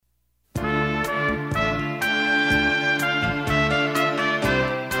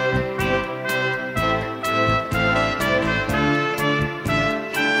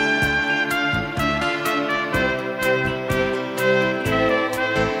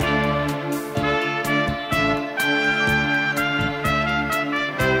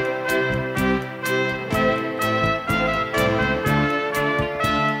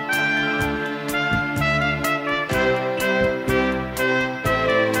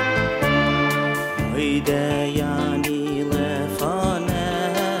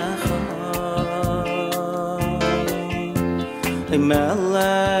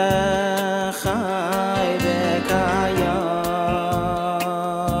melech chai v'kayam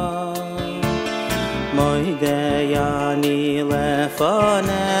moidei ani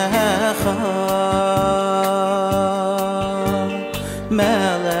lefanecha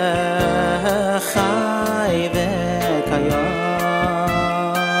melech chai v'kayam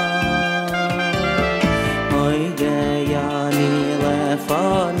moidei ani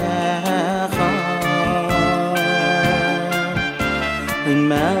lefanecha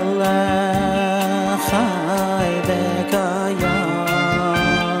melech chai v'kayam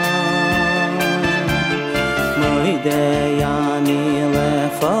moidei ani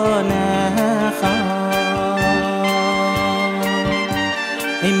lefanecha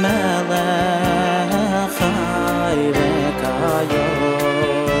melech chai v'kayam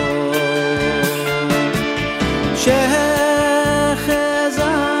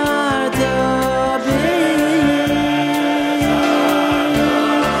shechazarta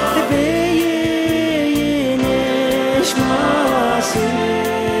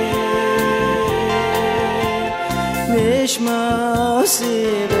nishmasi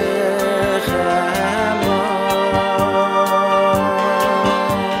b'chema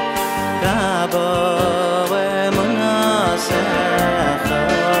Rabbo emunasecha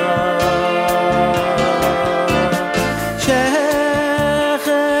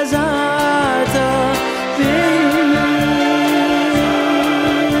shechazarta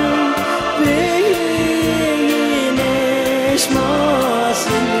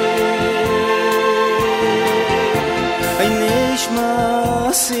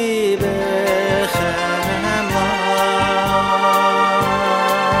nishmasi b'chema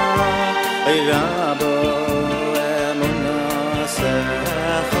Rabbo emunasecha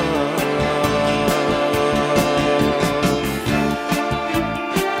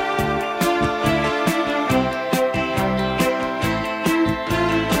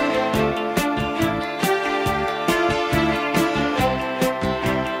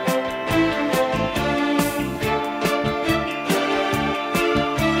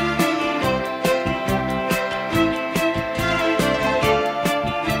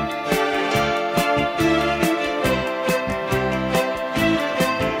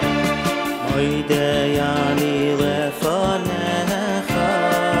moidei ani lefanecha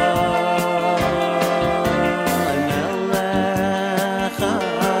melech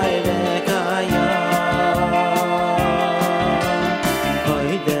chai v'kayam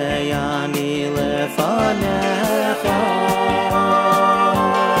moidei ani lefanecha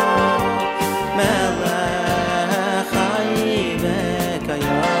melech chai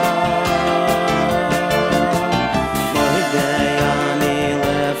v'kayam moidei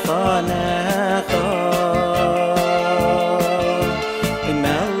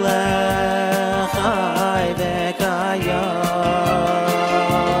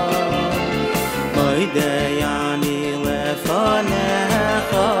ani lefanecha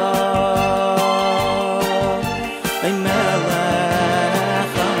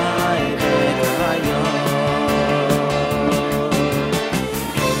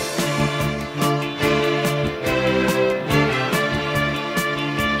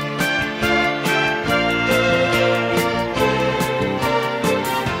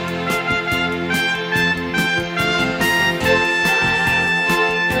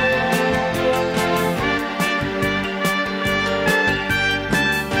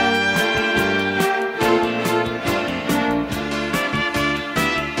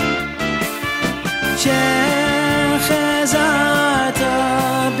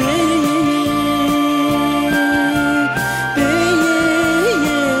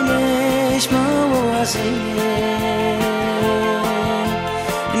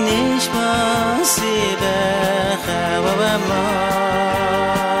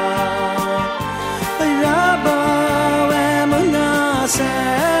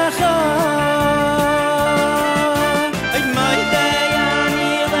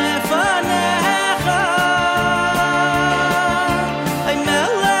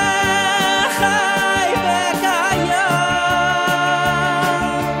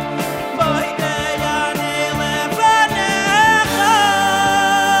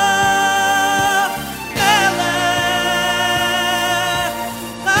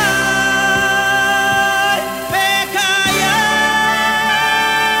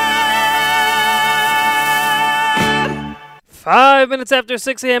Minutes after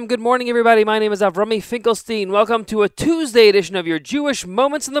 6 a.m. Good morning, everybody. My name is Avrumi Finkelstein. Welcome to a Tuesday edition of your Jewish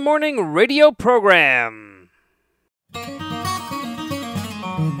Moments in the Morning radio program.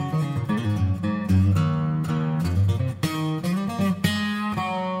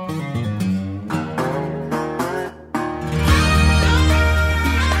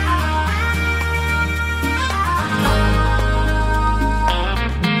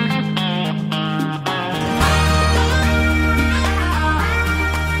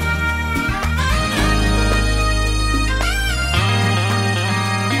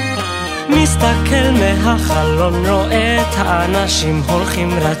 מסתכל מהחלון רואה את האנשים הולכים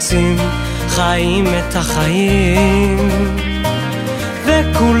רצים חיים את החיים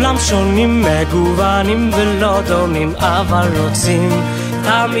וכולם שונים מגוונים ולא דומים אבל רוצים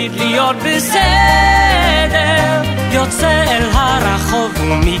תמיד להיות בסדר יוצא אל הרחוב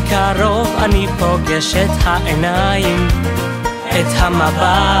ומקרוב אני פוגש את העיניים את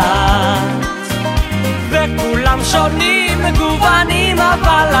המבט וכולם שונים מגוונים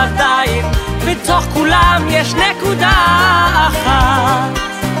אבל עדיין בתוך כולם יש נקודה אחת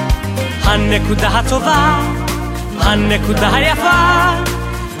הנקודה הטובה הנקודה היפה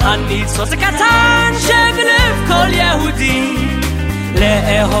הניצוץ הקטן שבלב כל יהודי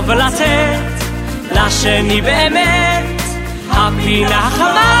לאהוב ולתת לשני באמת הפינה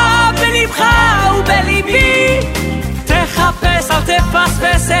החמה בלבך ובליבי תחפש אל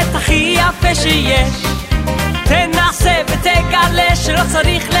תפספס את הכי יפה שיש תנסה ותגלה שלא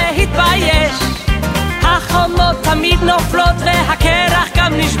צריך להתבייש החומות תמיד נופלות והקרח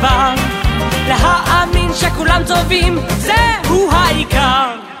גם נשבר להאמין שכולם טובים זהו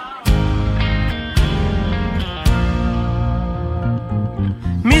העיקר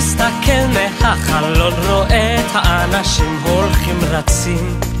מסתכל מהחלון רואה את האנשים הולכים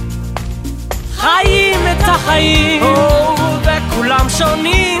רצים חיים את החיים וכולם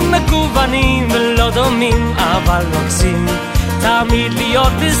שונים מגוונים ולא דומים אבל רוצים תמיד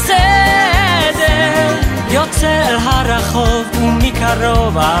להיות בסדר יוצא אל הרחוב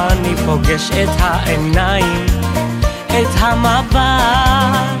ומקרוב אני פוגש את העיניים את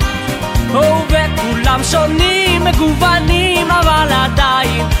המבט וכולם שונים מגוונים אבל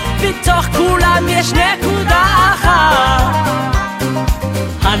עדיין בתוך כולם יש נקודה אחת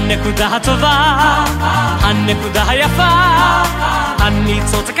הנקודה הטובה הנקודה היפה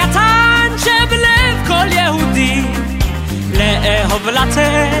הניצוץ הקטן שבלב כל יהודי לאהוב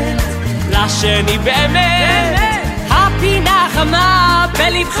ולתת לשני באמת הפינה חמה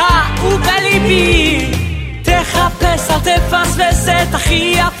בלבך ובליבי תחפש אל תפספס את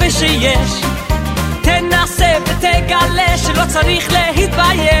הכי יפה שיש תנסה ותגלה שלא צריך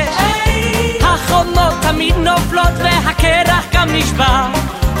להתבייש החומות תמיד נופלות והקרח גם נשבר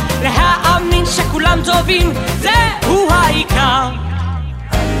להאמין שכולם טובים זהו העיקר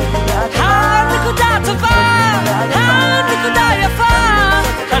הנקודה הטובה הנקודה יפה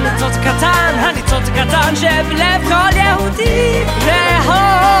הניצוץ קטן שבלב כל יהודי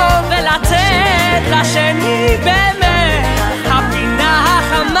לאהוב ולתת לשני באמת הפינה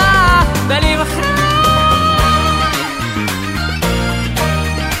החמה בלבך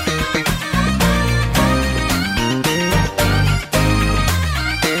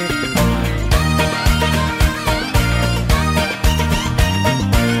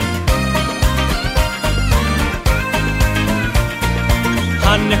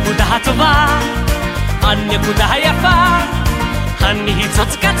הנקודה הטובה, הנקודה היפה,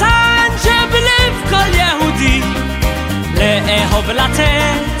 הניצוץ קטן שבלב כל יהודי לאהוב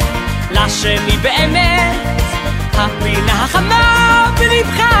ולתת לשני באמת הפינה החמה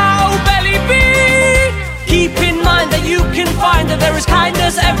בלבך ובליבי Keep in mind that you can find that there is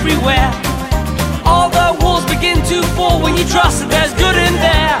kindness everywhere All the walls begin to fall when you trust that there's good in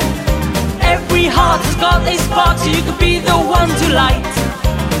there Every heart has got a spark so you can be the one to light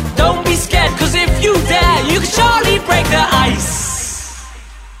Don't be scared, cause if you dare, you can surely break the ice.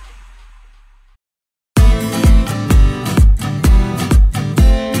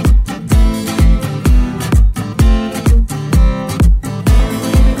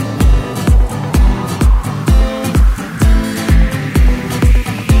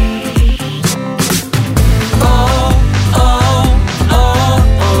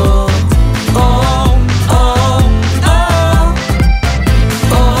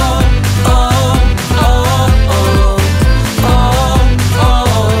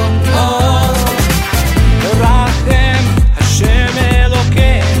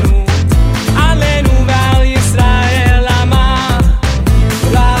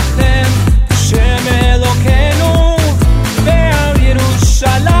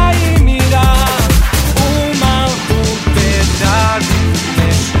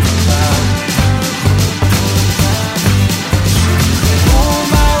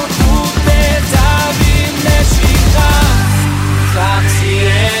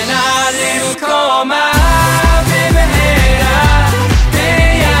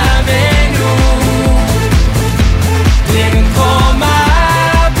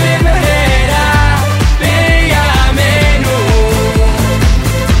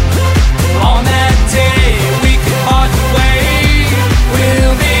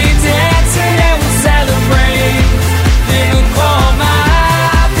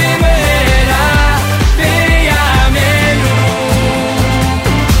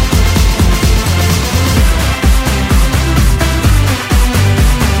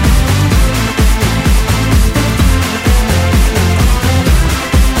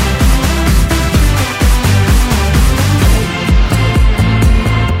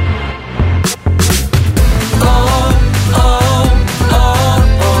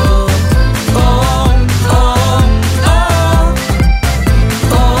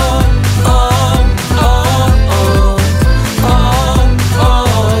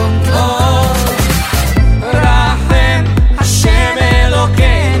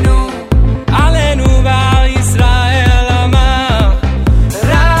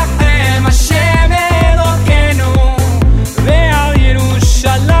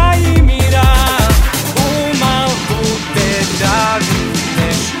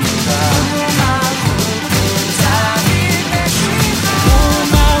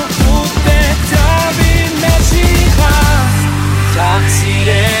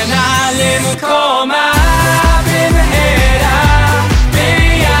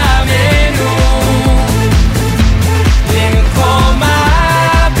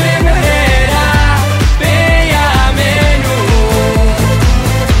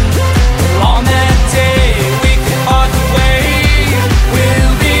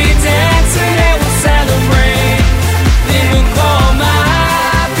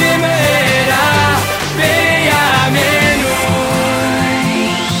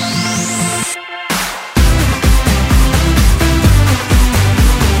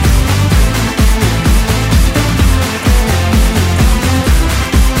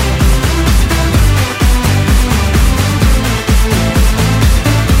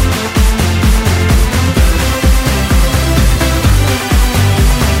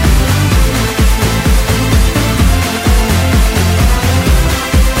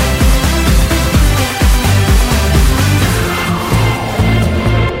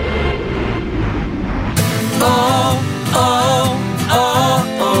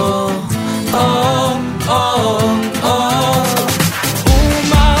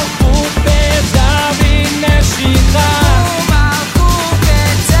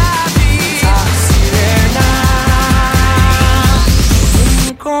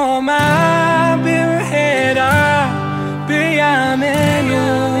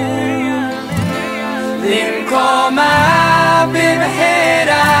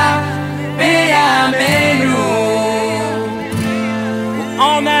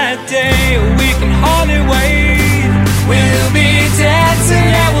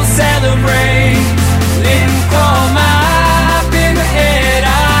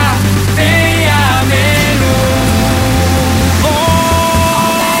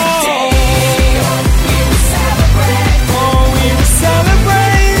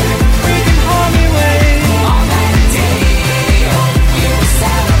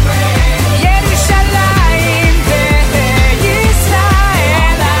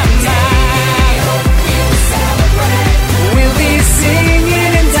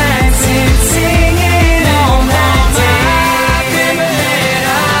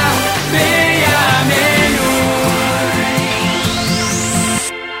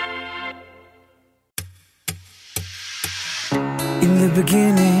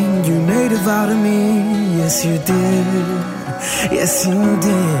 you did. Yes, you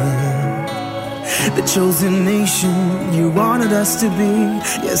did. The chosen nation you wanted us to be.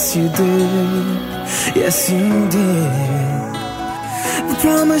 Yes, you did. Yes, you did. The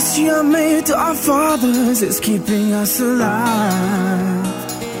promise you made to our fathers is keeping us alive.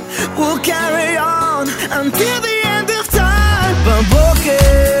 We'll carry on until the end of time.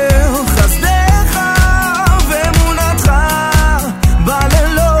 בבוקר חסדך ואמונתך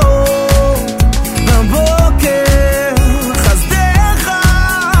בלילות. בבוקר חסדך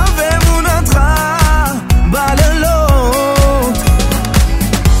ואמונתך בלילות.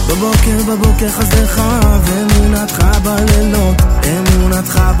 בבוקר חסדך ואמונתך בלילות.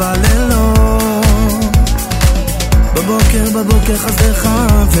 אמונתך בלילות. בבוקר חסדך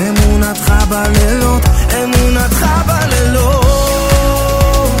ואמונתך בלילות. אמונתך בלילות.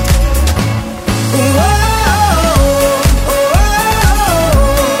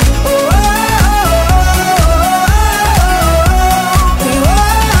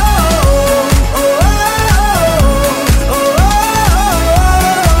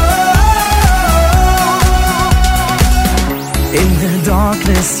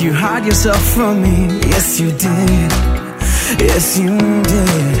 You hide yourself from me. Yes, you did. Yes, you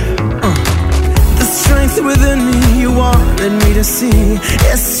did. The strength within me you wanted me to see.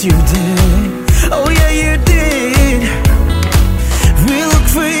 Yes, you did. Oh yeah, you did. We look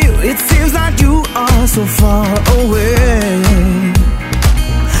for you. It seems like you are so far away.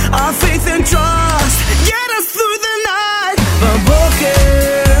 Our faith and trust get us through the night.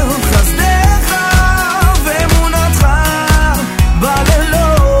 בבוקר חסדך ואמונתך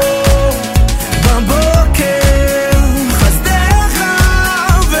בלילות. בבוקר חסדך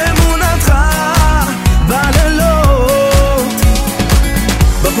ואמונתך בלילות.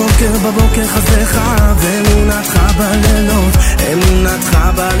 בבוקר חסדך ואמונתך בלילות. אמונתך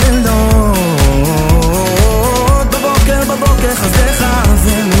בלילות. בבוקר חסדך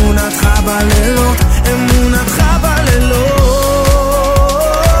ואמונתך בלילות. אמונתך בלילות.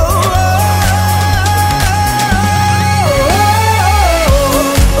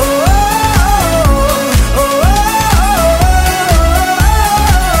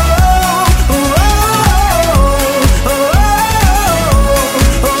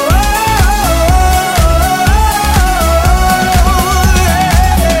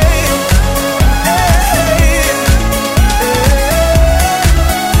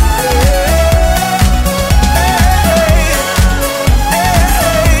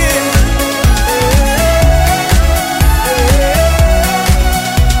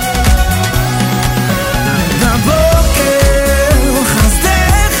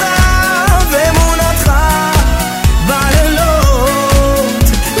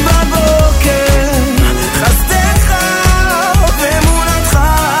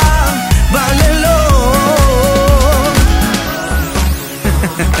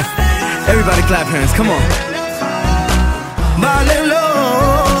 Everybody clap hands, come on. בלילות,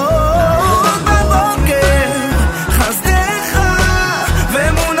 בבוקר, חסדך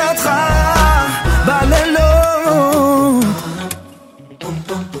ואמונתך בלילות.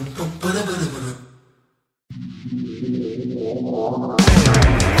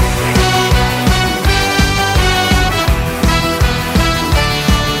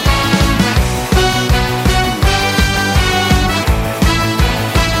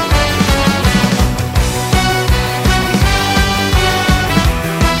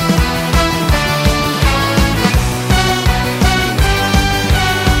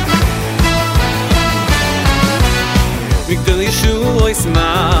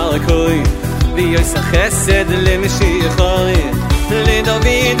 Malakoi vi yois chesed le meshichoi le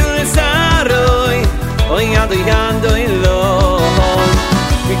David ulsaroi oy yado yando ilo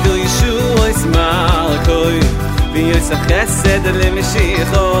vi do yeshuos malakoi vi yois chesed le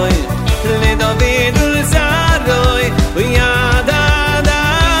meshichoi le David ulsaroi oy yado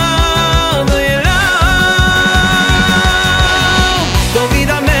David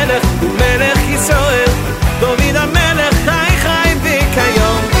amelech melech Yisrael David amelech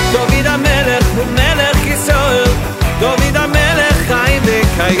David המלך הוא מלך ישראל דוד המלך חי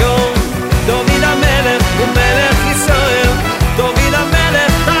וכיום דוד המלך הוא מלך ישראל דוד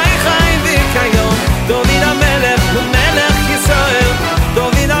המלך חי וכיום דוד המלך הוא מלך ישראל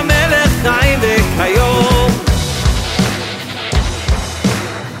דוד המלך חי וכיום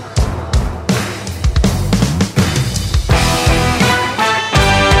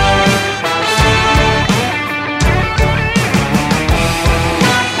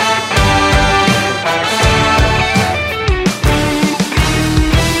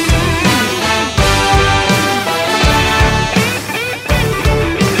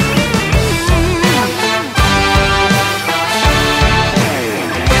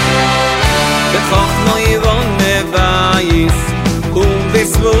Bechachma yivone bayis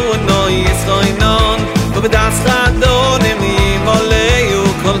Visvu no yisroinon Ubedas chadonim imoleyu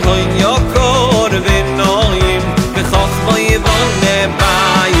Kol hoin yokor vinoim Bechachma yivone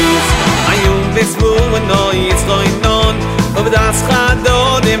bayis Ayum visvu no yisroinon Ubedas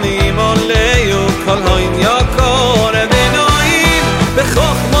chadonim imoleyu Kol hoin yokor vinoim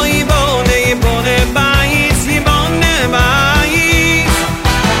Bechachma yivone bayis Yivone bayis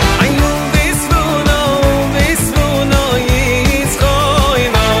Ayum visvu no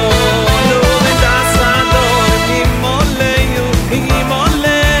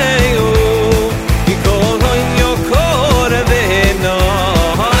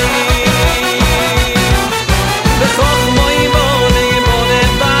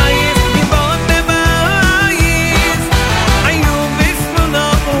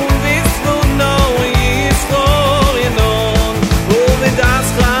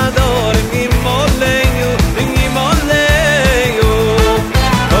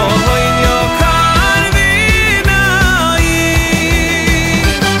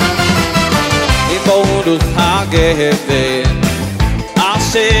Geheven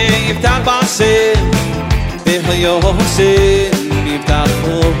Asher Yivtach B'Ashem V'Hayoshem Yivtach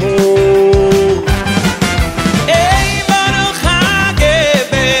Bo Ey Baruch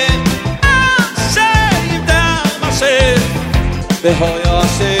HaGeheven Asher Yivtach B'Ashem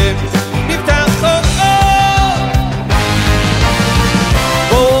V'Hayoshem Yivtach Bo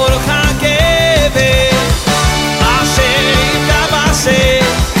Baruch HaGeheven Asher Yivtach B'Ashem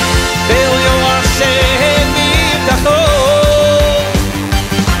V'Hayoshem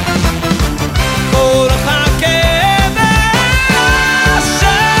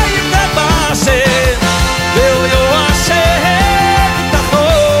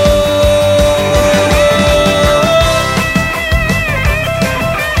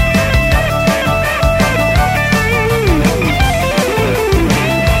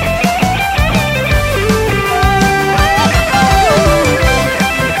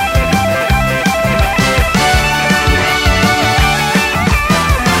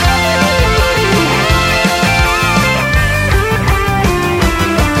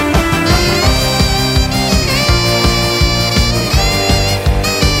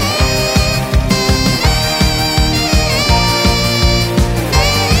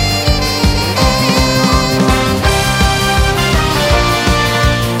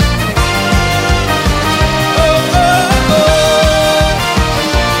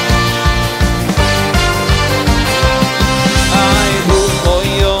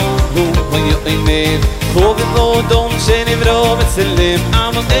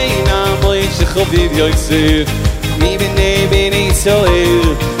Chaviv Yosef Mi b'nei b'nei Yisrael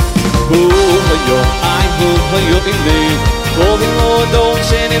Hu hayo, ay hu hayo b'nei Kovim odom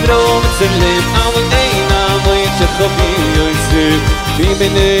shenivro b'tzelem Amal eina moed shechaviv Yosef Mi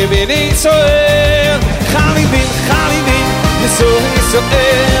b'nei b'nei Yisrael Chalivim, chalivim Yisrael,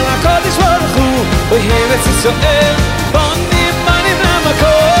 Yisrael HaKadosh Baruch Hu Ohevetz Yisrael Bonim, bonim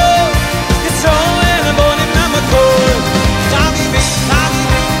l'makol Yisrael, bonim l'makol Chalivim,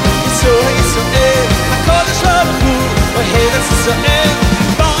 chalivim Yisrael, Yisrael HaKadosh Baruch Hu Ohevetz Yisrael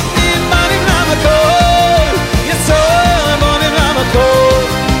Bonim, bonim l'makol Yisrael, bonim l'makol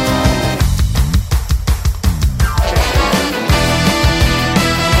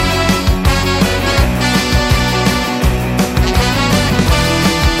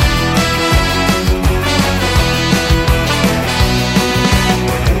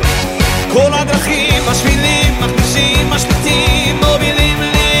כל הדרכים, השבילים, מכבישים, משליטים, מובילים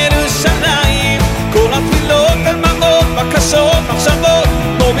לירושלים. כל התפילות, דמעות, בקשות, מחשבות,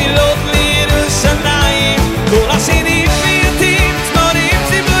 מובילות לירושלים. כל השירים, פיוטים, צמרים,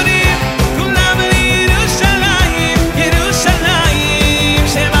 ציבורים, כולם לירושלים, ירושלים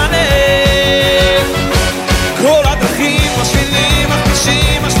שמלך. כל הדרכים, השבילים,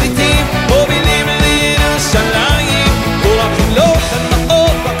 מכבישים, משליטים, מובילים לירושלים. כל התפילות,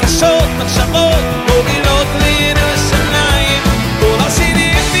 דמעות, בקשות, מחשבות, מובילות לירושלים. כל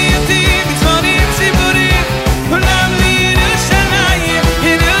השירים, פיוטים, מצמרים, ציבורים, כולם לירושלים,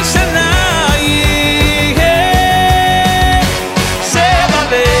 ירושלים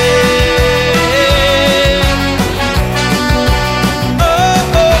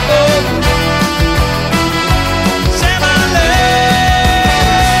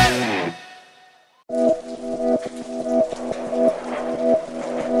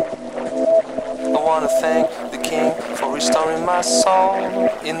my soul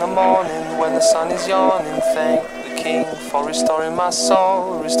in the morning when the sun is yawning. Thank the King for restoring my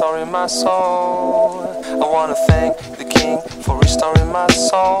soul, restoring my soul. I want to thank the King for restoring my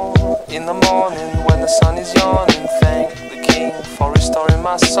soul. In the morning when the sun is yawning, thank the King for restoring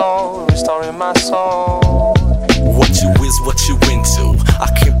my soul, restoring my soul. What you is, what you into. I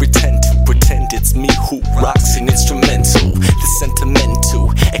can't pretend it's me who rocks an instrumental. The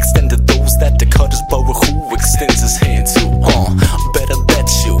sentimental extend to those that the cutters borrow, who extends his hand to. Better bet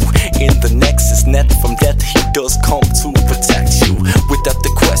you in the nexus net from death he does come to protect you. Without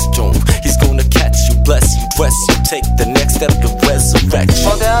the question, he's gonna catch you, bless you, dress you, take the next step to resurrect you.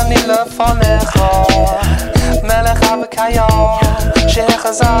 מלך הבקיים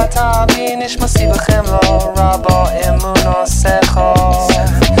שחזרת בי נשמסי בחמלו רבו אמונו סכו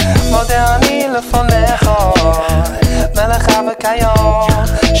מודה אני לפניך מלך הבקיים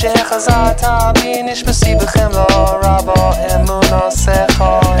שחזרת בי נשמסי בחמלו רבו אמונו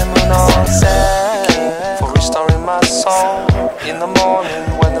סכו אמונו סכו. For restoring my soul in the morning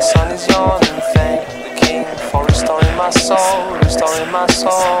when the sun is yawning, thank the King for restoring my soul, restoring my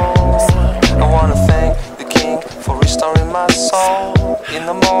soul. I wanna thank the King for restoring my soul. In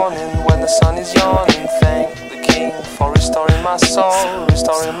the morning when the sun is yawning, thank the King for restoring my soul,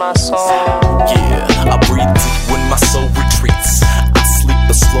 restoring my soul. Yeah, I breathe deep when my soul retreats. I sleep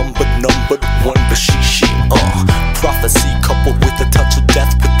a slumber numbered one bashishi. Prophecy coupled with a touch of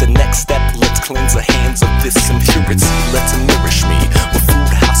death. With the next step, let's cleanse the hands of this impurity. Let's nourish me with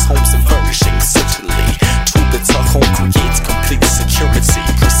food, house, homes, and furnishings. Certainly, true bitter home creates complete security.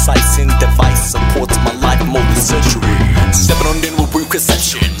 Precise in device supports my life more than surgery. Stepping on in with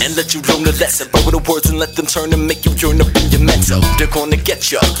preconception and let you learn the lesson. Borrow the words and let them turn and make you yearn up in your mental. They're gonna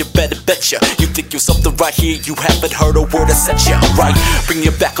get ya, you better bet ya. You think you're something right here, you haven't heard a word that set ya right. Bring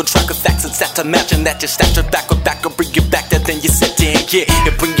you back on track of facts and stats. Imagine that you stacked your back or back or bring you back that then you sit in, yeah.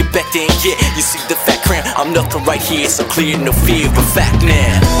 And bring you back then, yeah. You see the fact cram, I'm nothing right here, so clear, no fear of a fact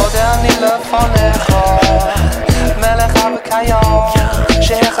now. מלך הבקיים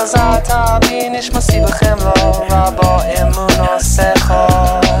שחזרת בי נשמסי בחמלו רבו אמונו סכו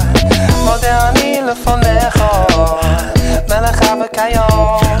מודה אני לפניך מלך הבקיים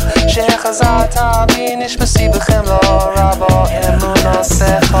שחזרת בי נשמסי בחמלו רבו אמונו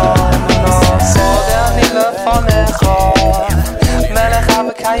סכו אמונו סכו מודה אני לפניך מלך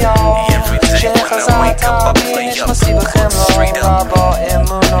הבקיים שחזרת בי נשמסי בחמלו רבו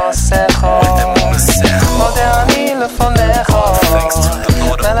אמונו סכו מודה אני לפניך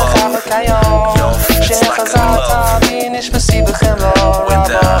מלך הבקיים שחזרת בי נשמסי בחמלו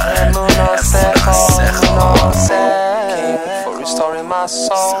רבו אמונו סכו אמונו סכו. For restoring my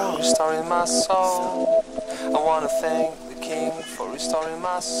soul, restoring my soul, I want to thank the King for restoring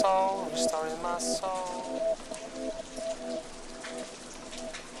my soul, restoring my soul.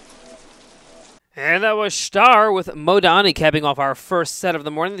 And that was Star with Modani capping off our first set of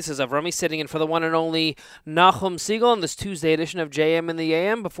the morning. This is Avrumi sitting in for the one and only Nachum Siegel on this Tuesday edition of JM in the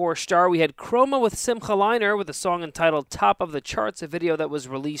AM. Before Star, we had Chroma with Simcha Leiner with a song entitled Top of the Charts, a video that was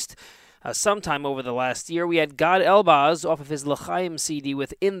released sometime over the last year. We had Gad Elbaz off of his L'chaim CD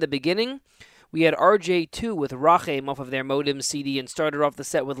with In the Beginning. We had RJ2 with Rachem off of their Modem CD and started off the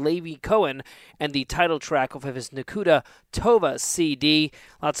set with Levi Cohen and the title track off of his Nakuda Tova CD.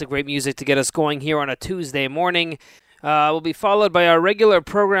 Lots of great music to get us going here on a Tuesday morning. We'll be followed by our regular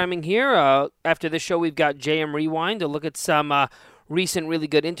programming here. After this show, we've got JM Rewind to look at some recent really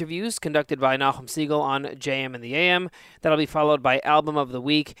good interviews conducted by Nachum Siegel on JM in the AM. That'll be followed by Album of the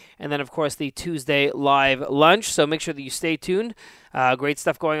Week, and then, of course, the Tuesday Live Lunch. So make sure that you stay tuned. Great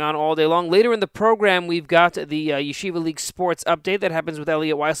stuff going on all day long. Later in the program, we've got the Yeshiva League Sports Update that happens with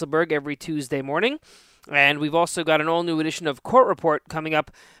Elliot Weisselberg every Tuesday morning. And we've also got an all-new edition of Court Report coming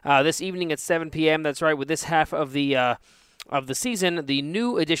up this evening at 7 p.m. That's right, with this half of the season. The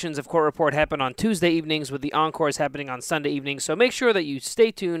new editions of Court Report happen on Tuesday evenings, with the encores happening on Sunday evenings. So make sure that you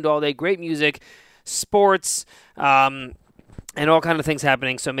stay tuned all day. Great music, sports, and all kind of things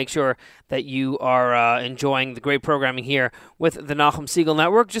happening. So make sure that you are enjoying the great programming here with the Nachum Siegel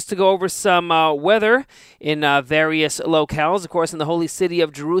Network. Just to go over some weather in various locales. Of course, in the holy city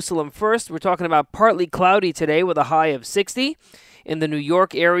of Jerusalem first, we're talking about partly cloudy today with a high of 60. In the New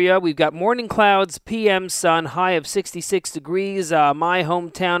York area, we've got morning clouds, PM sun, high of 66 degrees. My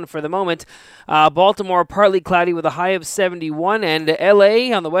hometown for the moment. Baltimore, partly cloudy with a high of 71. And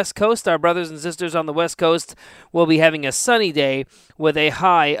LA on the West Coast, our brothers and sisters on the West Coast, will be having a sunny day with a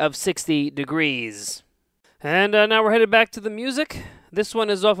high of 60 degrees. And now we're headed back to the music. This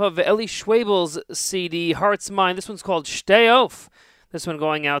one is off of Eli Schwabel's CD, Heart's Mind. This one's called Steh Auf. This one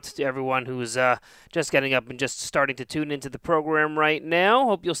going out to everyone who's just getting up and just starting to tune into the program right now.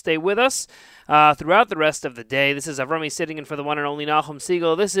 Hope you'll stay with us throughout the rest of the day. This is Avrumi sitting in for the one and only Nachum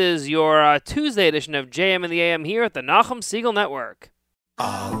Siegel. This is your Tuesday edition of JM in the AM here at the Nachum Siegel Network.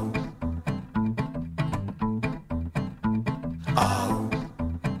 Oh.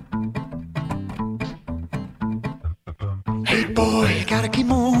 Hey boy, you gotta keep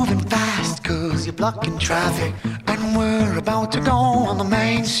moving fast, 'cause you're blocking traffic, and we're about to go on the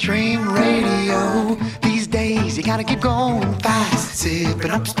mainstream radio. These days you gotta keep going fast,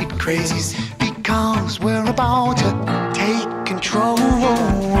 zipping up speed crazies, because we're about to take control.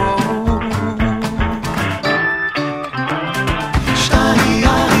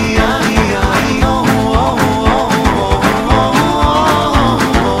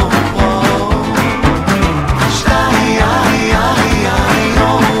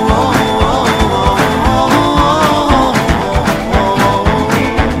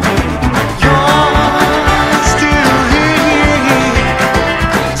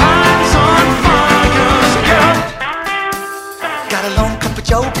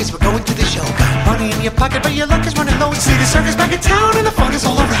 Pocket, but your luck is running low. See the circus back in town and the fun is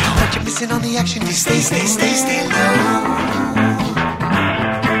all around. But you're missing on the action. You stay low.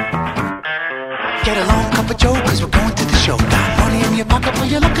 Get a long cup of joe, 'cause we're going to the show. Got money in your pocket, but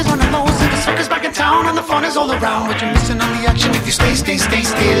your luck is running low. See the circus back in town and the fun is all around. But you're missing on the action if you stay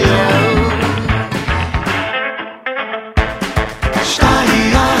low.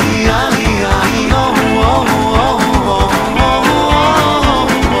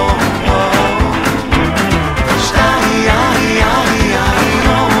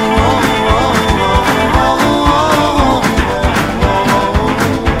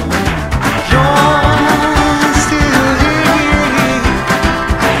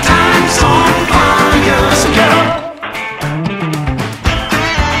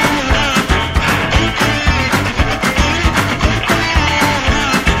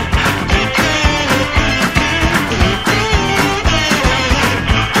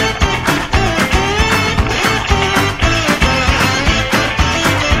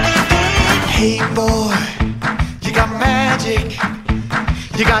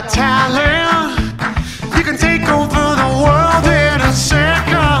 You got talent, you can take over the world in a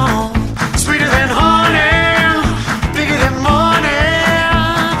second. Sweeter than honey, bigger than money.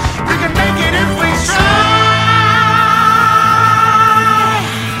 We can make it if we try.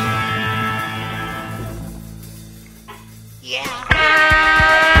 Yeah.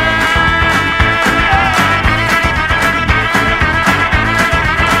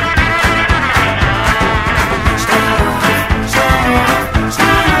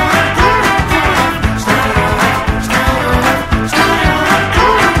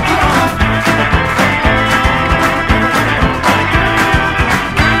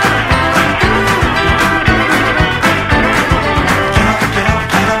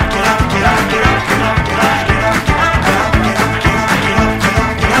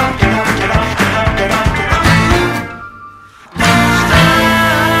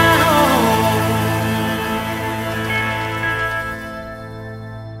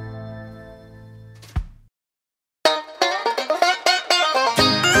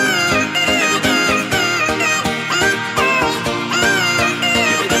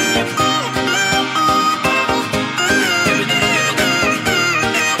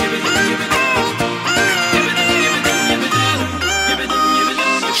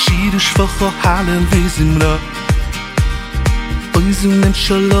 Halen wissen wir Oizum nem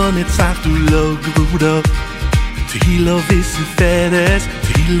shalom et sag du lo gvuda Tehilo visi fedes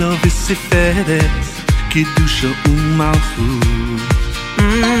Tehilo visi fedes Kedusha umalchu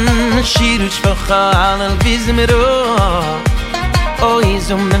Shirush v'cha halen wissen wir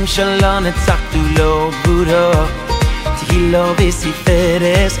Oizum nem shalom et sag du lo gvuda Tehilo visi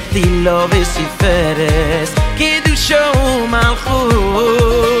fedes Tehilo visi fedes Kedusha umalchu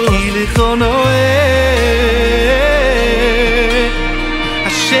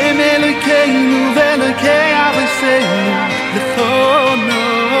Hashem Elokeinu v'Elokei Avoseinu Lechono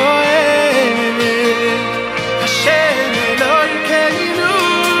Hashem Elokeinu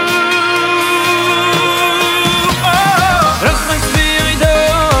Rachmas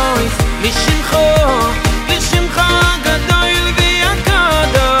v'yodois L'shimcho L'shimcha Gadoil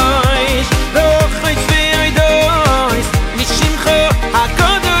v'Akadosh Rachmas v'yodois L'shimcho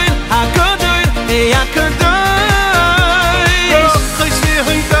Hakadoil Hakadoil Hakadoil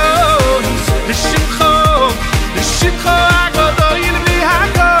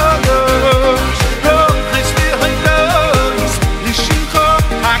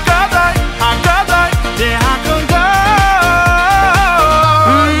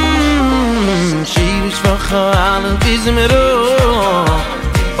vizmero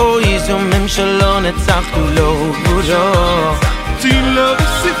oy zum shalom etzachtu lo guro Tu love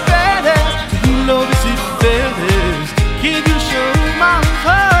is feres, tu love is feres. Kid you show my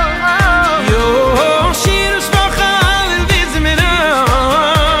heart. yo shir shvachal vizmero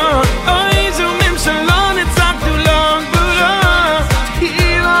oy zum shalom etzachtu lo guro He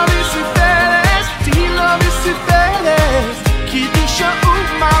love is feres, he love is feres. Kid you show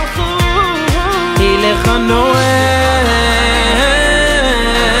my heart. ile khanoel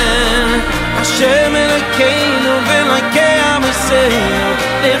Hashem Elokeinu v'elokei Aviseinu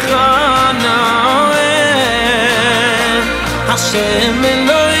lechanoel Hashem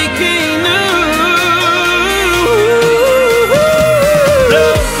Elokeinu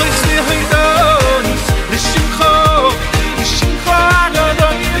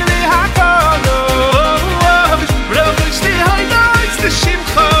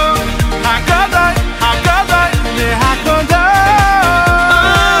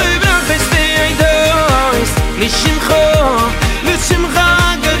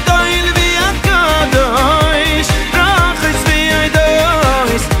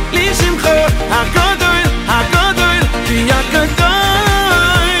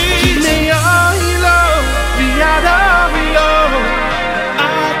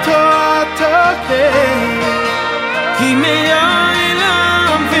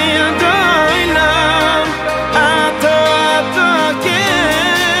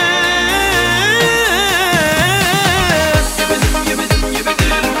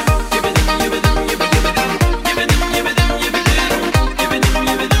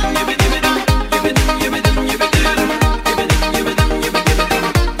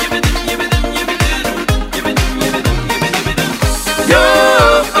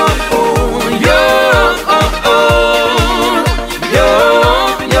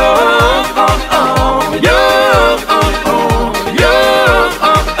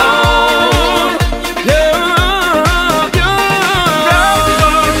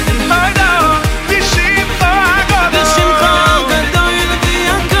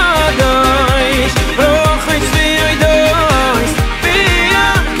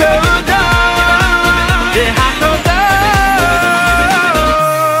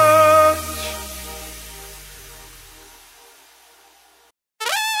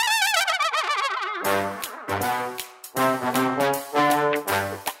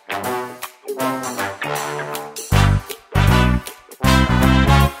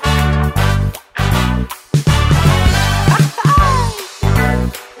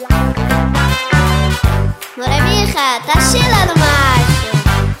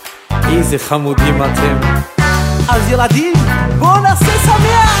איזה חמודים אתם. אז ילדים, בואו נעשה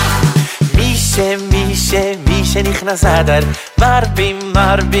שמח. מי שנכנס אדר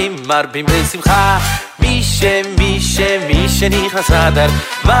מרבים בשמחה. מי שנכנס אדר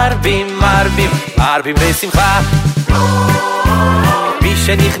מרבים בשמחה. מי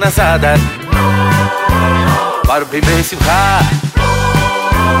שנכנס אדר מרבים בשמחה.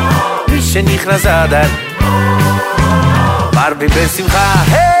 מי שנכנס אדר מרבים בשמחה.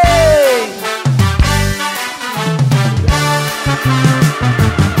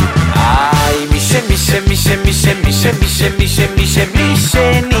 מי שנכנס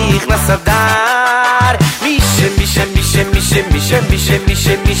אדר מי שנכנס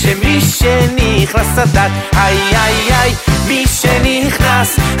אדר מי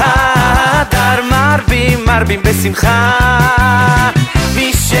שנכנס אדר מרבים בשמחה.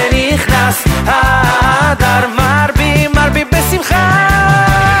 מי שנכנס אדר מרבים בשמחה.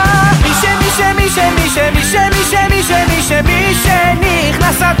 מי שנכנס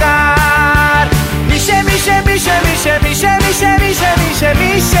אדר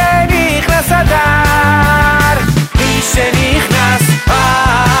מי שנכנס אדר מי שנכנס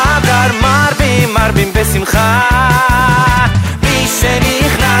אדר מרבים בשמחה. מי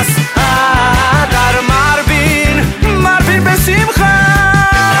שנכנס אדר מרבים בשמחה.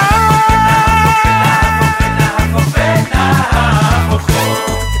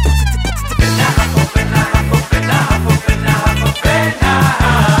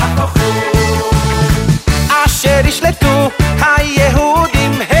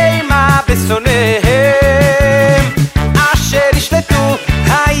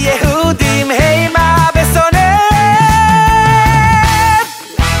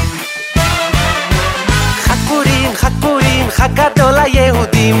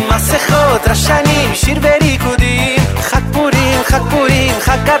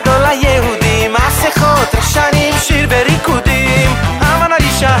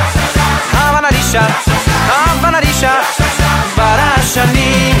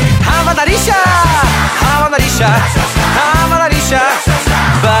 הרישה, אבל הרישה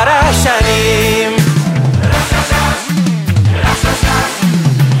ברשנים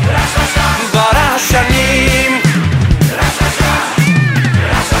ברשנים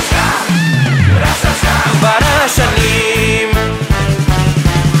ברשנים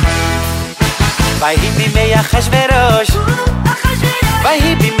ויהי בימי אחשוורוש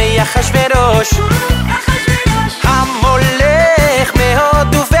ויהי בימי אחשוורוש המולך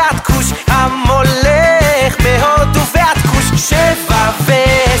מהודו ועד כוש המולך מהודו ועד כוש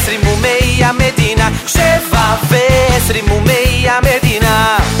 27 מומי המדינה 27 מומי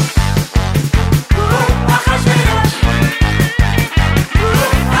המדינה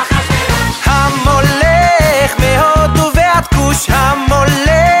המולך מהודו ועד כוש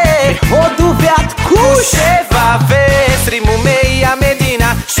המולך מהודו ועד כוש 27 מומי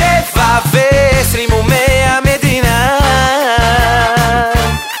המדינה 27 מומי המדינה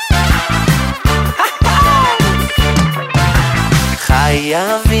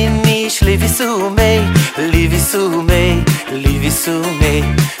חייבים איש לביסומי לביסומי לביסומי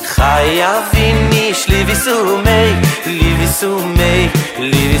חייבים איש לביסומי לביסומי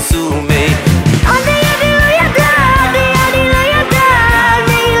לביסומי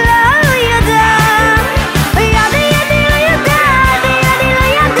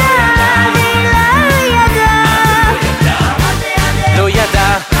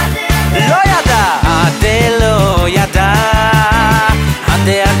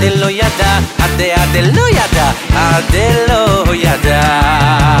לא ידע, עד לא ידע, עד לא ידע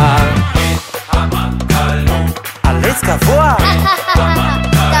על עץ גבוה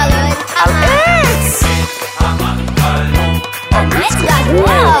על עץ עץ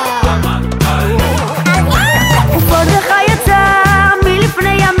גבוה ומרדכי יצא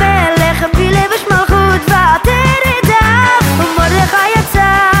מלפני המלך בלבש מלכות ועטרתיו ומרדכי יצא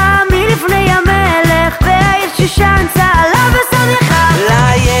מלפני המלך והעיר שושן צהלה ושמחה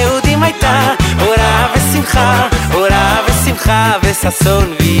ליהודים הייתה אורה ושמחה אורה ושמחה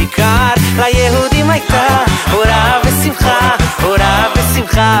וששון ויקר ליהודים הייתה אורה ושמחה אורה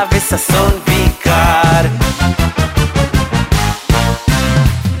ושמחה וששון ויקר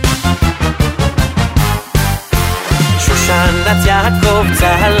שושנת יעקב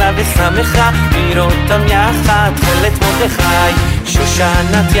צהלה ושמחה לראותם יחד תכלת מרדכי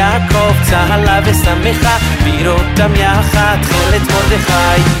שושנת יעקב צהלה ושמחה לראותם יחד תכלת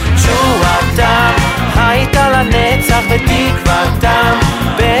מרדכי תשועתם הייתה לנצח ותקוותם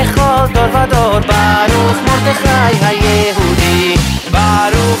בכל דור ודור ברוך מרדכי היהודי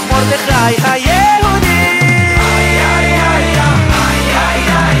ברוך מרדכי היהודי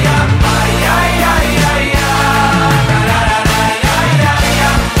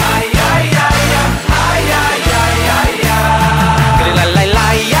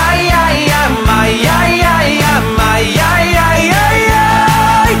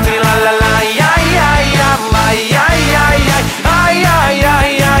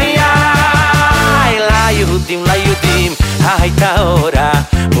ליהודים הייתה אורה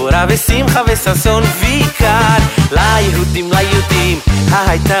אורה ושמחה וששון ויקר ליהודים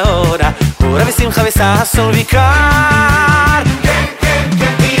הייתה אורה אורה ושמחה וששון ויקר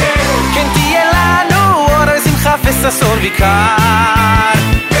כן תהיה לנו אורה ושמחה וששון ויקר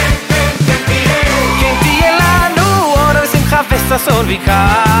כן תהיה לנו אורה ושמחה וששון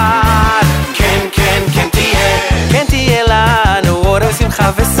ויקר כן תהיה לנו אורה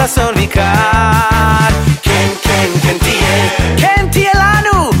ושמחה וששון ויקר כן תהיה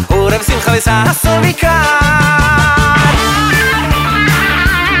לנו אורה ושמחה וששון ויקר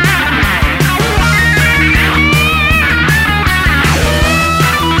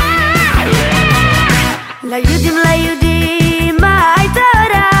ליהודים הייתה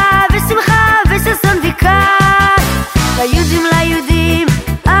אורה ושמחה וששון ויקר ליהודים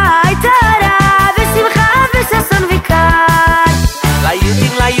הייתה אורה ושמחה וששון ויקר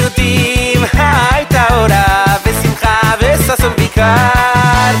ליהודים הייתה אורה ושמחה וששון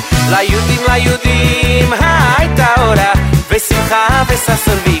ויקר ליהודים הייתה אורה ושמחה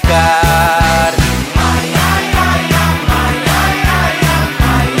וששון ויקר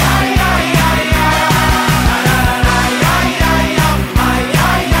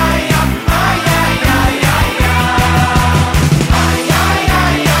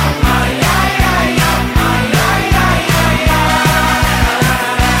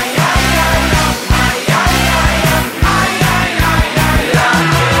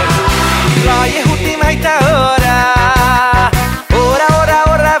ליהודים הייתה אורה אורה אורה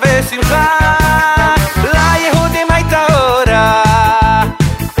אורה ושמחה ליהודים הייתה אורה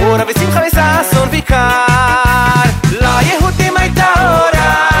אורה ושמחה וששון ויקר ליהודים הייתה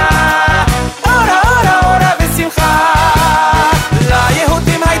אורה אורה אורה אורה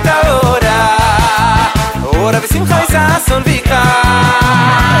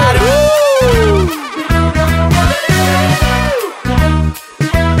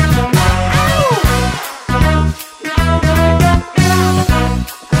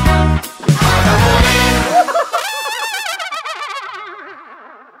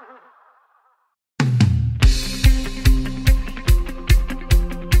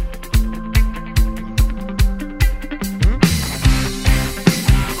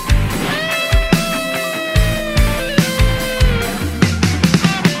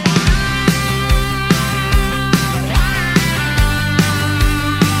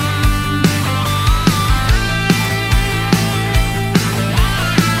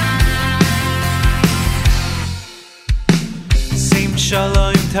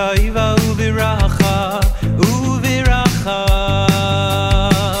toiva uviracha uviracha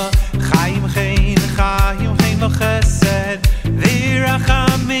chaim chein b'chesed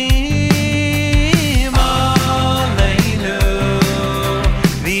virachamim aleinu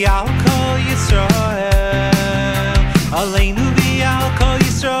v'al kol Yisrael aleinu v'al kol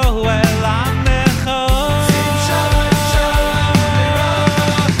Yisrael amecha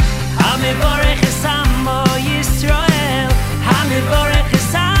Hamevorech es amo Yisrael Hamevorech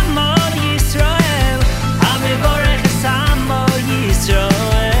es amo Yisrael Hamevorech es amo Yisrael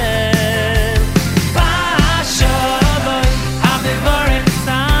Ba'ashavai Hamevorech es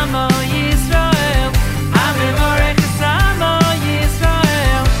amo Yisrael Hamevorech es amo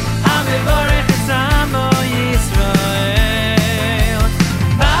Yisrael Hamevorech es amo Yisrael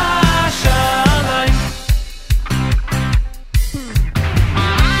Ba'ashavai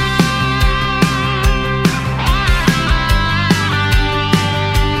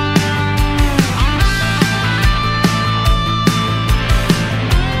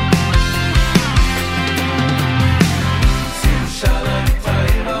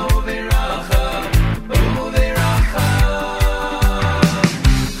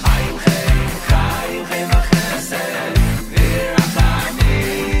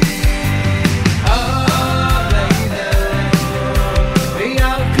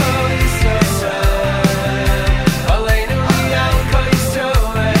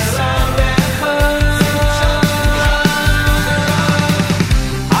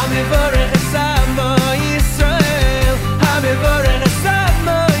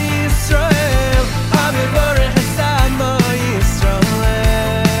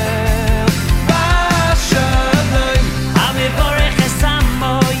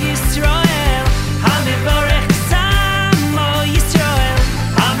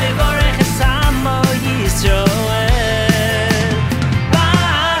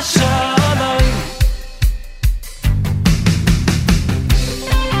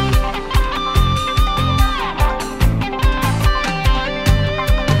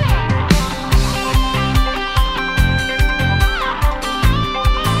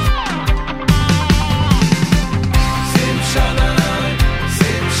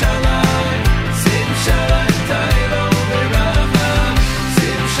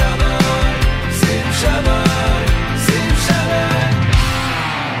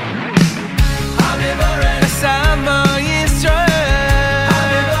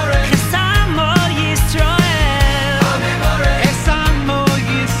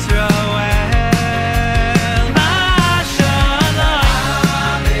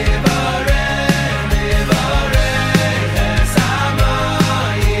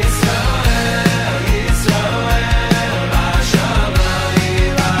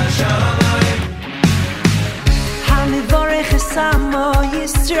Hamevorech es amo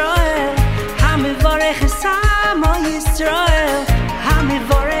Yisrael Hamevorech es amo Yisrael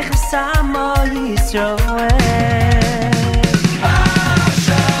Hamevorech es amo Yisrael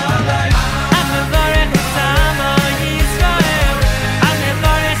Hamevorech es amo Yisrael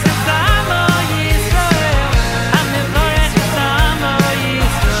Hamevorech es amo Yisrael Hamevorech es amo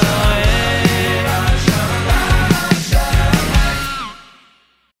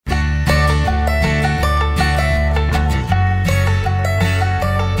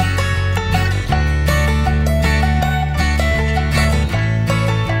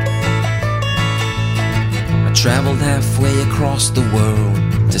Traveled halfway across the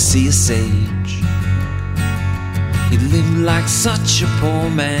world to see a sage. He lived like such a poor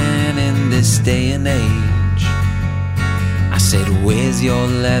man in this day and age. I said, where's your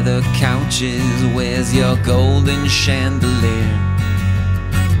leather couches? Where's your golden chandelier?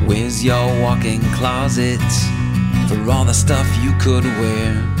 Where's your walk-in closet for all the stuff you could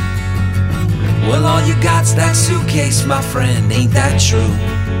wear? Well, all you got's that suitcase, my friend, ain't that true?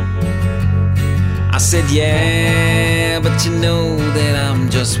 I said, yeah, but you know that I'm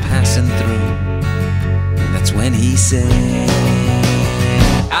just passing through. And that's when he said,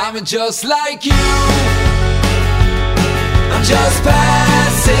 I'm just like you. I'm just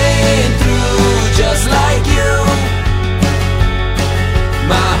passing through, just like you.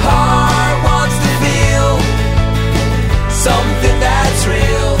 My heart wants to feel something that's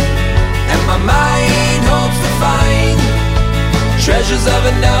real, and my mind hopes to find treasures of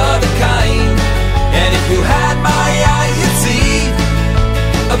another kind. And if you had my eyes, you'd see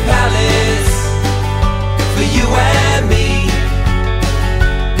a palace for you and me.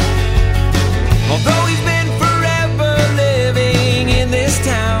 Although he's been forever living in this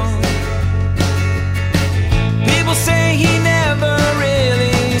town, people say he never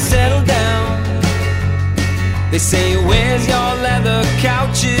really settled down. They say, where's your leather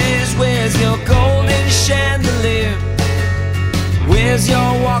couches? watches? Where's your golden chandelier? Where's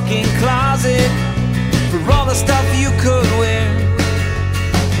your walk-in closet for all the stuff you could wear?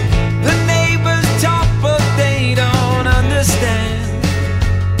 The neighbors talk but they don't understand.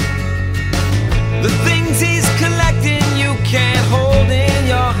 The things he's collecting you can't hold in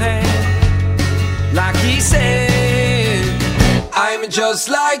your hand. Like he said, I'm just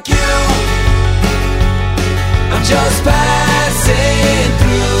like you, I'm just passing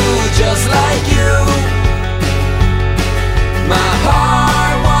through, just like you. My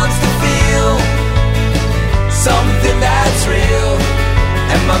heart wants to feel something that's real,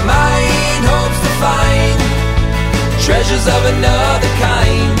 and my mind hopes to find treasures of another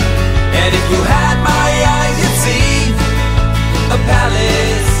kind. And if you had my eyes, you'd see a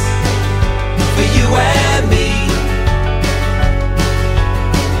palace for you and me.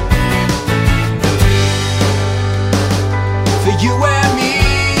 For you and me.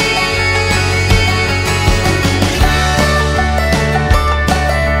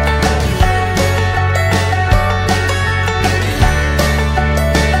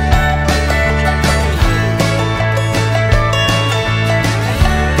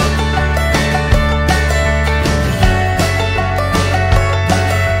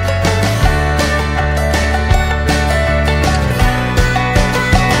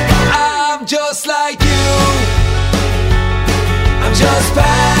 Just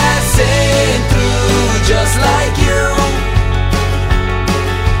passing through, just like you.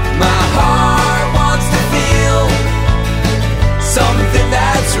 My heart wants to feel something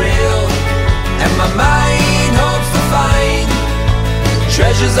that's real, and my mind hopes to find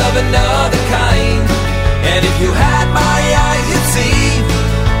treasures of another kind. And if you had my eyes, you'd see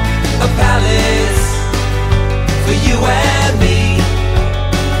a palace for you and me.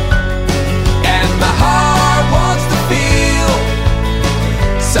 And my heart wants to feel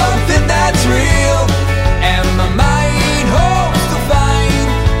something that's real, and my mind hopes to find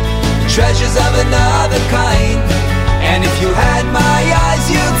treasures of another kind. And if you had my eyes,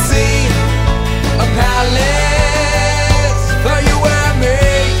 you'd see a palace for you and me.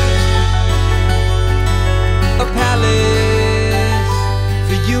 A palace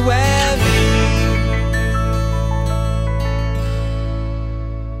for you and me.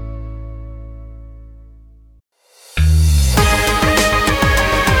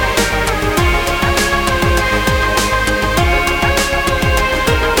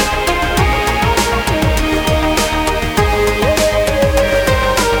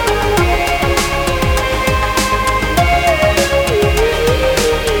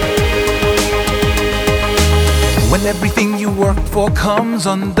 When everything you worked for comes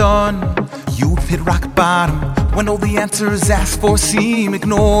undone, you've hit rock bottom. When all the answers asked for seem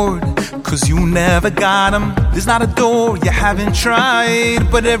ignored, 'cause you never got them. There's not a door you haven't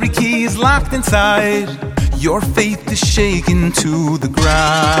tried, but every key is locked inside. Your faith is shaken to the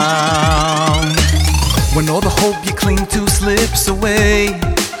ground. When all the hope you cling to slips away,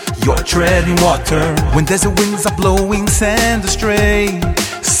 you're treading water. When desert winds are blowing sand astray,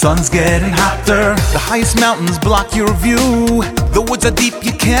 sun's getting hotter. The highest mountains block your view. The woods are deep,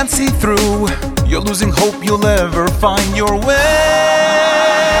 you can't see through. You're losing hope you'll ever find your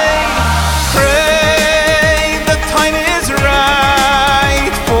way. Pray, the time is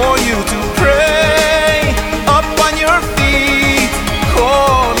right for you to pray. Up on your feet,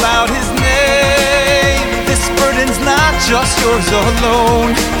 call out his name. This burden's not just yours alone.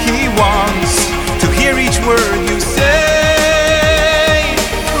 He wants to hear each word you say.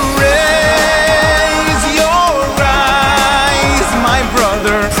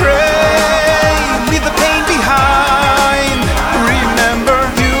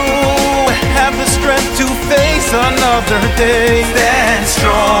 Another day, stand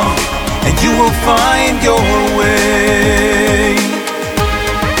strong, and you will find your way.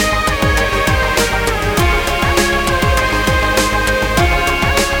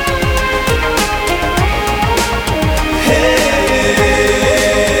 Hey.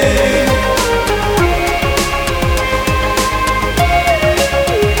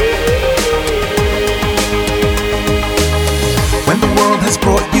 When the world has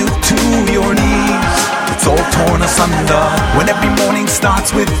brought you to your knees, it's all torn asunder. When every morning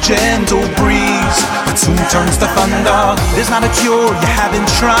starts with gentle breeze, but soon turns to thunder. There's not a cure you haven't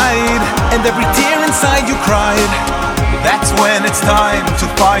tried, and every tear inside you cried. That's when it's time to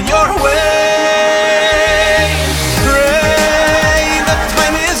find your way. Pray, the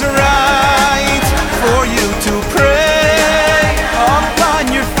time is right for you to pray. Up on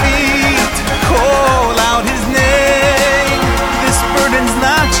your feet, call out his name. This burden's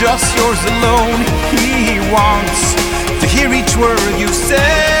not just yours alone. He wants to hear hear each word you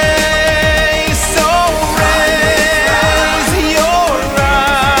say. So raise your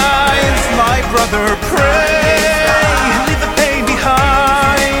eyes, my brother, pray. Leave the pain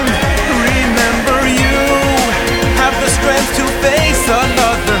behind. Remember you have the strength to face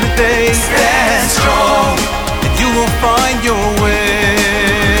another day. Stand strong and you will find your way.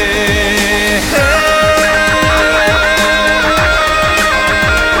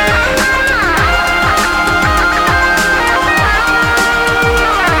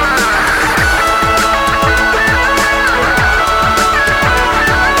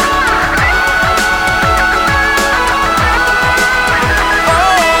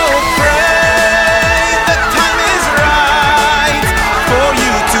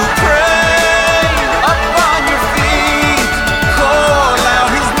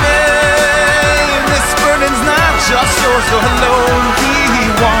 So alone, he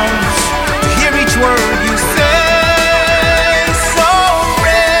wants to hear each word you say. So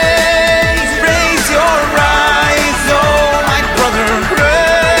raise your eyes, oh my brother,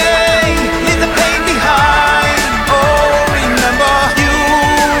 pray. Leave the pain behind. Oh, remember you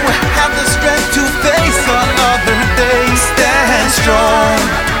have the strength to face another day. Stand strong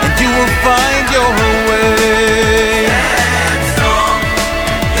and you will find your way. Stand strong,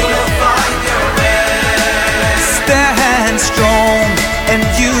 you will find your way. Stand strong and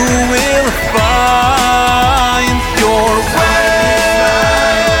you will find your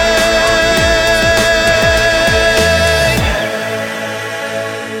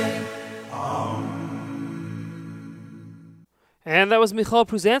And that was Michal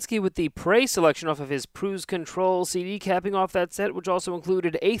Pruzansky with the Pray selection off of his Pruz Control CD, capping off that set, which also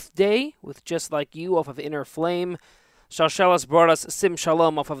included Eighth Day with Just Like You off of Inner Flame. Shalshelas brought us Sim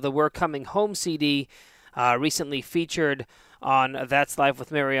Shalom off of the We're Coming Home CD, recently featured on That's Life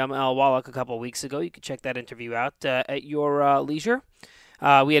with Miriam L. Wallach a couple weeks ago. You can check that interview out at your leisure.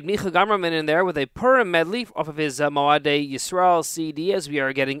 We had Micha Gamerman in there with a Purim medley off of his Moadei Yisrael CD, as we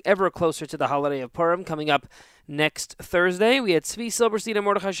are getting ever closer to the holiday of Purim coming up next Thursday. We had Tzvi Silberstein and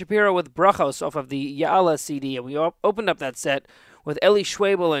Mordechai Shapiro with Brachos off of the Ya'ala CD, and we opened up that set with Eli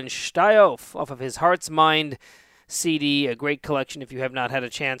Schwebel and Shtayof off of his Heart's Mind CD, a great collection. If you have not had a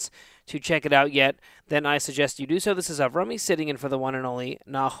chance to check it out yet, then I suggest you do so. This is Avrumi sitting in for the one and only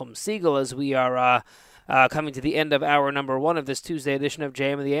Nachum Siegel as we are coming to the end of hour number one of this Tuesday edition of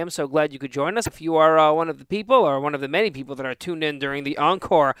JM and the AM. So glad you could join us. If you are one of the people or one of the many people that are tuned in during the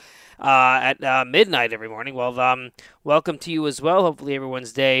encore at midnight every morning, well, welcome to you as well. Hopefully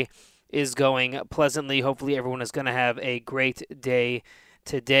everyone's day is going pleasantly. Hopefully everyone is going to have a great day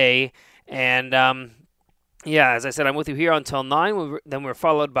today. And yeah, as I said, I'm with you here until 9. Then we're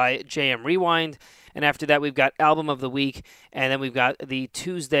followed by JM Rewind. And after that, we've got Album of the Week. And then we've got the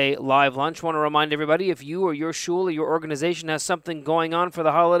Tuesday Live Lunch. I want to remind everybody, if you or your shul or your organization has something going on for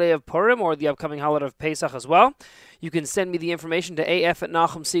the holiday of Purim or the upcoming holiday of Pesach as well, you can send me the information to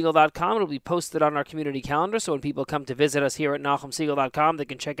af@nachumsiegel.com. It'll be posted on our community calendar, so when people come to visit us here at nachumsiegel.com, they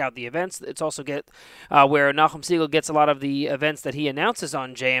can check out the events. It's also where Nachum Siegel gets a lot of the events that he announces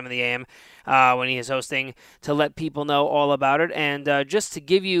on JM and the AM when he is hosting, to let people know all about it. And just to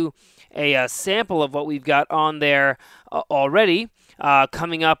give you a sample of what we've got on there already.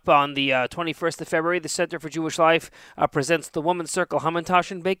 Coming up on the 21st of February, the Center for Jewish Life presents the Women's Circle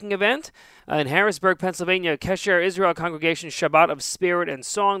Hamantaschen Baking Event. In Harrisburg, Pennsylvania, Kesher Israel Congregation Shabbat of Spirit and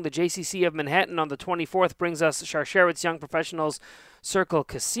Song. The JCC of Manhattan on the 24th brings us Sharsheret's Young Professionals Circle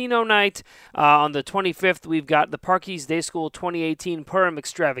Casino Night. On the 25th, we've got the Parkes Day School 2018 Purim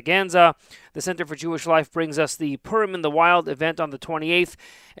Extravaganza. The Center for Jewish Life brings us the Purim in the Wild event on the 28th,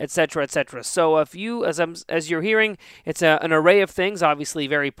 etc., etc. So if you, as you're hearing, it's an array of things, obviously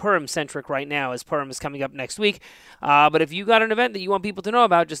very Purim-centric right now as Purim is coming up next week. But if you got an event that you want people to know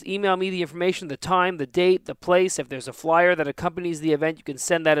about, just email me the information, the time, the date, the place. If there's a flyer that accompanies the event, you can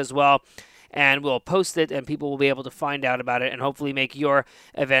send that as well. And we'll post it, and people will be able to find out about it and hopefully make your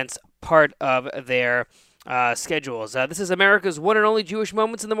events part of their schedules. This is America's one and only Jewish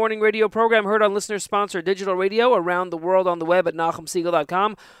Moments in the Morning radio program, heard on listener-sponsored digital radio around the world on the web at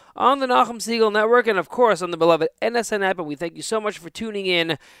NachumSiegel.com, on the Nachum Siegel Network, and, of course, on the beloved NSN app. And we thank you so much for tuning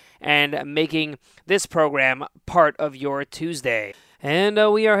in and making this program part of your Tuesday.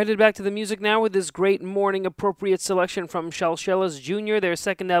 And we are headed back to the music now with this great morning-appropriate selection from Shalshelas Jr., their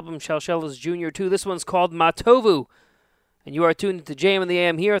second album, Shalshelas Jr. 2. This one's called Matovu. And you are tuned to JM and the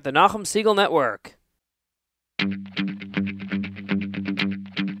AM here at the Nachum Siegel Network.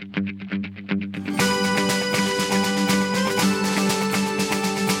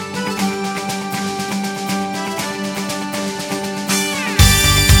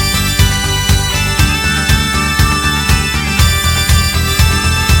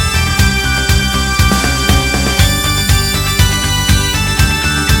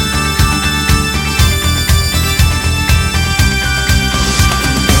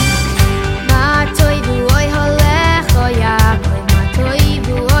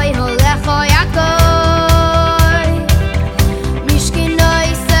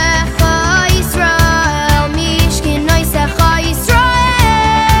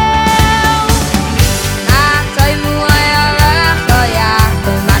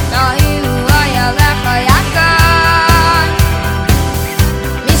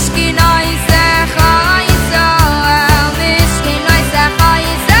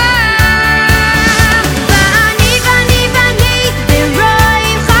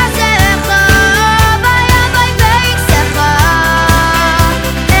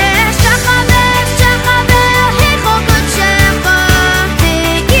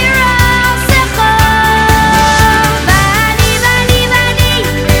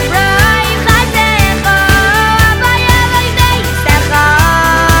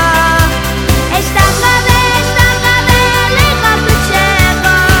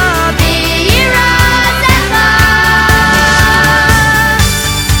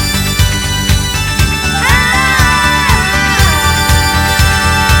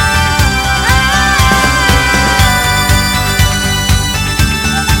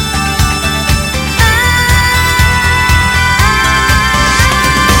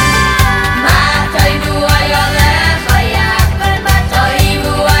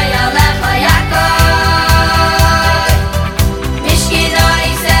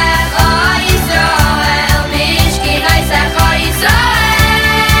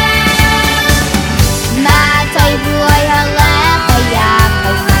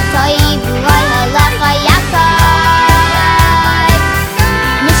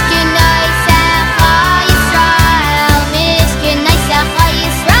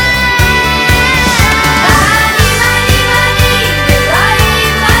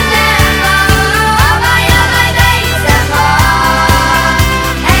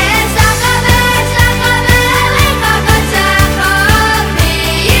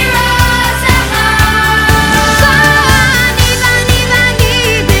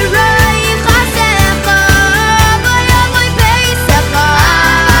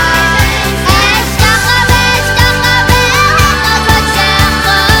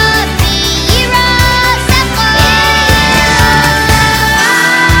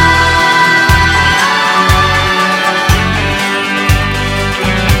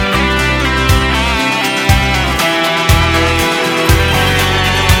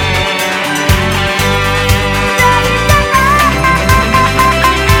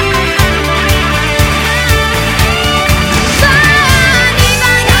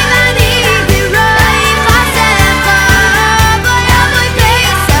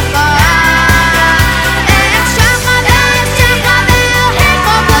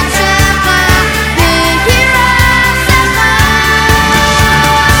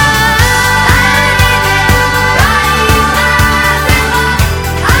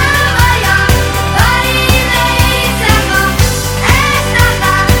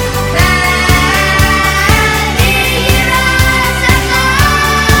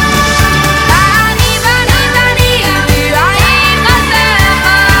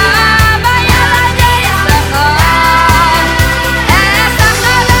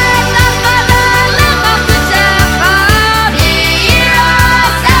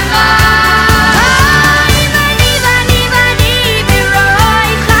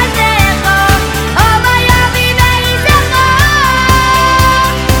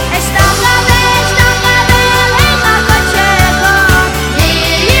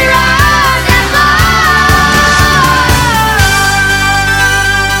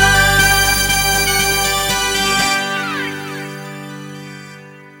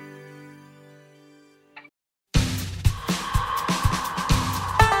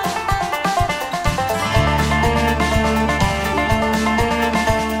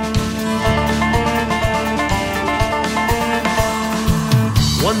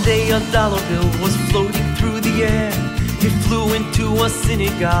 One day a dollar bill was floating through the air. It flew into a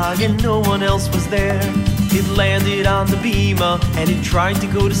synagogue and no one else was there. It landed on the bima and it tried to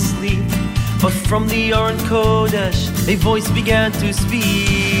go to sleep. But from the Aron Kodesh, a voice began to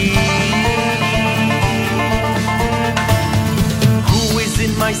speak. Who is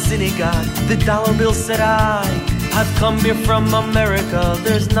in my synagogue? The dollar bill said I've come here from America.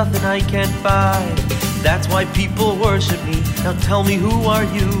 There's nothing I can't buy. That's why people worship me. Now tell me, who are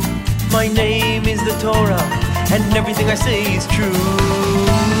you? My name is the Torah, and everything I say is true.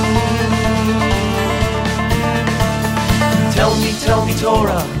 Tell me,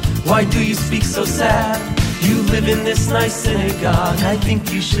 Torah, why do you speak so sad? You live in this nice synagogue, I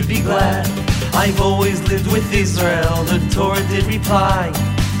think you should be glad. I've always lived with Israel, the Torah did reply.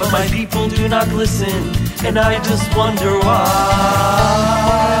 But my people do not listen, and I just wonder why.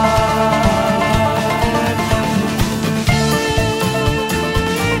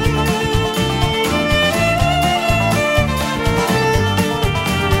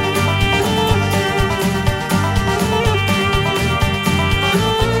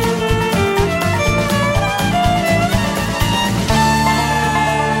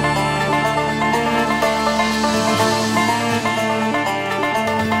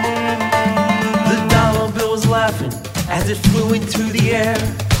 As it flew into the air,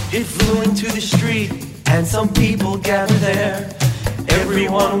 it flew into the street, and some people gathered there.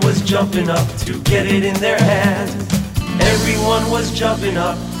 Everyone was jumping up to get it in their hands. Everyone was jumping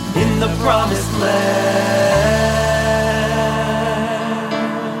up in the promised land.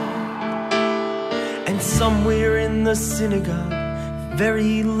 And somewhere in the synagogue,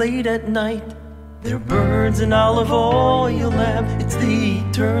 very late at night, there burns an olive oil lamp. It's the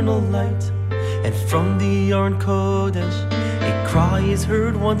eternal light. And from the Aron Kodesh, a cry is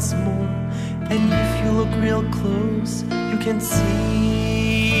heard once more. And if you look real close, you can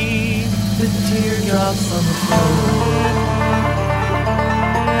see the teardrops on the floor.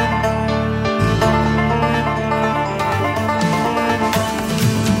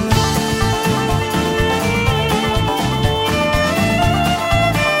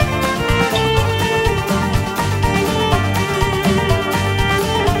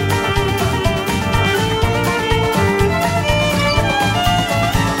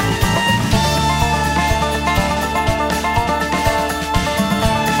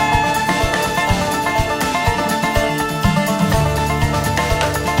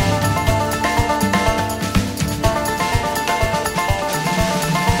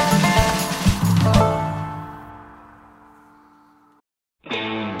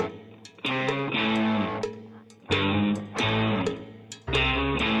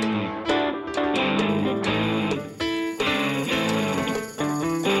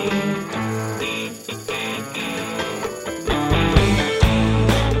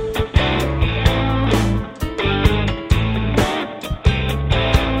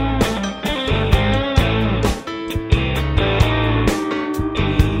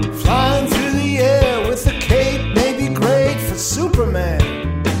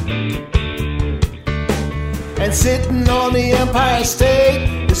 And sitting on the Empire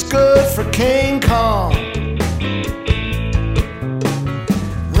State is good for King Kong.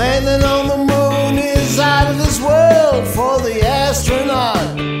 Landing on the moon is out of this world for the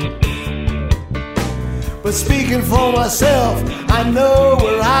astronaut. But speaking for myself, I know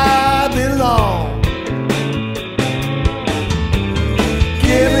where I belong.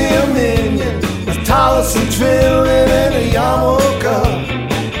 Give me a minion, a tallis and trillion and a yarmulke.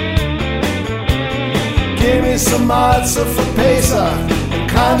 Give me some matzah for Pesach and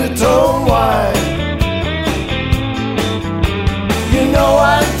conditone wine. You know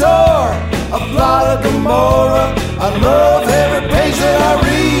I adore a blot of Gomorrah. I love every page that I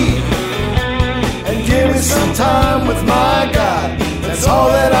read. And give me some time with my God, that's all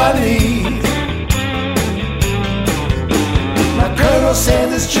that I need. Now Colonel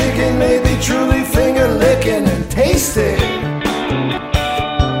Sanders' chicken may be truly finger licking and tasty.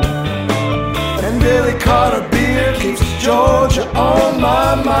 Billy Carter beer keeps Georgia on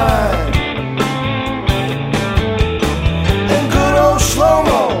my mind. And good old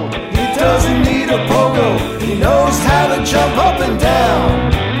Shlomo, he doesn't need a pogo. He knows how to jump up and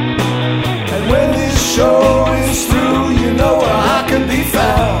down. And when this show is through, you know where I can be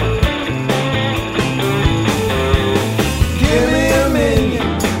found. Give me a minion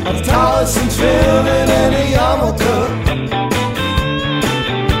of tallis and trillion and a yarmulke.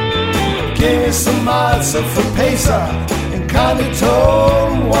 Give me some matzah for Pesach and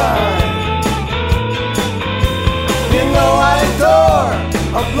conditone wine. You know I adore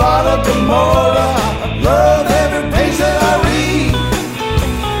a blot of Gomorrah. I love every page that I read.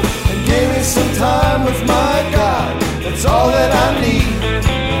 with my God, that's all that I need.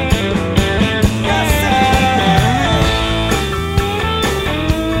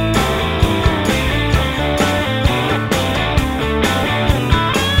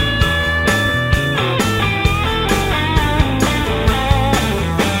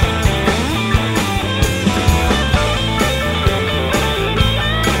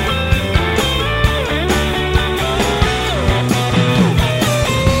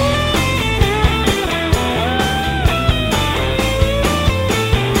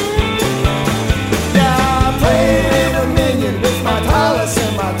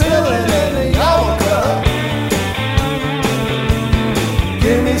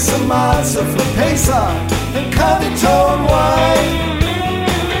 Some matzah for Pesach and Kavitone wine.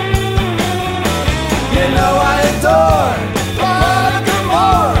 You know I adore Barack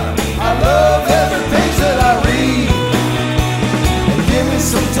Gomorrah. I love every page that I read. And give me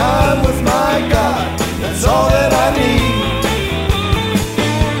some time with my God, that's all that I need.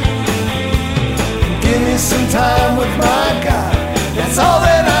 Give me some time with my God, that's all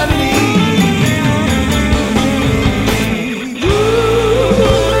that I need.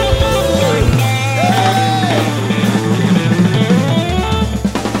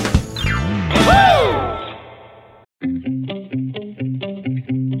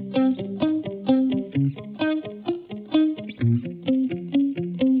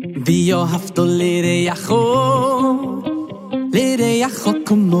 ואהבתו לרעך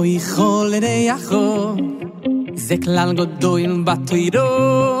כמו איכו לרעך זה כלל גדול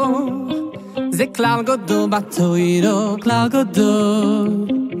בתורה זה כלל גדול בתורה כלל גדול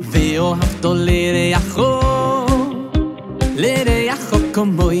ואהבתו לרעך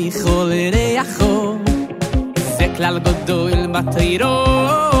כמו איכו לרעך זה כלל גדול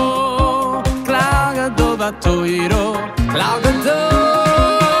בתורה כלל גדול בתורה כלל גדול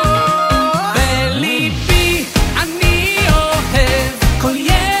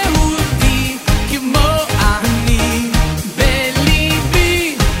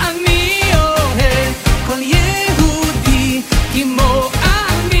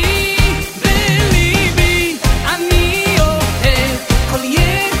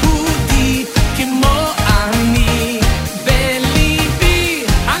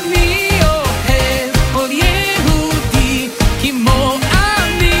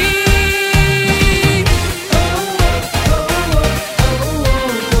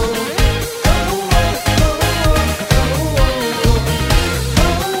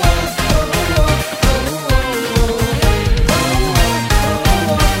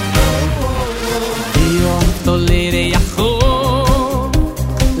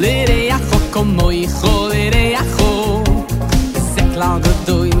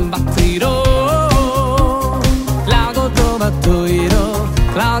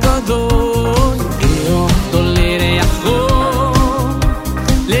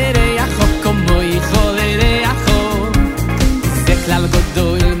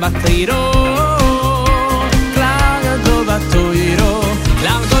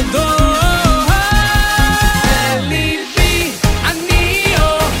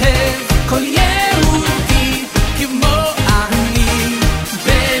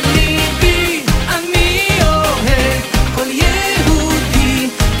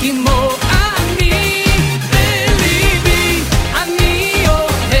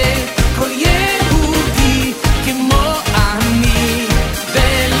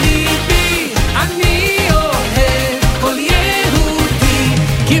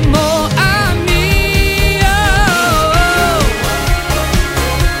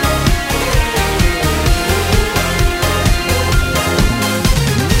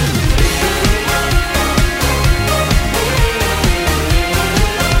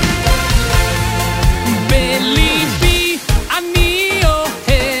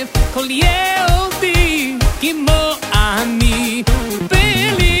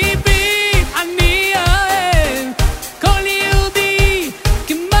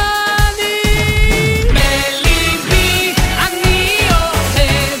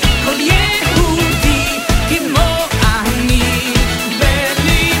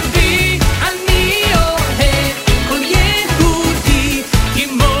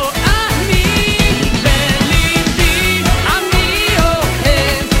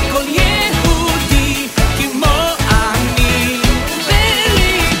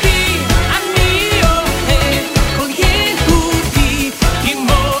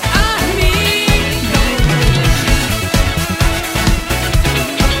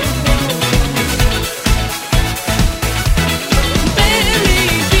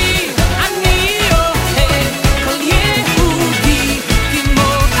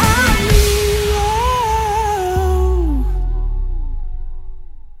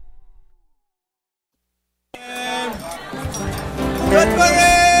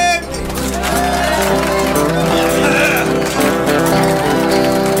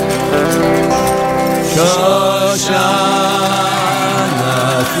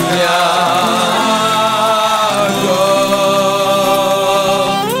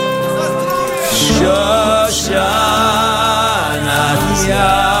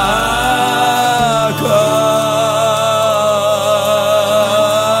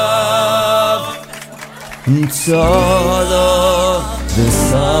Solo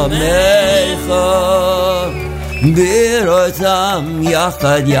v'samecha Birotam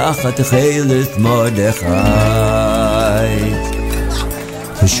yachad yachad chelet Mordechai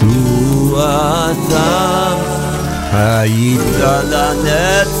Teshuatam hayita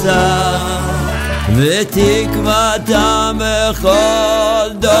lanetzach ותקוותם בכל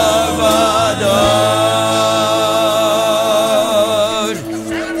דור ודור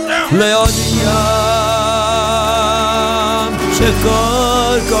לעודים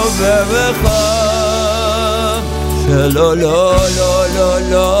שכל כובע וחם שלא לא לא לא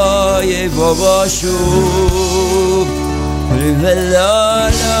לא יבוא בו שוב ולא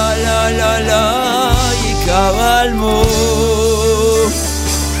לא לא לא לא יקר על מוב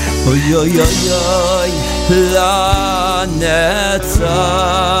Oy oy oy oy la netzach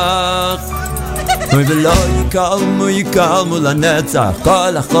Oy velo yikalmu la netzach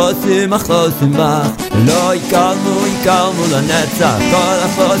Kol achosim bach Velo yikalmu la netzach Kol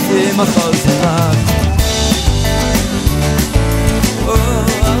achosim bach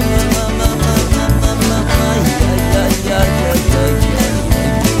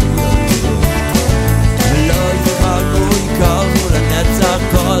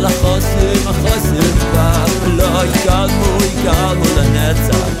כל החוסים בך לא יקלמו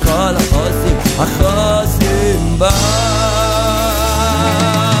לנצח כל החוסים בך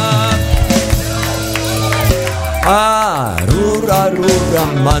ארורה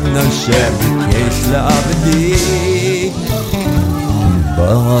מן השם יש לעבדי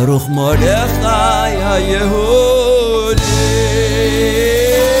ברוך מרדכי היהודי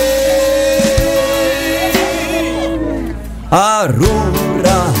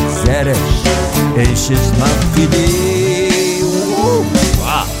ארורה זרש אשת מפחידי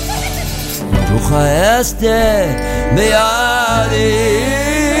רוח האסתר בידי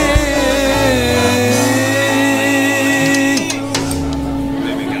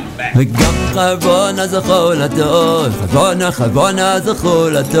וגם חבונה זכול הטוב חבונה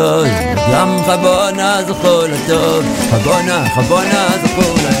זכול הטוב גם חבונה זכול הטוב חבונה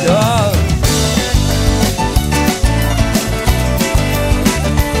זכול הטוב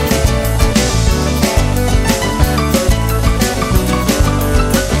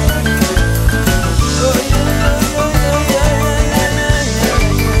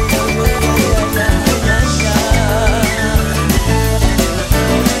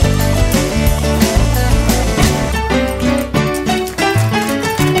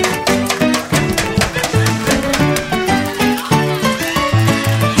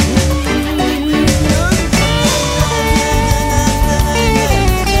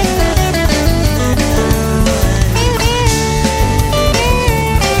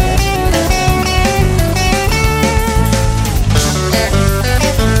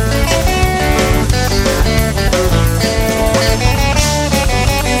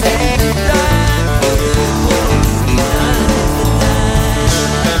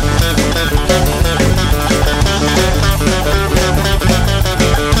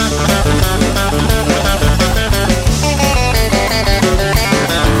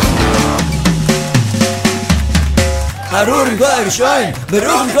ארור עם כל הראשון,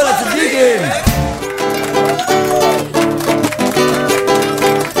 ברוך עם כל הצדיקים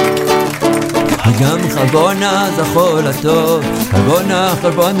וגם חבונה זכור לטוב חבונה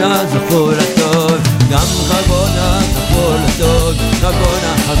זכור לטוב גם חבונה זכור לטוב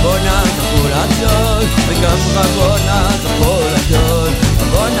חבונה זכור לטוב וגם חבונה זכור לטוב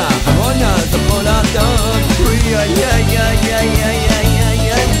חבונה זכור לטוב אוי איי איי איי איי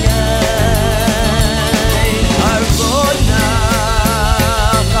איי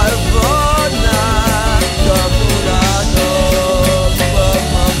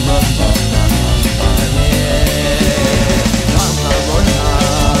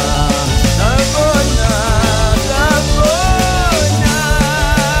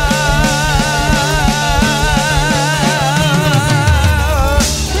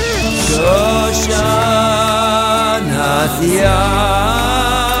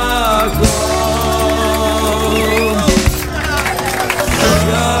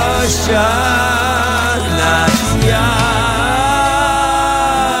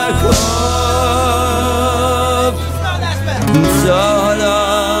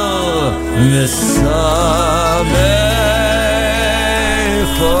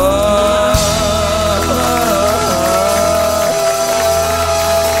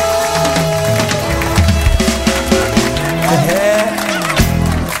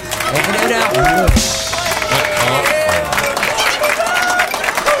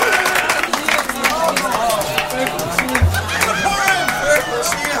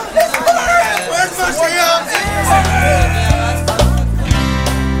Where's Mashiach?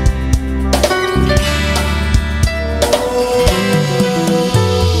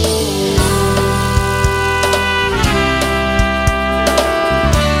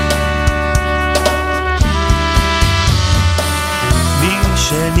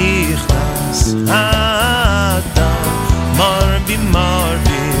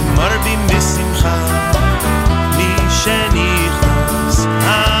 מרבים בשמחה מי שנכנס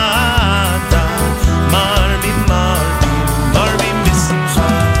אדר מרבים מרבים מרבים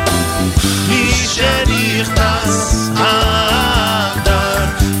בשמחה מי שנכנס אדר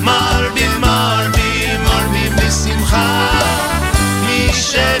מרבים מרבים מרבים בשמחה מי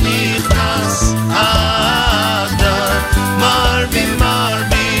שנכנס אדר מרבים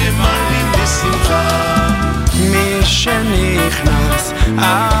מרבים מרבים בשמחה מי שנכנס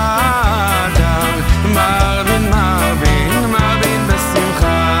אדר מרבין מרבין מרבין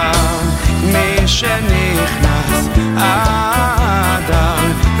בשמחה מי שנכנס אדר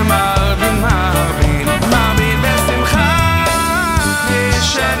מרבין מרבין מרבין בשמחה מי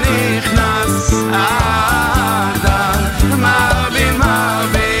שנכנס אדר מרבין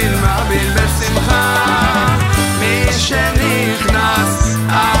מרבין מרבין בשמחה מי שנכנס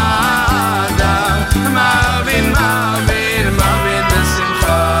אדר מרבין מרבין מרבין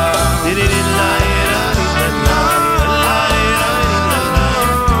בשמחה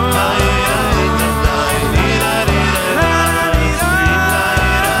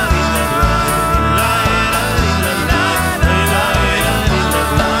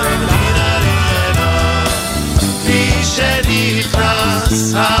מי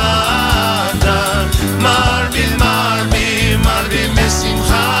שנכנס אדר מרבים מרבים מרבים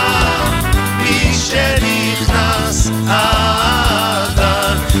בשמחה מי שנכנס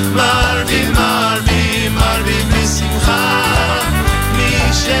אדר מרבים מרבים מרבים בשמחה מי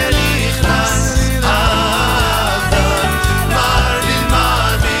שנכנס אדר מרבים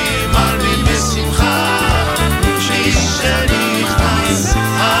מרבים מרבים בשמחה מי שנכנס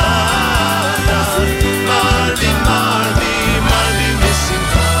אדר מרבים מרבים מרבים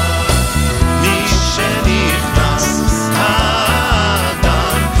בשמחה מי שנכנס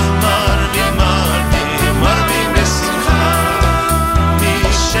אדר מרבים מרבים מרבים בשמחה מי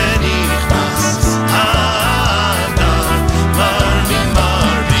שנכנס אדר מרבים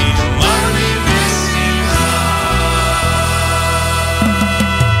מרבים מרבים בשמחה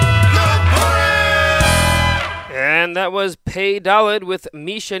And that was Pei Dalet with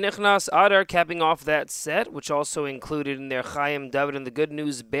Misha Nichnas Adar capping off that set, which also included in there Chaim David and the Good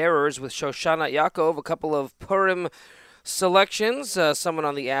News Bearers with Shoshana Yaakov, a couple of Purim selections. Someone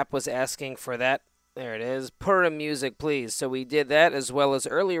on the app was asking for that. There it is. Purim music, please. So we did that, as well as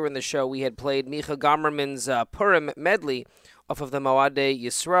earlier in the show we had played Micha Gamerman's Purim medley off of the Moadei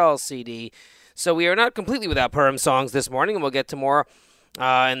Yisrael CD. So we are not completely without Purim songs this morning, and we'll get to more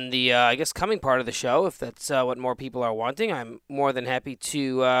in the, I guess, coming part of the show, if that's what more people are wanting. I'm more than happy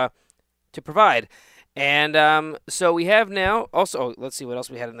to provide. And so we have now, also, let's see what else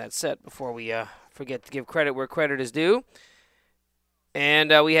we had in that set before we forget to give credit where credit is due. And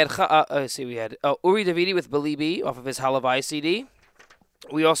we had, Uri Davidi with Belibi off of his Halavai CD.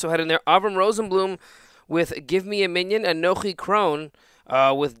 We also had in there Avram Rosenblum with Give Me a Minion and Nochi Krohn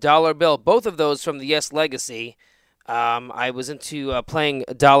with Dollar Bill. Both of those from the Yes Legacy. I was into playing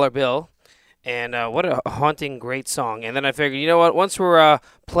Dollar Bill, and what a haunting, great song. And then I figured, you know what, once we're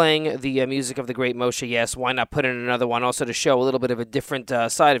playing the music of the great Moshe Yes, why not put in another one also to show a little bit of a different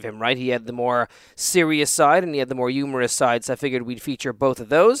side of him, right? He had the more serious side, and he had the more humorous side, so I figured we'd feature both of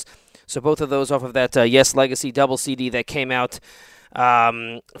those. So both of those off of that Yes Legacy double CD that came out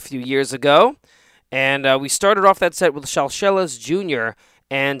a few years ago. And we started off that set with Shalshelas Jr.,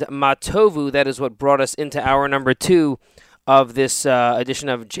 and Matovu. That is what brought us into hour number 2 of this edition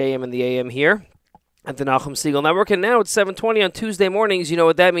of JM and the AM here at the Nachum Segal Network. And now it's 7:20 on Tuesday mornings. You know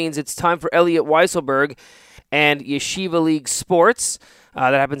what that means. It's time for Elliot Weiselberg and Yeshiva League Sports.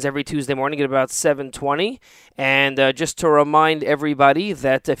 That happens every Tuesday morning at about 7:20. And just to remind everybody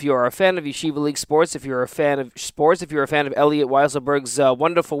that if you are a fan of Yeshiva League Sports, if you're a fan of sports, if you're a fan of Elliot Weiselberg's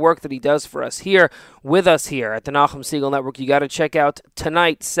wonderful work that he does for us here, with us here at the Nachum Segal Network, you got to check out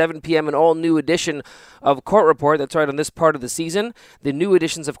tonight, 7 p.m., an all-new edition of Court Report. That's right, on this part of the season. The new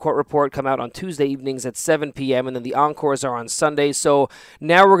editions of Court Report come out on Tuesday evenings at 7 p.m., and then the encores are on Sundays. So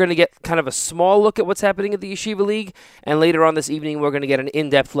now we're going to get kind of a small look at what's happening at the Yeshiva League, and later on this evening we're going to get an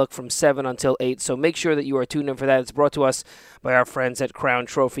in-depth look from 7 until 8. So make sure that you are tuned in for that. It's brought to us by our friends at Crown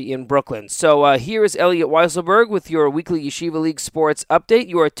Trophy in Brooklyn. So here is Elliot Weiselberg with your weekly Yeshiva League Sports update.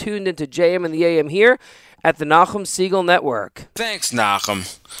 You are tuned into JM and the AM here at the Nachum Segal Network. Thanks,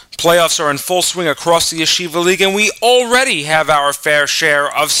 Nachum. Playoffs are in full swing across the Yeshiva League, and we already have our fair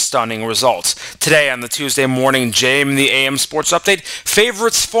share of stunning results. Today on the Tuesday morning JM and the AM Sports Update,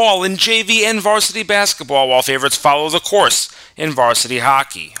 favorites fall in JV and varsity basketball, while favorites follow the course in varsity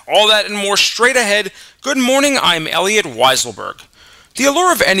hockey. All that and more straight ahead. Good morning, I'm Elliot Weiselberg. The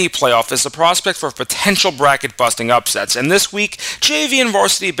allure of any playoff is the prospect for potential bracket-busting upsets, and this week, JV and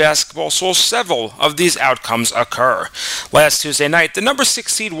varsity basketball saw several of these outcomes occur. Last Tuesday night, the number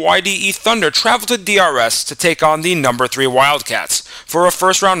 6 seed YDE Thunder traveled to DRS to take on the number 3 Wildcats for a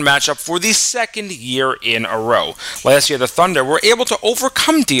first-round matchup for the second year in a row. Last year, the Thunder were able to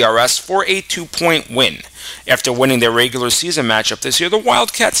overcome DRS for a 2-point win. After winning their regular season matchup this year, the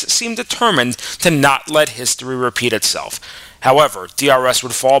Wildcats seemed determined to not let history repeat itself. However, DRS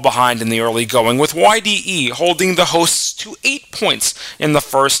would fall behind in the early going, with YDE holding the hosts to 8 points in the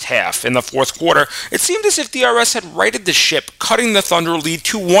first half. In the fourth quarter, it seemed as if DRS had righted the ship, cutting the Thunder lead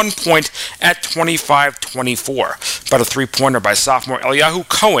to 1 point at 25-24. But a three-pointer by sophomore Eliyahu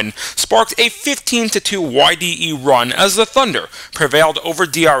Cohen sparked a 15-2 YDE run as the Thunder prevailed over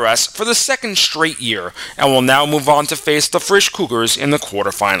DRS for the second straight year and will now move on to face the Frisch Cougars in the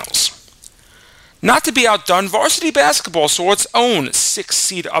quarterfinals. Not to be outdone, varsity basketball saw its own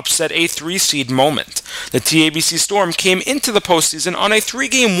 6-seed upset a 3-seed moment. The TABC Storm came into the postseason on a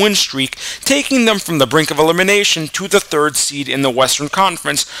 3-game win streak, taking them from the brink of elimination to the 3rd seed in the Western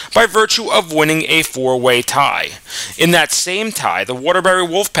Conference by virtue of winning a 4-way tie. In that same tie, the Waterbury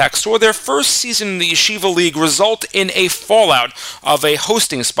Wolfpack saw their first season in the Yeshiva League result in a fallout of a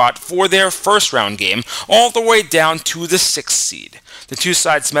hosting spot for their first-round game, all the way down to the 6th seed. The two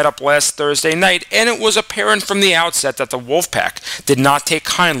sides met up last Thursday night, and it was apparent from the outset that the Wolfpack did not take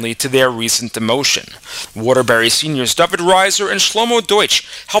kindly to their recent demotion. Waterbury seniors David Reiser and Shlomo Deutsch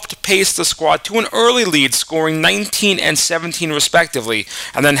helped pace the squad to an early lead, scoring 19 and 17 respectively,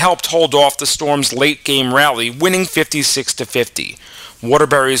 and then helped hold off the Storm's late-game rally, winning 56-50.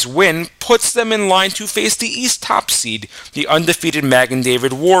 Waterbury's win puts them in line to face the East top seed, the undefeated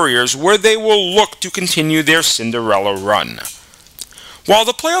Magen-David Warriors, where they will look to continue their Cinderella run. While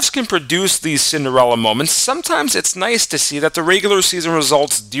the playoffs can produce these Cinderella moments, sometimes it's nice to see that the regular season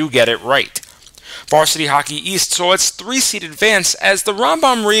results do get it right. Varsity Hockey East saw its 3-seed advance as the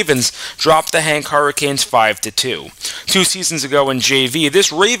Rambam Ravens dropped the Hank Hurricanes 5-2. 2 seasons ago in JV,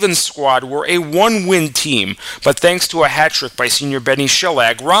 this Ravens squad were a 1-win team, but thanks to a hat trick by senior Benny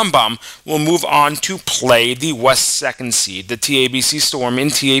Schillag, Rambam will move on to play the West 2nd seed, the TABC Storm in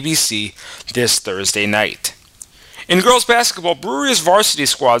TABC, this Thursday night. In girls basketball, Brewery's varsity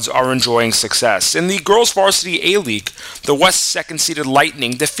squads are enjoying success. In the girls varsity A-League, the West 2nd-seeded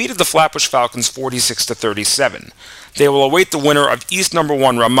Lightning defeated the Flatbush Falcons 46-37. They will await the winner of East number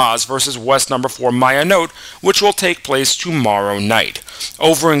 1 Ramaz versus West number 4 Mayanot, which will take place tomorrow night.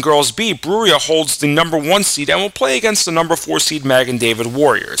 Over in girls B, Brewery holds the number 1 seed and will play against the number 4 seed Magen-David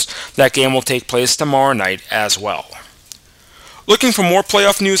Warriors. That game will take place tomorrow night as well. Looking for more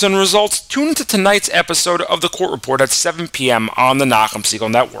playoff news and results? Tune into tonight's episode of The Court Report at 7 p.m. on the Nachum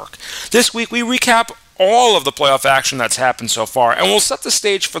Segal Network. This week we recap all of the playoff action that's happened so far, and we'll set the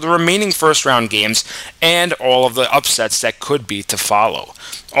stage for the remaining first-round games and all of the upsets that could be to follow.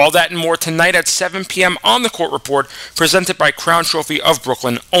 All that and more tonight at 7 p.m. on The Court Report, presented by Crown Trophy of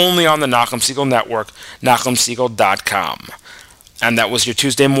Brooklyn, only on the Nachum Segal Network, NachumSegal.com. And that was your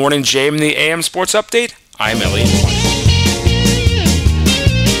Tuesday morning JM the AM Sports Update. I'm Elliot White.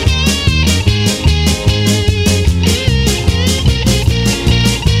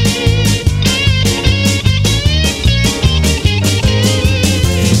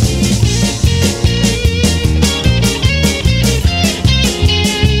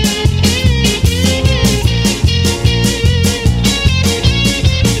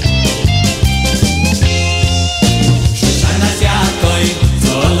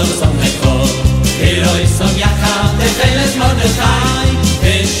 Som yakam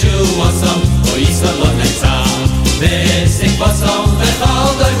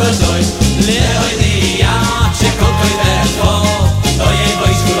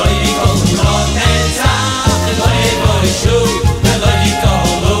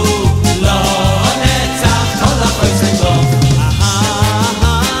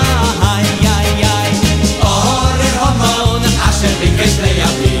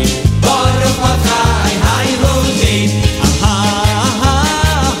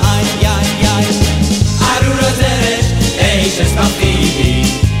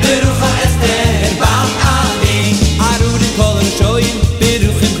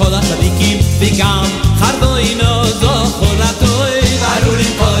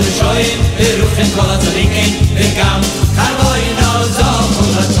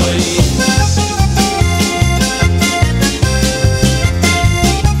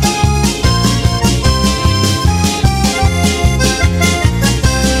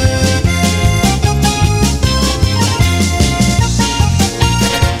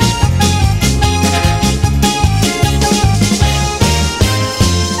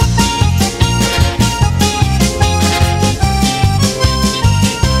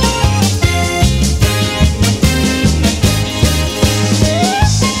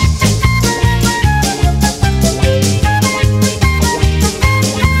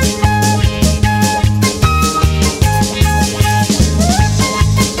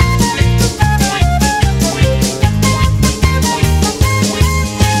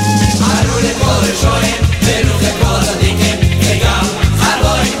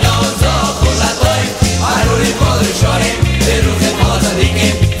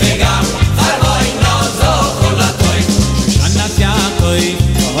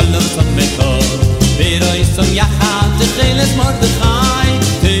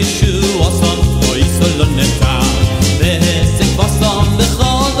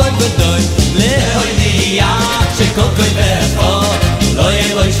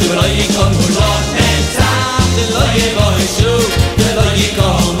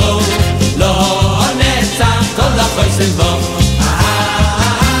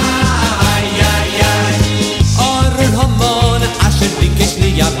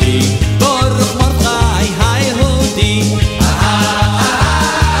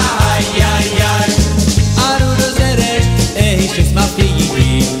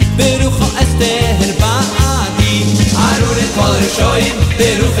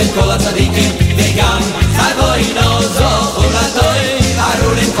ברוכן כל הצדיקים וגם חייבוינו זוכו לטוב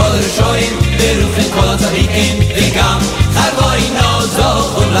ארורים כל רשועים ברוכן כל הצדיקים וגם חייבוינו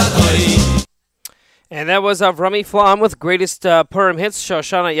זוכו לטוב. And that was Avrumi Flam with Greatest Purim Hits,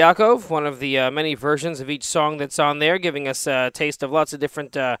 Shoshana Yaakov, one of the many versions of each song that's on there, giving us a taste of lots of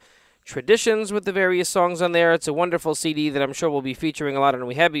different traditions with the various songs on there. It's a wonderful CD that I'm sure we'll be featuring a lot, and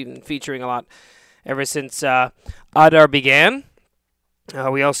we have been featuring a lot ever since Adar began.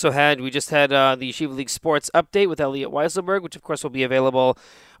 We just had the Yeshiva League Sports Update with Elliot Weiselberg, which of course will be available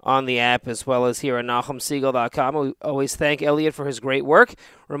on the app as well as here at NachumSiegel.com. We always thank Elliot for his great work,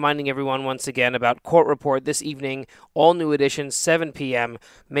 reminding everyone once again about Court Report this evening, all new editions, 7 p.m.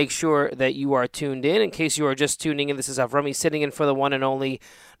 Make sure that you are tuned in. In case you are just tuning in, this is Avrumi sitting in for the one and only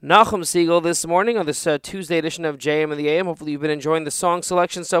Nachum Siegel this morning on this Tuesday edition of JM and the AM. Hopefully you've been enjoying the song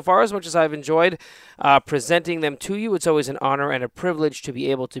selection so far as much as I've enjoyed presenting them to you. It's always an honor and a privilege to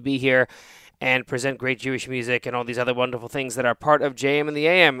be able to be here and present great Jewish music and all these other wonderful things that are part of JM and the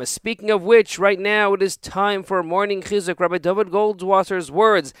AM. Speaking of which, right now it is time for Morning Chizuk, Rabbi David Goldwasser's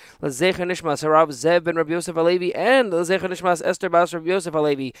words, L'zecher Nishmas Harav Zev ben Rabbi Yosef Halevi, and L'zecher Nishmas Esther Bas Rabbi Yosef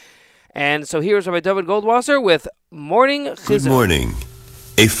Halevi. And so here's Rabbi David Goldwasser with Morning Chizuk. Good morning.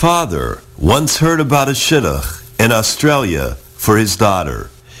 A father once heard about a shidduch in Australia for his daughter.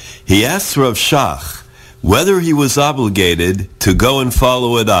 He asked Rav Shach whether he was obligated to go and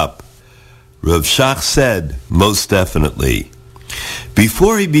follow it up. Rav Shach said, most definitely.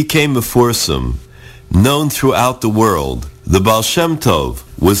 Before he became a foursome, known throughout the world, the Baal Shem Tov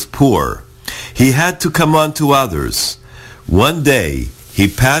was poor. He had to come on to others. One day, he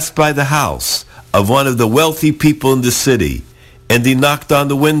passed by the house of one of the wealthy people in the city, and he knocked on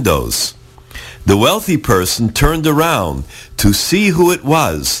the windows. The wealthy person turned around to see who it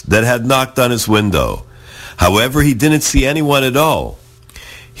was that had knocked on his window. However, he didn't see anyone at all.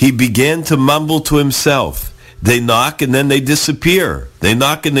 He began to mumble to himself. They knock and then they disappear. They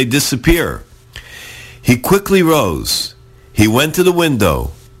knock and they disappear. He quickly rose. He went to the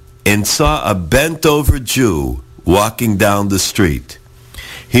window and saw a bent-over Jew walking down the street.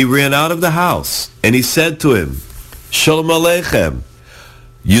 He ran out of the house and he said to him, Shalom Aleichem,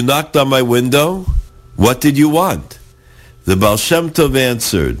 you knocked on my window? What did you want? The Baal Shem Tov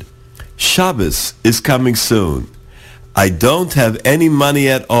answered, Shabbos is coming soon. I don't have any money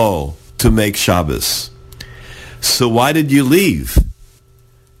at all to make Shabbos. So why did you leave?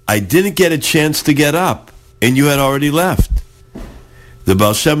 I didn't get a chance to get up, and you had already left. The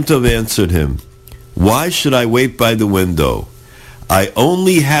Baal Shem Tov answered him, why should I wait by the window? I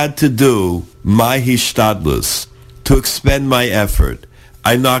only had to do my hishtadlus, to expend my effort.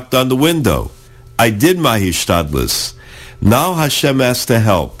 I knocked on the window. I did my hishtadlus. Now Hashem has to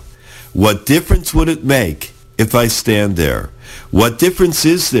help. What difference would it make if I stand there? What difference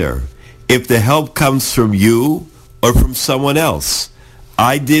is there if the help comes from you or from someone else?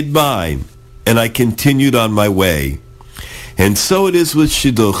 I did mine, and I continued on my way. And so it is with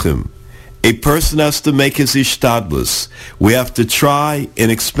shidduchim. A person has to make his ishtadlus. We have to try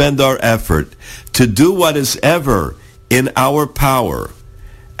and expend our effort to do what is ever in our power.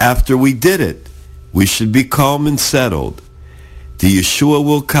 After we did it, we should be calm and settled. The Yeshua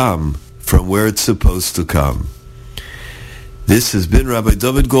will come from where it's supposed to come. This has been Rabbi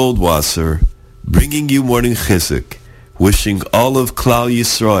David Goldwasser bringing you Morning Chizuk, wishing all of Klal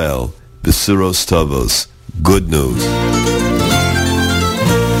Yisrael Besuros Tovos good news.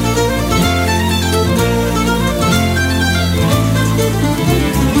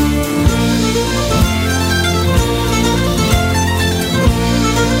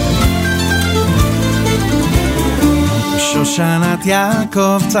 שושנת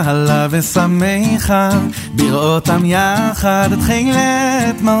יעקב צהלה ושמחה בראותם יחד את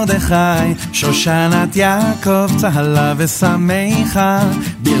תחילת מרדכי שושנת יעקב צהלה ושמחה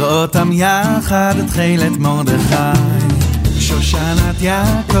בראותם יחד את תחילת מרדכי שושנת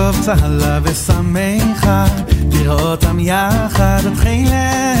יעקב צהלה ושמחה בראותם יחד את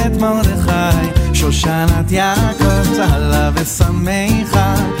תחילת מרדכי שושנת יעקב צהלה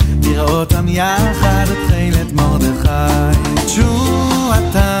ושמחה בראותם יחד את תחילת מרדכי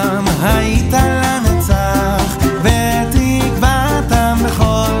תשועתם הייתה לנצח ותקוותם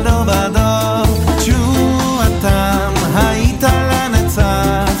בכל דור ודור תשועתם הייתה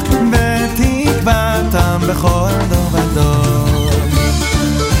לנצח ותקוותם בכל דור ודור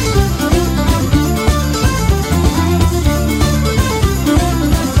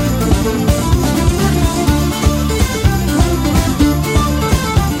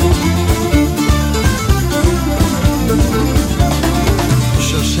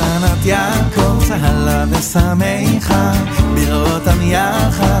יעקב צהלה ושמחה בראותם יחד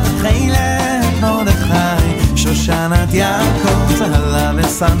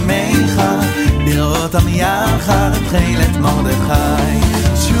שמחה לראותם יחד תחילת מרדכי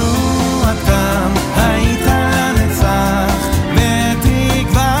תשועתם הייתה לנצח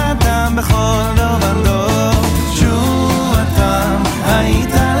ותקוותם בכל דור ודור תשועתם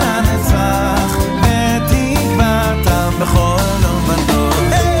הייתה לנצח ותקוותם בכל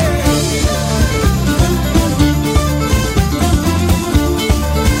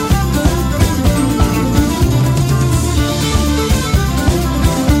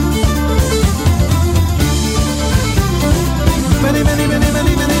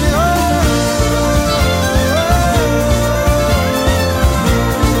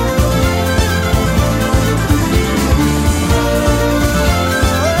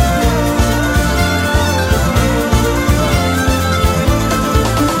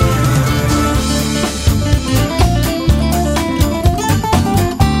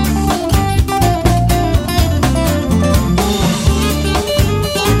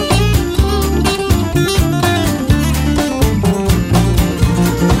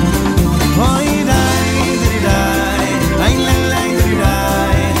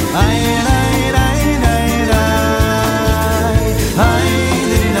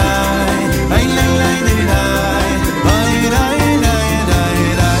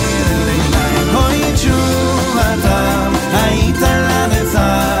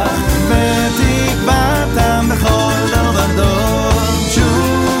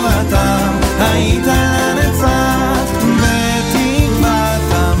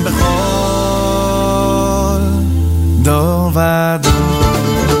דור ודור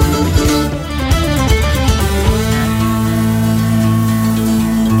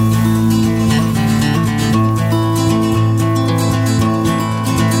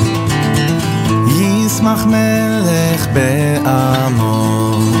ישמח מלך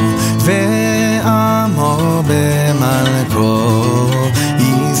בעמו ועמו במלכו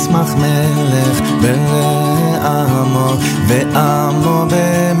ישמח מלך בעמו ועמו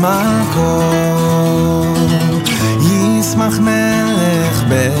במלכו ישמח מלך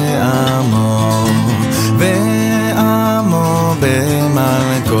בעמו ועמו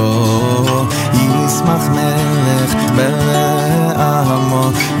במלכו ישמח מלך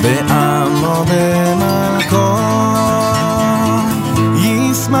בעמו ועמו במלכו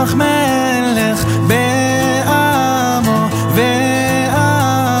ישמח מלך בעמו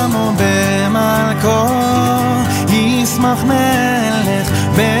ועמו במלכו ישמח מלך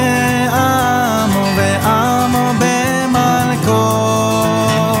בעמו ועמו במלכו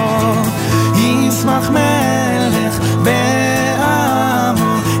ישמח מלך בעמו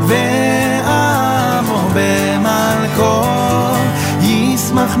ועמו במלכו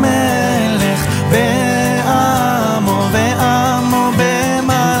ישמח מלך בעמו ועמו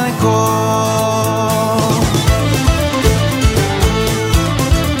במלכו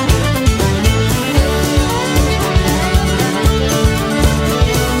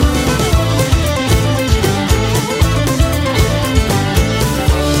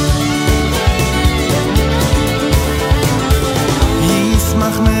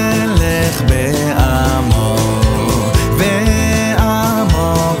ישמח מלך בעמו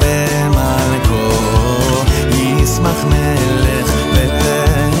ועמו במלכו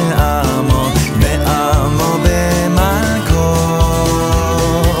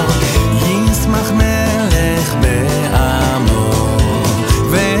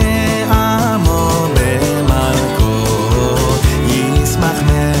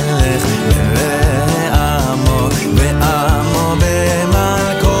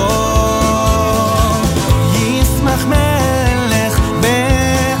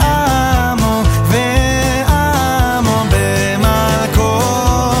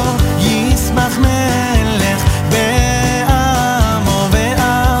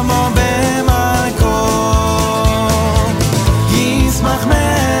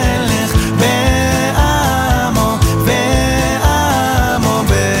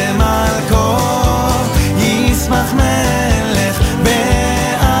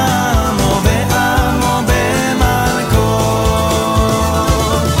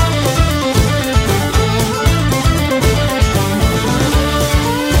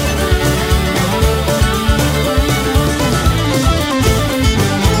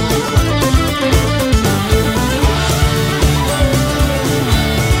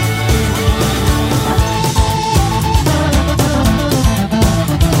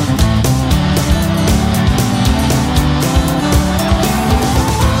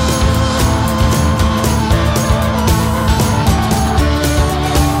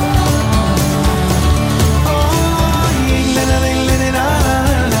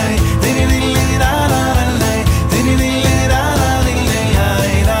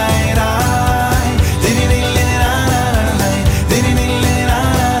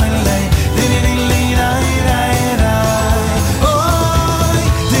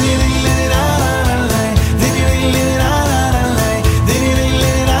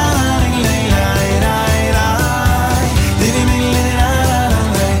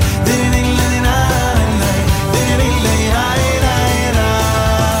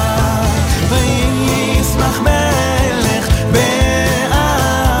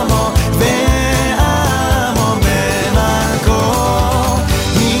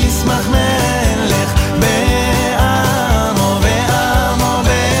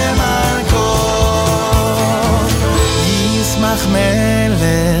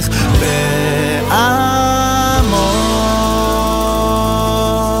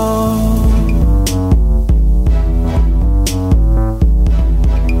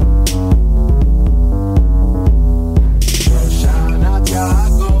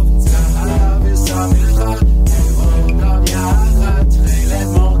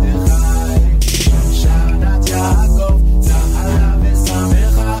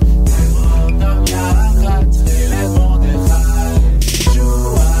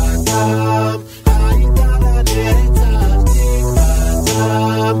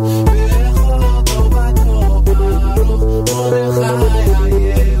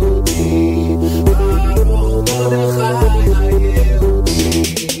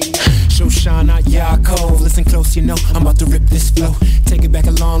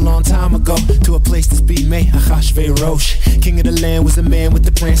Ashverosh. King of the land was a man with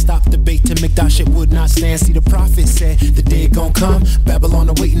the plan. Stop debate to Mikdash, it would not stand. See, the prophet said the day gon' come. Babylon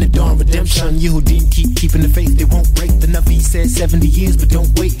awaiting the dawn, redemption. Yehudim keeping the faith, they won't break. The Navi said 70 years, but don't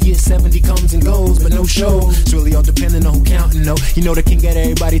wait. Year 70 comes and goes, but no show. It's really all depending on who counting, though. You know the king got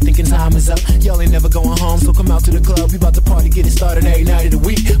everybody thinking time is up. Y'all ain't never going home, so come out to the club. We about to party, get it started every night of the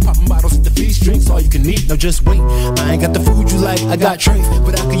week. Popping bottles at the feast, drinks all you can eat. No, just wait. I ain't got the food you like, I got trays,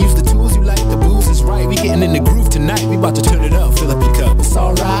 but I can use the tools you like. The booze is right, we getting in the groove tonight. We about to turn it up, fill up your cup, it's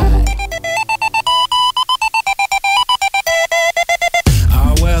alright.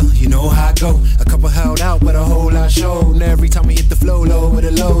 Ah well, you know how I go. A couple held out, but a whole lot showed. And every time we hit the flow low with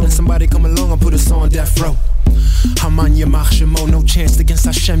a load, and somebody come along and put us on death row. Haman Yamach Shemo, no chance against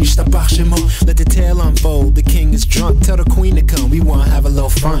Hashem, Yishtabach Shemo. Let the tale unfold, the king is drunk. Tell the queen to come, we wanna have a little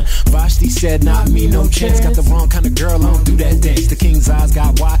fun. Vashti said, not me, no chance. Got the wrong kind of girl, I don't do that dance. The king's eyes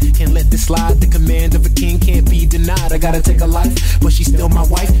got wide, can't let this slide. The command of a king can't be denied. I gotta take a life, but she's still my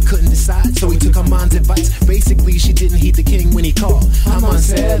wife. Couldn't decide, so he took Haman's advice. Basically, she didn't heed the king when he called. Haman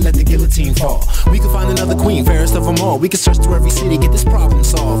said, let the guillotine fall. We could find another queen, fairest of them all. We could search through every city, get this problem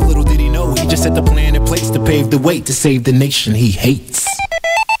solved. Little did he know, he just set the plan in place to pave the way to save the nation he hates.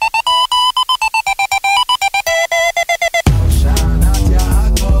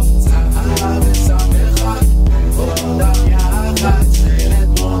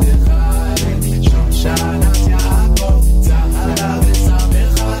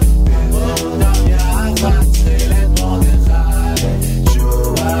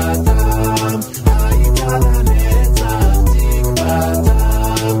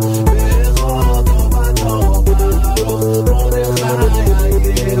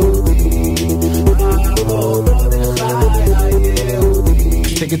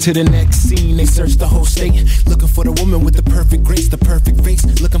 To the next scene, they search the whole state, looking for the woman with the perfect grace, the perfect face,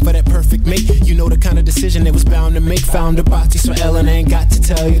 looking for that perfect mate. You know the kind of decision they was bound to make. Found a Bati, so Ellen ain't got to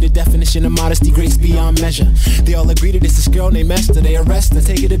tell you the definition of modesty, grace beyond measure. They all agree that it's this girl named Esther. They arrest her,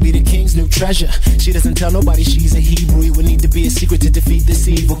 take her to be the king's new treasure. She doesn't tell nobody she's a Hebrew. It would need to be a secret to defeat this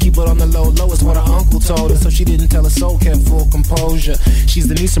evil. Keep it on the low, low is what her uncle told her. So she didn't tell her soul, kept full composure. She's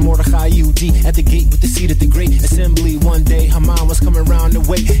the niece of Mordechai Yehudi at the gate with the seat at the great assembly. One day Haman was coming round the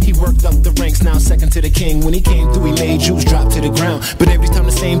way. He worked up the ranks, now second to the king. When he came through, he made Jews drop to the ground. But every time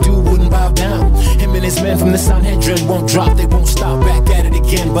the same dude wouldn't bow down. Him and his men from the Sanhedrin won't drop, they won't stop, back at it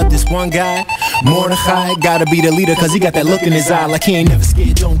again. But this one guy, Mordechai, gotta be the leader, cause he got that look in his eye like he ain't never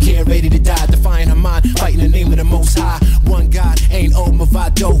scared, don't care, ready to die. Defying Haman, fighting the name of the Most High. One God, ain't old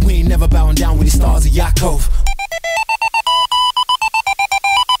Mavado, we ain't never bowing down with the stars of Yaakov.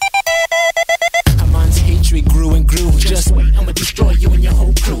 Haman's hatred grew and grew. Just wait, I'ma destroy you and your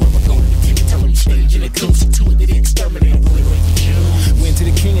whole crew. I'ma go to the king and tell him stage and it goes to it, they exterminate. Went to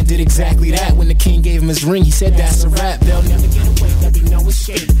the king and did exactly that. When the king gave him his ring, he said that's a wrap. They'll never get away, there'll be no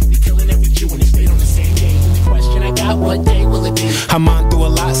escape. Be killing every Jew and they stayed on the same day. The question I got, what day will it be? Haman threw a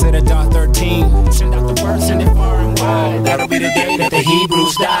lot, said a dot 13. Send out the word, send it far and wide. That'll be the day that the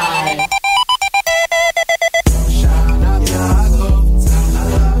Hebrews die.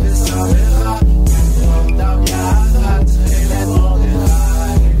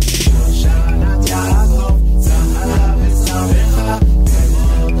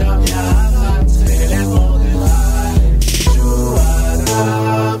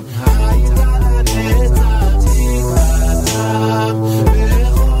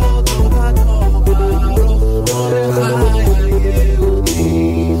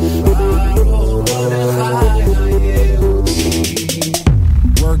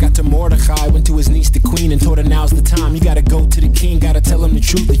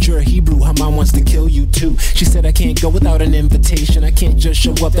 Truth that you're a Hebrew, Haman wants to kill you too. She said I can't go without an invitation. I can't just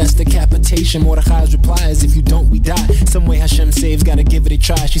show up, that's decapitation. Mordechai's reply is if you don't, we die. Some way Hashem saves, gotta give it a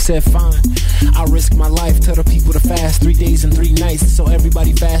try. She said fine, I'll risk my life. Tell the people to fast 3 days and 3 nights. So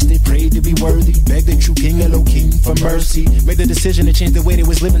everybody fasted, prayed to be worthy. Begged the true king Elohim for mercy. Made the decision to change the way they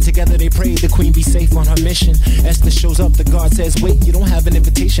was living together. They prayed the queen be safe on her mission. Esther shows up, the guard says wait, you don't have an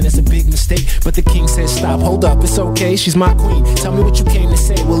invitation, it's a big mistake. But the king says stop, hold up, it's okay, she's my queen. Tell me what you came to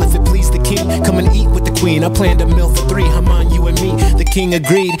say. Well, if it pleased the king, come and eat with the queen. I planned a meal for 3, Haman, you and me. The king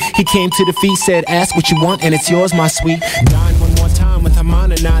agreed, he came to the feast, said ask what you want and it's yours, my sweet. Dine one more time with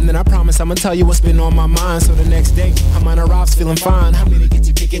Haman and I, and then I promise I'ma tell you what's been on my mind. So the next day, Haman arrives feeling fine. How many get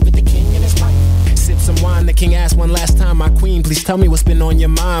to kick it with the king and his wife? Sip some wine, the king asked one last time, my queen, please tell me what's been on your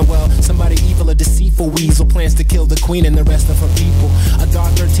mind. Well, somebody evil, a deceitful weasel, plans to kill the queen and the rest of her people. A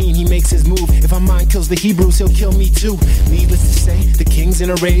dark 13, he makes his move. If Haman kills the Hebrews, he'll kill me too. Needless to say, the king's in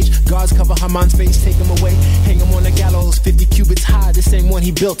a rage. Guards cover Haman's face, take him away, hang him on the gallows 50 cubits high. The same one one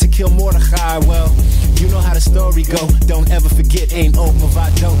he built to kill Mordechai. Well, you know how the story go. Don't ever forget, ain't over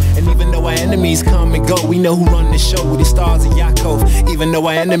Vado. And even though our enemies come and go, we know who run the show with the stars of Yaakov. Even though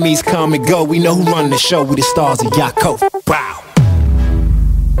our enemies come and go, we know who run the show with the stars of Yaakov. Wow.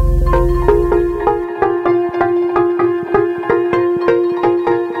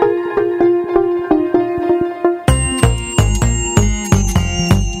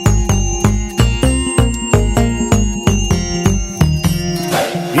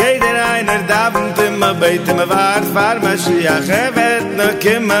 Beten me waard vaar Mashiach wird noch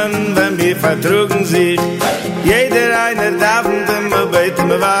kommen, wenn wir vertrugen sich. Jeder einer darf und immer beten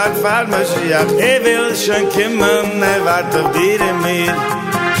me waard vaar Mashiach. Will schon kommen, wart auf dir in mir.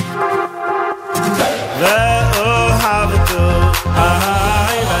 Ve'o havtu,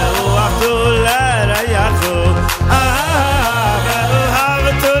 ahai, ve'o havtu l'rayachu, ahai, ve'o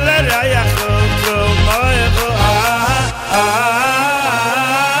havtu l'rayachu, k'moechu, ahai.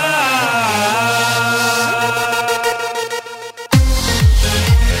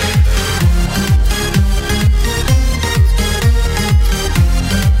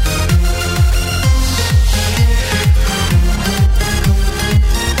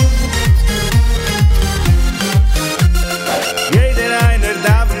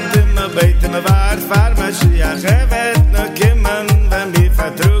 Vaar Mashiach wird noch kommen, wenn wir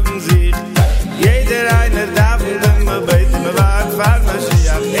vertrugen sich. Jeder einer darf und immer beten, vaar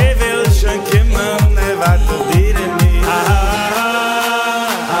Mashiach. Will schon kommen, wart auf dir in mir.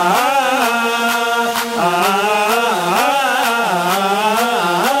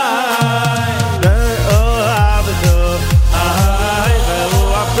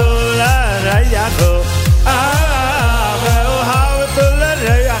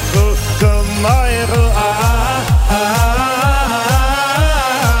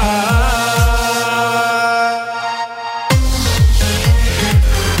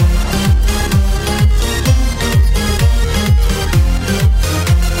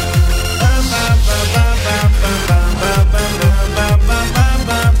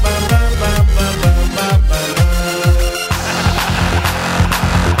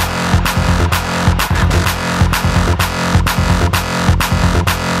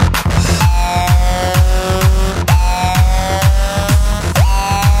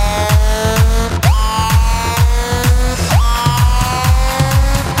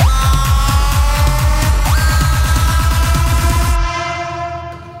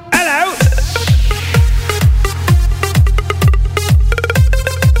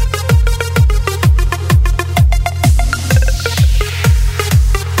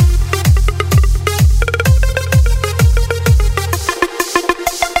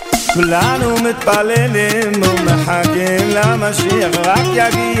 כולנו מתפללים ומחכים למשיח רק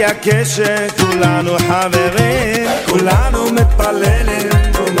יגיע כשכולנו חברים כולנו מתפללים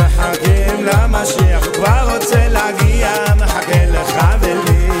ומחכים למשיח כבר רוצה להגיע מחכה לך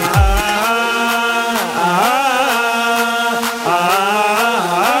ולי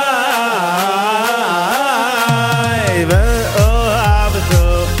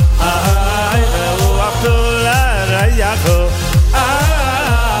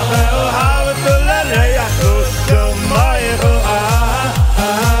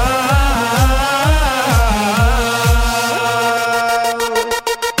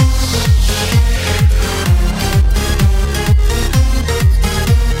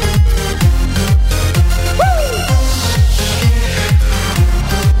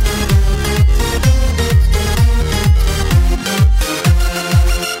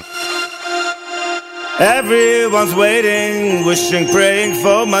Everyone's waiting, wishing, praying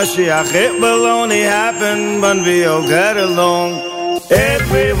for Mashiach. It will only happen when we all get along.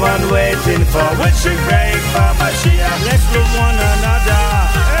 Everyone waiting for, wishing, praying for Mashiach. Let's love one another.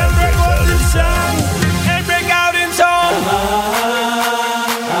 Everyone in song, and break out in song.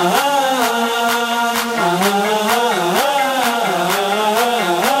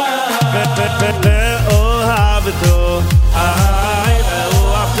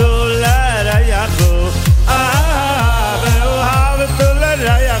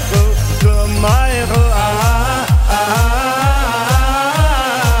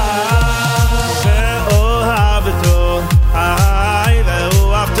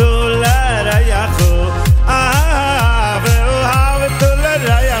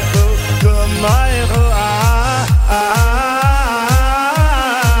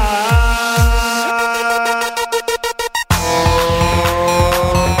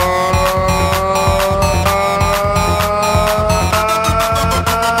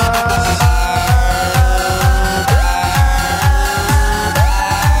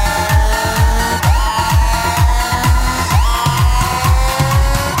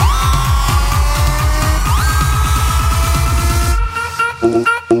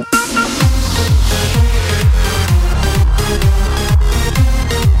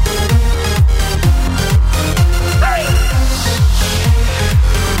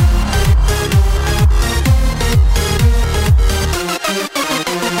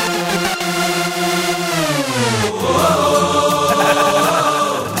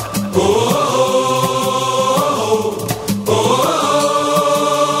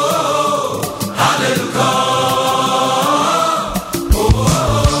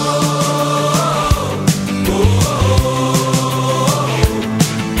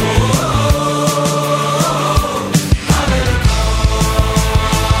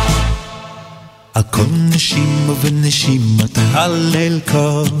 על כל נשימה ונשימה תהלל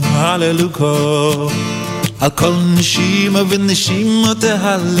כה, הללו כה. על כל נשימה ונשימה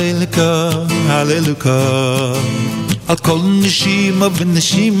תהלל כה, הללו כה. על כל נשימה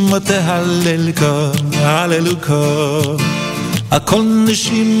ונשימה תהלל כה, הללו כה. על כל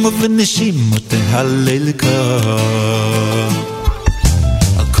נשימה ונשימה תהלל כה.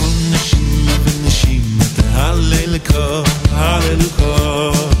 על כל נשימה ונשימה תהלל כה, הללו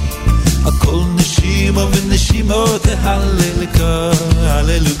כה. על כל נשימה ונשימה תהלל כה,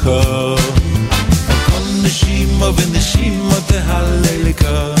 הללו כה. על כל נשימה ונשימה תהלל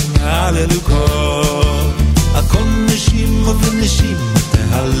כה, הללו כה. על כל נשימה ונשימה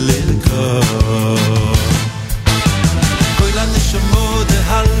תהלל כה. כל הנשמות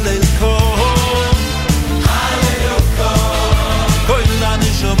תהלל כה, הללו כה. כל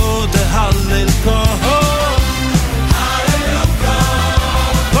הנשמות תהלל כה, הללו כה.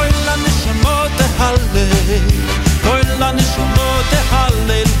 כל הנשמות תהלל, כל הנשמות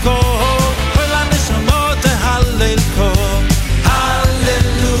תהלל כה, כל הנשמות תהלל כה,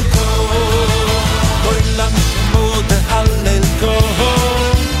 הללו כה. כל הנשמות תהלל כה,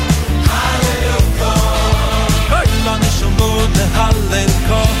 הללו כה. כל הנשמות תהלל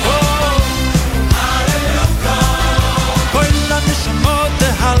כה, הללו כה. כל הנשמות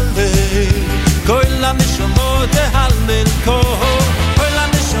תהלל, כל הנשמות תהלל כה, כל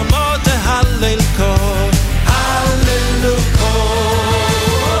הנשמות תהלל כה, הללו כה.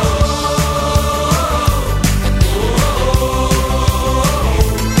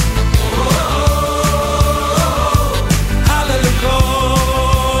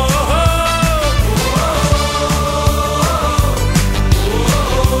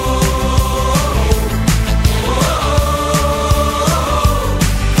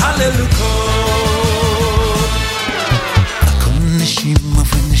 Hallelujah, כל נשימה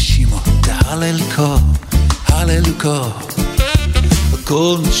ונשימה תהלל כה, הללו כה.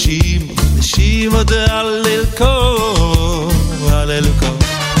 כל נשימה ונשימה תהלל כה, הללו כה.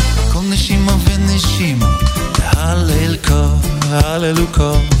 כל נשימה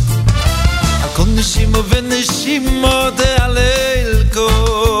ונשימה תהלל כה,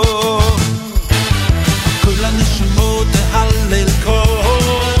 כל הנשמות תהלל כה,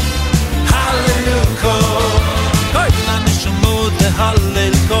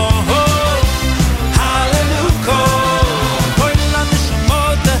 הללו כה. כל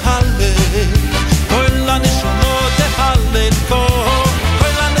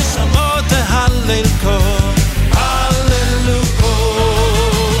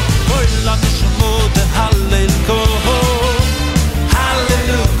הנשמות תהלל כה,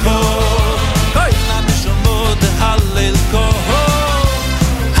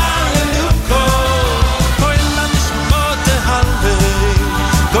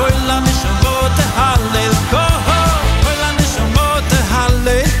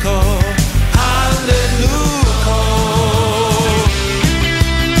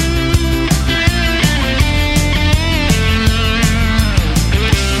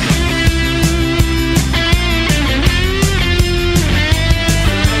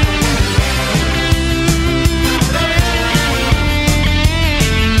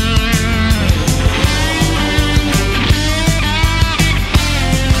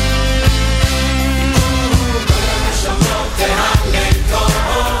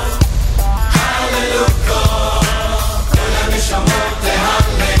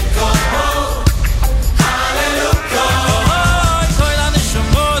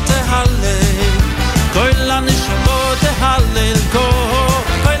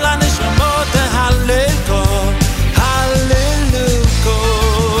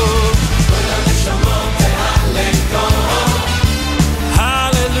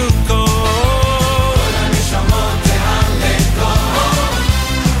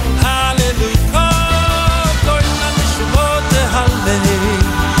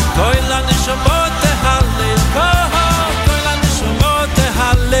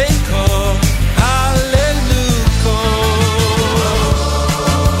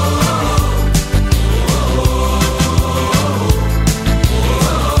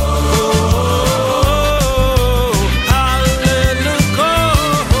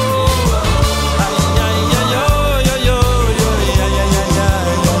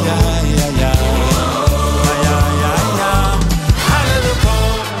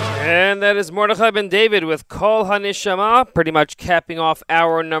 That is Mordechai Ben David with Kol HaNishama, pretty much capping off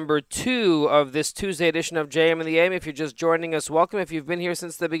hour number 2 of this Tuesday edition of JM in the AM. If you're just joining us, welcome. If you've been here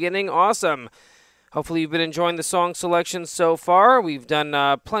since the beginning, awesome. Hopefully you've been enjoying the song selections so far. We've done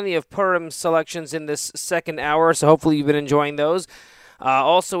plenty of Purim selections in this second hour, so hopefully you've been enjoying those.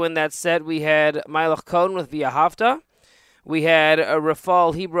 Also in that set, we had Meilach Cohen with Via Hafta. We had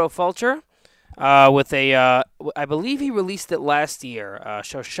Rafal Hebrew Fulcher with a, I believe he released it last year,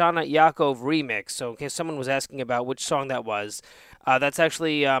 Shoshana Yaakov remix. So in case someone was asking about which song that was, that's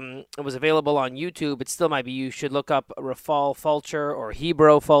actually, it was available on YouTube. It still might be. You should look up Rafal Fulcher or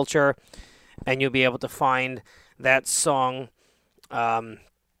Hebrew Fulcher, and you'll be able to find that song.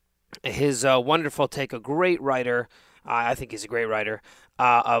 His wonderful take, a great writer. I think he's a great writer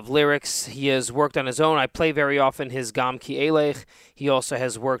of lyrics. He has worked on his own. I play very often his Gam Ki Elech. He also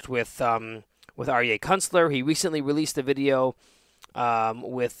has worked with Aryeh Kunstler. He recently released a video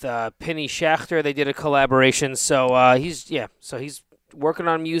with Penny Schachter. They did a collaboration. So he's working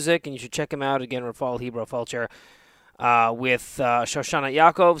on music, and you should check him out. Again, Rafal Hebrew Fulcher with Shoshana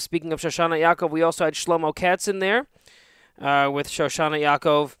Yaakov. Speaking of Shoshana Yaakov, we also had Shlomo Katz in there with Shoshana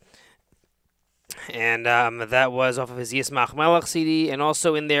Yaakov. And that was off of his Yismach Melech CD. And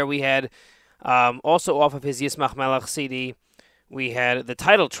also in there we had, also off of his Yismach Melech CD, we had the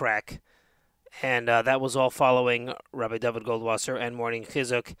title track. And that was all following Rabbi David Goldwasser and Morning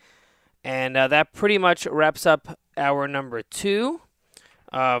Chizuk. And that pretty much wraps up our number 2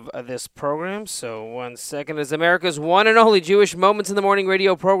 of this program. So 1 second. It's America's one and only Jewish Moments in the Morning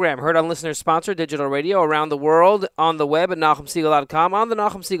radio program. Heard on listener-sponsored digital radio around the world, on the web at NachumSiegel.com, on the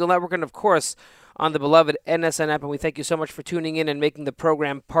Nachum Siegel Network, and of course on the beloved NSN app. And we thank you so much for tuning in and making the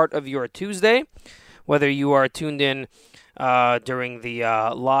program part of your Tuesday. Whether you are tuned in during the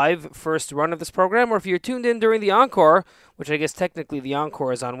live first run of this program, or if you're tuned in during the encore, which I guess technically the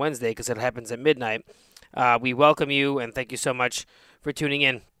encore is on Wednesday because it happens at midnight, we welcome you and thank you so much for tuning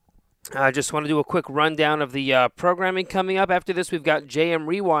in. I just want to do a quick rundown of the programming coming up. After this, we've got JM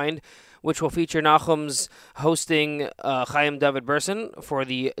Rewind, which will feature Nachum's hosting Chaim David Berson for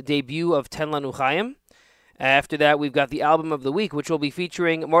the debut of Ten Lanu Chaim. After that, we've got the album of the week, which will be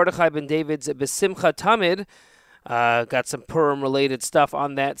featuring Mordechai Ben David's Besimcha Tamid. Got some Purim-related stuff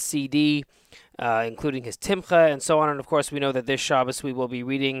on that CD, including his Timcha and so on. And, of course, we know that this Shabbos we will be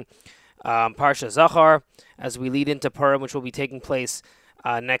reading Parsha Zachar as we lead into Purim, which will be taking place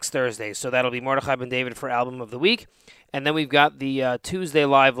next Thursday. So that'll be Mordechai Ben David for album of the week. And then we've got the Tuesday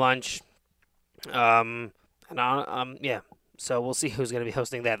live lunch. So we'll see who's going to be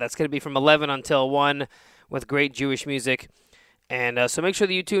hosting that. That's going to be from 11 until 1 with great Jewish music. And so make sure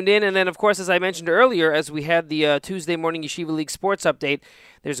that you tuned in. And then, of course, as I mentioned earlier, as we had the Tuesday morning Yeshiva League sports update,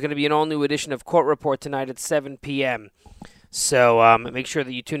 there's going to be an all-new edition of Court Report tonight at 7 p.m. So make sure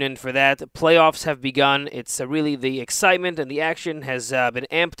that you tune in for that. The playoffs have begun. It's really the excitement and the action has been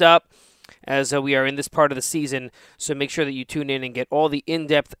amped up as we are in this part of the season. So make sure that you tune in and get all the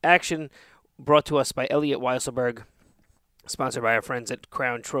in-depth action brought to us by Elliot Weisselberg, sponsored by our friends at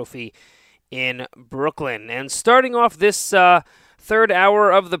Crown Trophy in Brooklyn. And starting off this third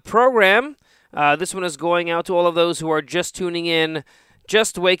hour of the program, this one is going out to all of those who are just tuning in,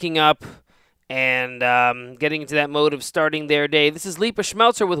 just waking up, and getting into that mode of starting their day. This is Lipa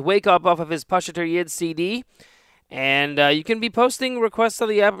Schmelzer with Wake Up off of his Pashater Yid CD. And you can be posting requests on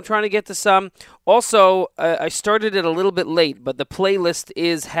the app. I'm trying to get to some. Also, I started it a little bit late, but the playlist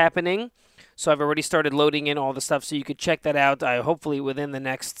is happening. So I've already started loading in all the stuff, so you could check that out. Hopefully within the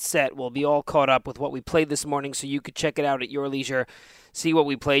next set, we'll be all caught up with what we played this morning, so you could check it out at your leisure, see what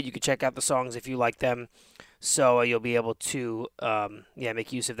we played. You could check out the songs if you like them. So you'll be able to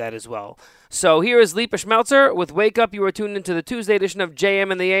make use of that as well. So here is Lipa Schmelzer with Wake Up. You are tuned into the Tuesday edition of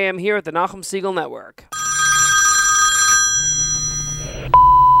JM and the AM here at the Nachum Siegel Network.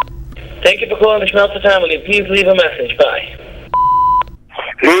 Thank you for calling the Schmelzer family. Please leave a message. Bye.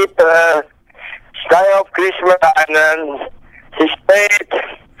 Lipa, stay auf Christmas einen. Es ist spät.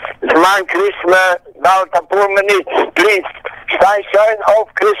 Es ist Christmas. Bald ein paar Minuten. Please, stay schön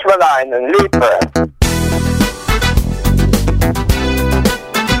auf Christmas einen. Lipa.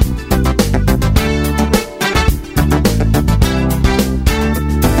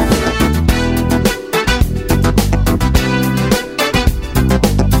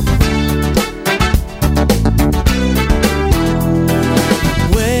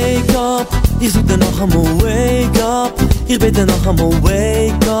 Ich such dir noch einmal wake up. Ich bitte noch einmal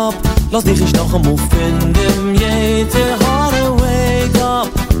wake up. Lass dich ich noch einmal finden. Jede Haare wake up.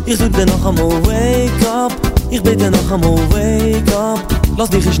 Ich such dir noch einmal wake up. Ich bitte noch einmal wake up. Lass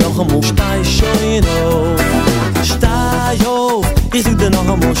dich ich noch einmal stei schön auf. Stei auf. Ich such dir noch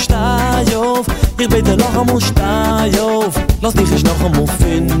einmal stei auf. Ich bitte noch einmal stei auf. Lass dich ich noch einmal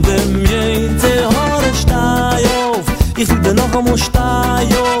finden. Jede Haare stei auf. Ich such dir noch einmal stei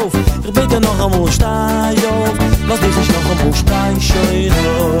auf. Ich bitte noch einmal stei auf. Lass dich ich noch einmal stei schön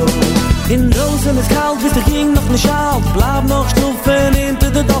auf. In Rosen ist kalt, bis der ging noch nicht alt. Bleib noch schlufen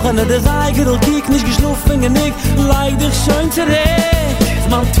de dag en de zeigerl kiek nicht geschluffen genig leider schön zurück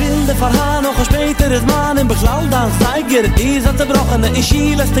man wilde verhaan noch später is man in beglaud dan zeiger is at zerbrochene in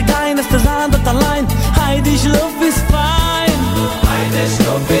schieles de geines de zaan dat allein heidisch love is fine heidisch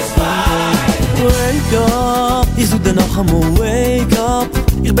love is fine wake up is du noch amol wake up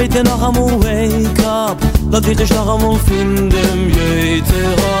ich bete noch amol wake up laat dich noch amol finden jete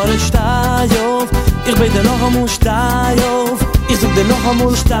hore stay auf ich bete noch amol stay auf ich such de noch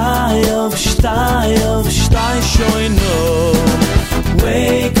amol stay auf stay auf stay schön no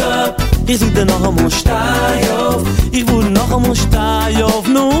wake up ich such de noch amol stay auf ich wurde noch amol stay auf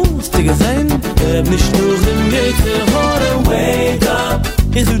nu stig gesehen hab nicht nur dem jete hore wake up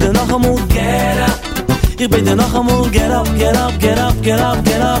ich such de noch amol get up ich bete noch amol get up get up get up get up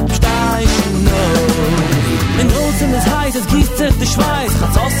get up stay no in Rosen ist heiß, es gießt sich der Schweiß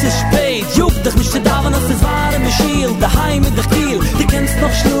Hat's aus, ist spät, juckt dich nicht zu dauern Als es war im Schiel, daheim mit der Kiel Die kennst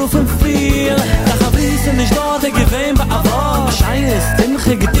noch schlufen viel Doch hab wissen nicht da, der gewähnt bei Ava Schein ist,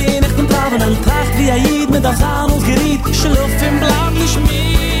 Timche gedehn, ich bin traben Und tracht wie Aid mit das Ahn und Geriet Schluf im Blau nicht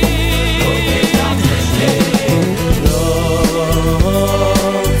mehr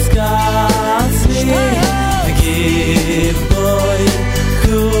Los, Gatsli Gib boy,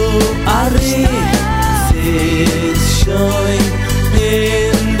 Ari It's showing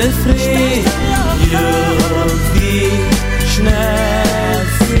in the free you'll be schnell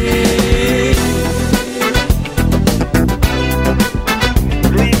free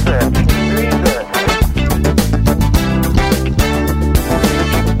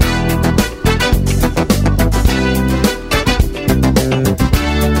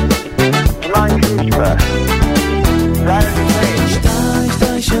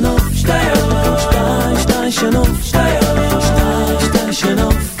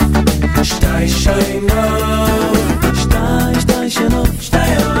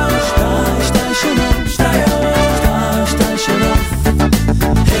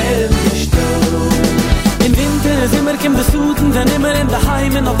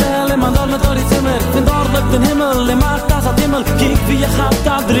den Himmel, macht das hat Himmel, kiek wie ich hab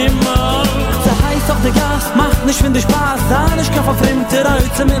da drimmel. Ze heißt auf der Gas, macht nicht find ich Spaß, da ich kann verfremde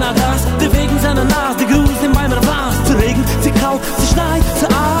Reuze mir nach das. Die Wegen seiner Nas, die Gruß in meiner Was. Zu Regen, sie kalt, sie schneit, sie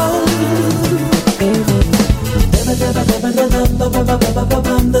alt.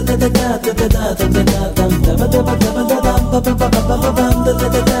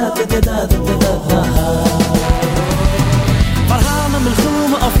 Verhanen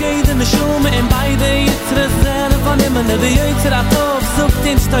milchume auf jede Mischume in beide Yitzre Zene von immer ne die Yitzre Atov sucht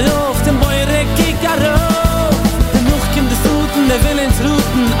den Stoyof, den Boire Kikarof Den Nuch kim des Ruten, der will ins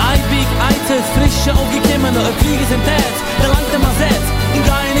Ruten Eibig, Eizes, frische aufgekommen und Krieg ist im Tät, der langt immer Set in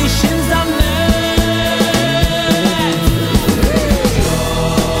gar nicht in Samnet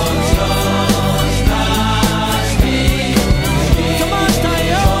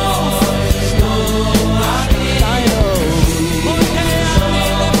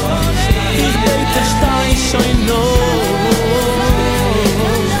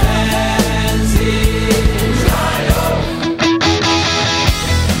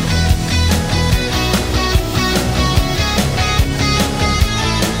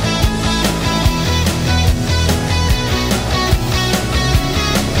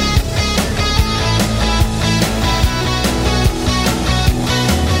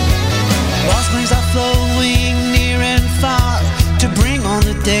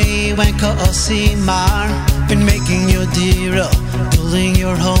when Kosimar been making your deal, building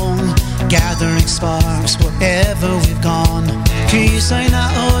your home, gathering sparks wherever we've gone. Kisaina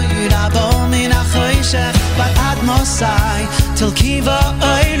oira bomina khoisha, but at Mosai till Kiva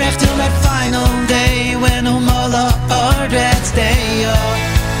oirech till that final day when Umala orders stay up.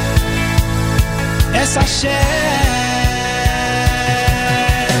 Es Hashem,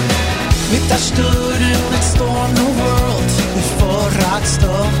 mit der Sturm, let's storm the world.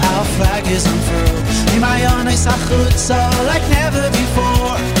 Stop, our flag is unfurled. In my honest, I could so like never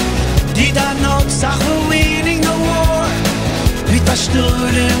before. Did I know we're winning the war? With a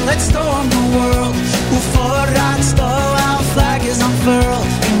student, let's storm the world. Stop, our flag is unfurled.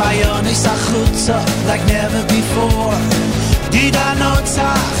 In my honest, I could so like never before. Did I know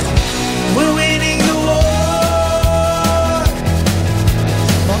we're winning the war?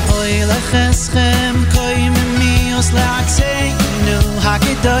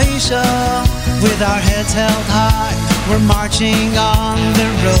 With our heads held high, we're marching on the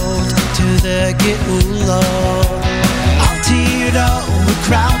road to the Geulah. Al-Tiro, we're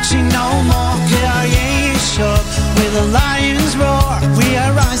crouching no more. With a lion's roar, we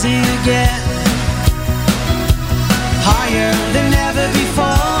are rising again, higher than ever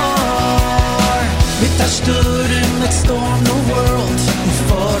before.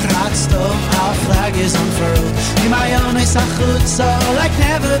 sachutza like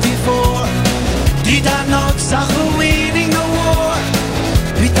never before. Die Danotza were winning the war.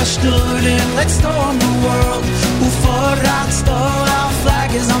 With a Sturm, let's storm the world. Uforatsto, our flag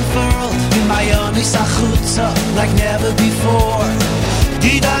is unfurled. In Miami sachutza like never before.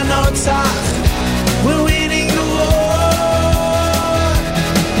 Die Danotza, we're winning the war.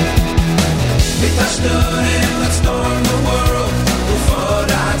 With a Sturm, let's storm the world.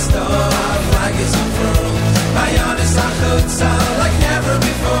 Uforatsto, our flag is unfurled. Miami sachutza like never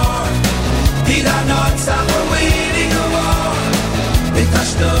before. Die Danotza, we're winning the war. With a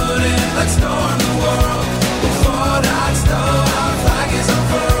Sturm, let's storm the world. Uforatsto, our flag is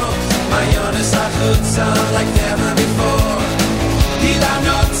unfurled. Miami sachutza like never before. Die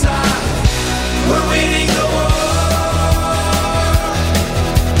Danotza, we're winning the war.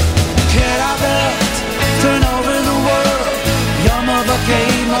 Keravelt, turn over the world. Yom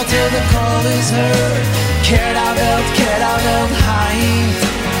Avakemo till the call is heard. Keravelt, Haim.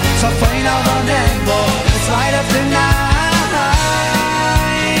 So find out on Embo, let's light up the night.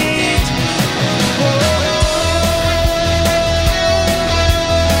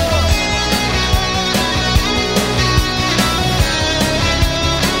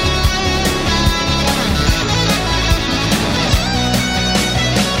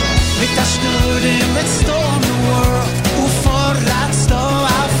 With a Sturm, let's storm the world. Uforatsto,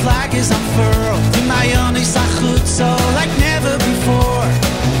 our flag is unfurled. In Miami sachutzo like never before.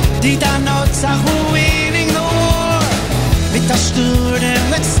 Die Danotza, we're winning the war. With a Sturm,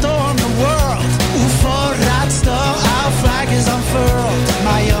 let's storm the world. Uforatsto, our flag is unfurled.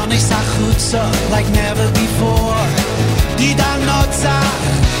 Miami sachutzo like never before. Die Danotza,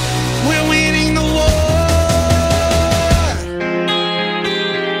 we're winning the war.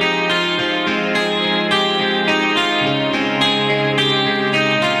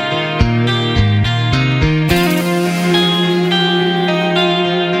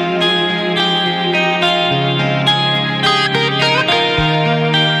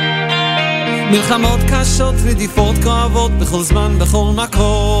 מלחמות קשות רדיפות כואבות בכל זמן בכל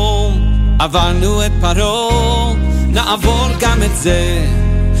מקום עברנו את פרעה נעבור גם את זה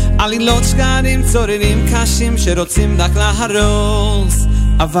עלילות שקרים צוררים קשים שרוצים רק להרוס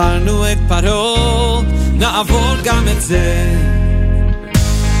עברנו את פרעה נעבור גם את זה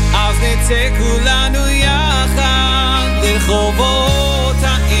אז נצא כולנו יחד לרחובות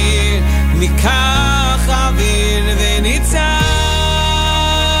העיר ניקח אוויר וניצח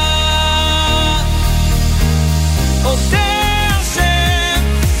אודה השם,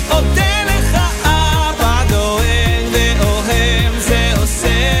 אודה לך אבא דואג ואוהב זה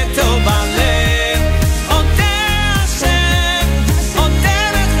עושה טוב בלב אודה השם,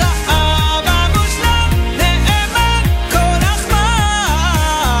 אודה לך אבא מושלם נאמן כל רחמן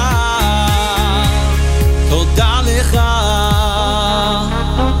תודה לך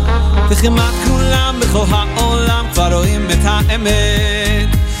וכמעט כולם בכל העולם כבר רואים את האמת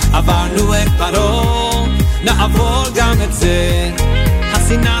עברנו את פרעה נעבור גם את זה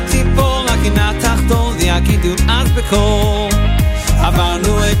השנאה תיפול, הגינה תחתול יגידו אז בקול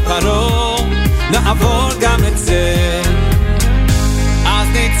עברנו את פרעה נעבור גם את זה אז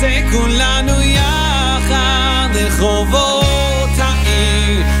נצא כולנו יחד לרחובות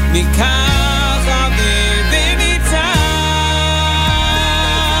העיר ניקח אוויר וניצח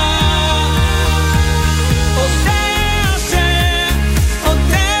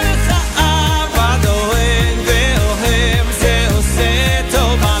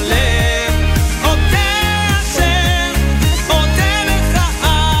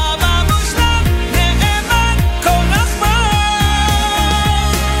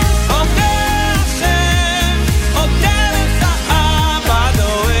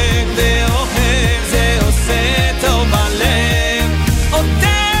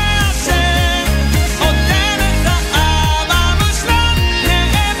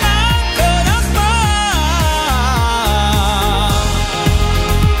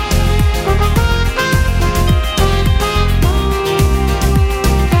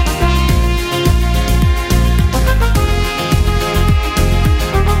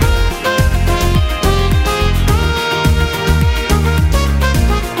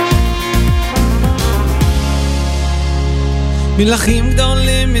מלכים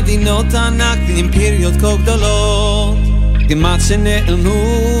גדולים, מדינות ענק ואימפריות כה גדולות כמעט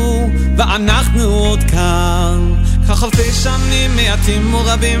שנעלמו ואנחנו עוד כאן כך אלפי שנים מעטים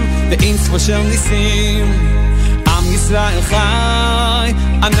ורבים ואין ספור של ניסים עם ישראל חי,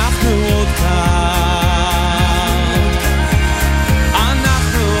 אנחנו עוד כאן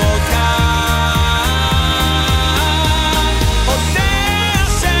אנחנו עוד כאן אודה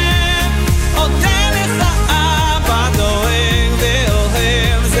השם, אודה לך אבא דואג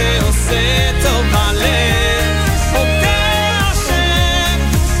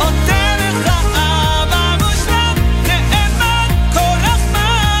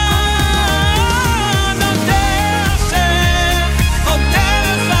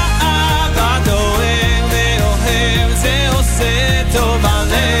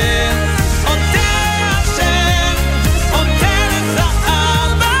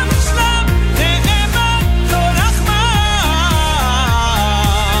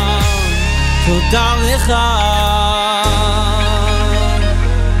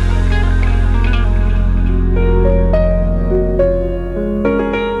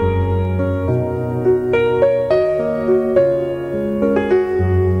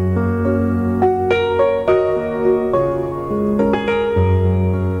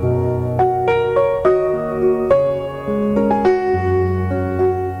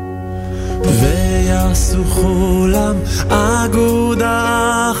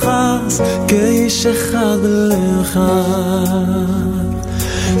כאיש אחד בלב אחד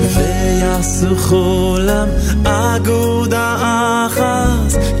ויעשו כולם אגודה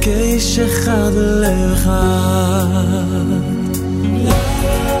אחת כאיש אחד בלב אחד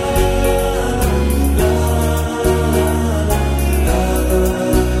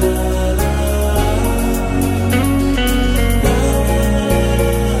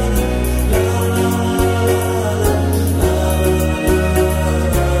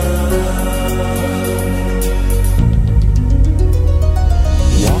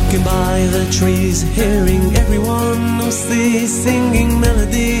the trees, hearing everyone who sees singing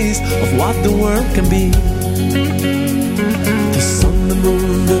melodies of what the world can be. The sun, the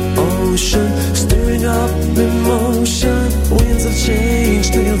moon, the ocean, stirring up emotion, winds of change,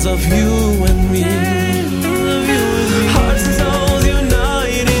 tales of you and me. Hearts and souls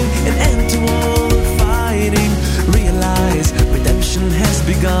uniting, an end to all the fighting. Realize redemption has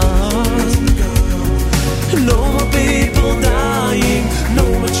begun. No more people dying, no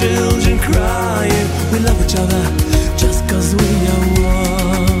more children crying. We love each other just cause we are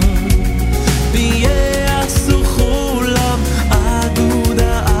one. ביעשו כולם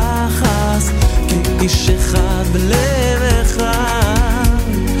אגודה אחת כאיש אחד בלב אחד.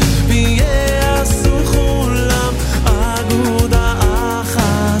 ביעשו כולם אגודה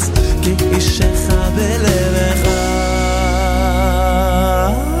אחת כאיש אחד בלב אחד.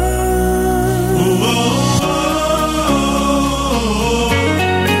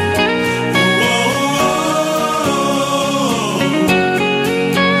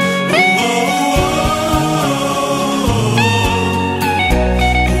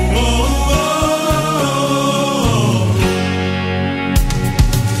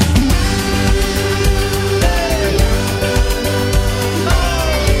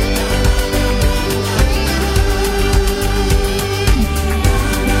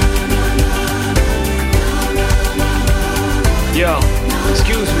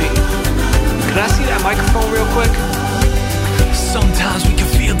 Sometimes we can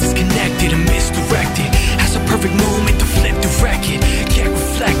feel disconnected and misdirected. Has a perfect moment to flip the record. Get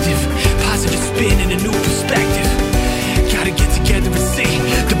reflective, positive spin and a new perspective. Gotta get together and see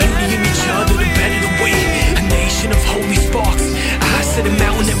the beauty in each other, the better the we. A nation of holy sparks. I set a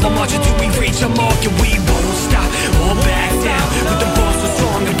mountain and we'll march until we reach our mark. And we won't stop or back down. With the bars so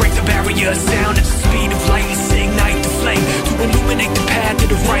strong and break the barrier sound. At the speed of light, let's ignite the flame to illuminate the path to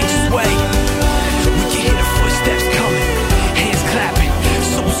the righteous way. We can hear the footsteps coming, hands clapping,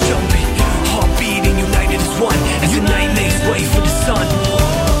 souls jumping, heart beating, united as one, as the night makes way for the sun.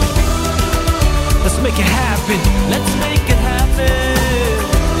 Let's make it happen, let's make it happen.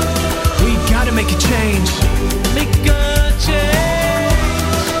 We gotta make a change, make a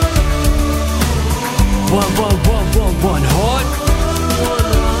change. One heart,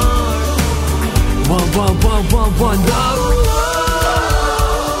 one love.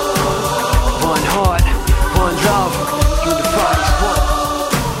 One heart, one love, unified as one.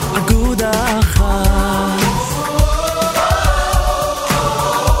 Aguda Achas.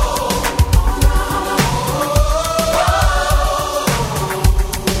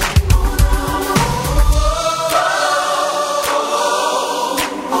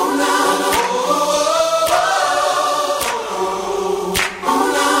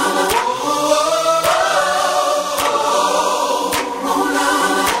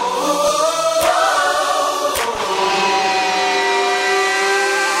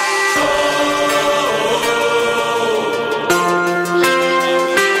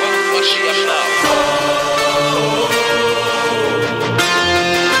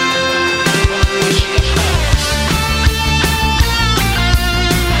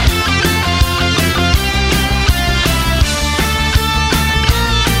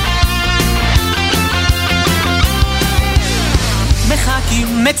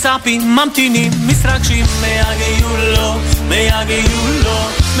 מצפים, ממתינים, מתרגשים, מהגיולו, מהגיולו.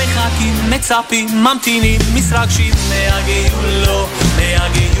 מחכים, מצפים, ממתינים, מתרגשים, מהגיולו,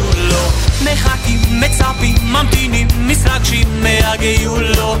 מהגיולו. מחכים, מצפים, ממתינים, מתרגשים,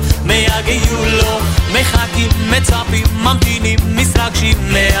 מהגיולו, מהגיולו. מחכים, מצפים, ממתינים, מתרגשים,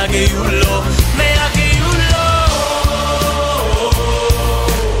 מהגיולו, מהגיולו.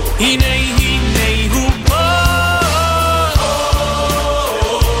 הנה, הנה הוא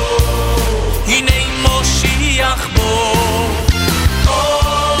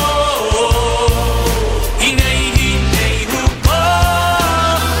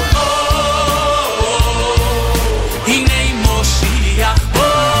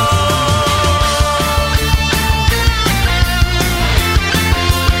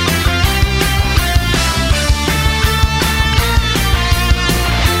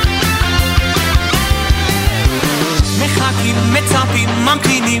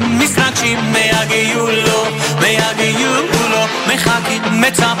מתרגשים מהגיעו לו, מהגיעו לו, מחכים,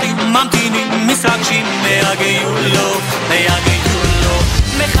 מצפים, ממתינים, מתרגשים מהגיעו לו, מהגיעו לו,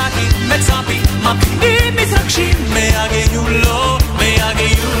 מחכים, מצפים, ממתינים, מתרגשים מהגיעו לו,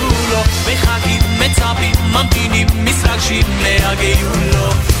 מהגיעו לו, מחכים, מצפים, ממתינים, מתרגשים מהגיעו לו,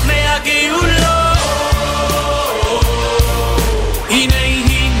 מהגיעו לו. הנה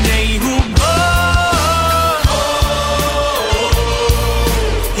הנה הוא בא,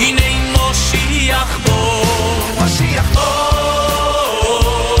 הנה מושיח בו, מושיח בו,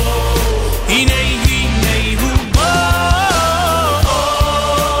 הנה הנה הוא בא,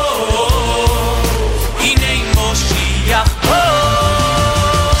 הנה מושיח בו.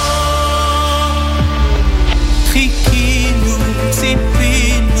 חיכינו,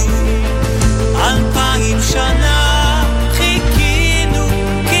 ציפינו 2000 שנה,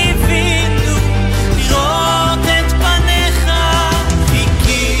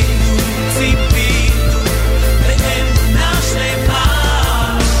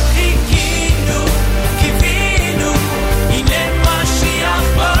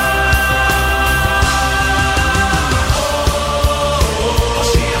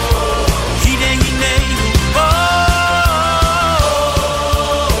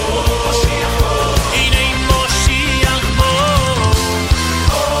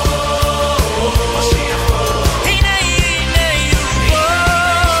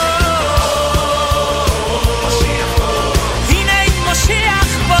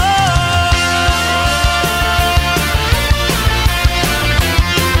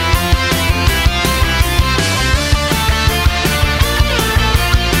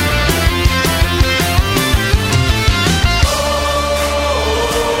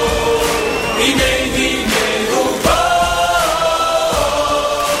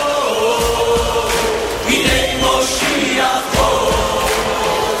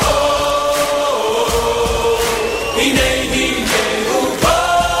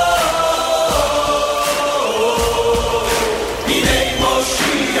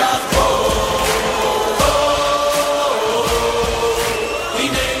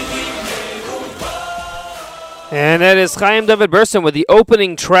 And that is Chaim David Burson with the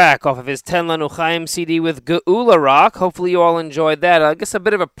opening track off of his Ten Lanu Chaim CD with Geula Rock. Hopefully you all enjoyed that. I guess a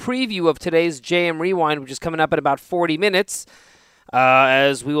bit of a preview of today's JM Rewind, which is coming up in about 40 minutes,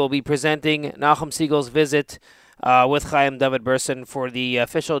 as we will be presenting Nachum Siegel's visit with Chaim David Burson for the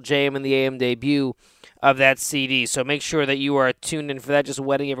official JM in the AM debut of that CD. So make sure that you are tuned in for that, just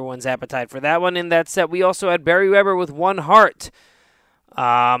whetting everyone's appetite for that one. In that set, we also had Barry Weber with One Heart.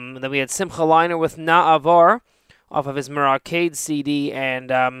 Then we had Simcha Leiner with Na'avar off of his Merarcade CD,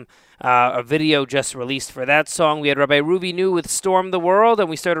 and a video just released for that song. We had Rabbi Ruby New with Storm the World, and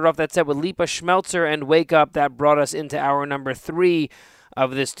we started off that set with Lipa Schmelzer and Wake Up. That brought us into hour number 3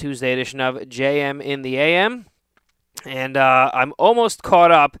 of this Tuesday edition of JM in the AM. And I'm almost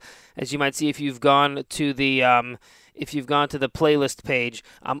caught up, as you might see if you've gone to the playlist page.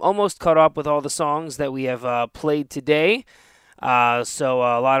 I'm almost caught up with all the songs that we have played today. So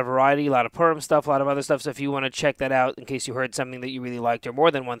a lot of variety, a lot of Purim stuff, a lot of other stuff. So if you want to check that out in case you heard something that you really liked or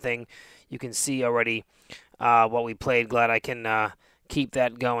more than one thing, you can see already what we played. Glad I can keep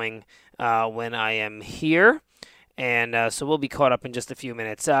that going when I am here. And so we'll be caught up in just a few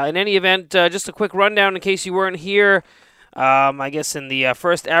minutes. In any event, just a quick rundown in case you weren't here. I guess in the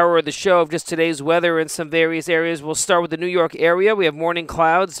first hour of the show of just today's weather in some various areas. We'll start with the New York area. We have morning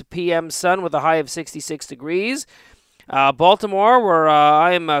clouds, PM sun with a high of 66 degrees. Baltimore, where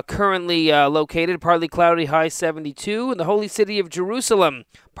I am currently located, partly cloudy, high 72. In the holy city of Jerusalem,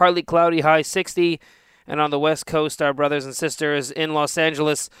 partly cloudy, high 60. And on the west coast, our brothers and sisters in Los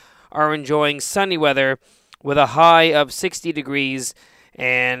Angeles are enjoying sunny weather with a high of 60 degrees.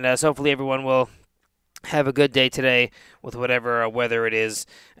 And so hopefully everyone will have a good day today with whatever weather it is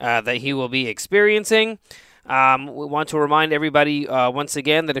that he will be experiencing. We want to remind everybody once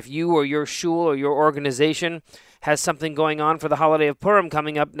again that if you or your shul or your organization has something going on for the holiday of Purim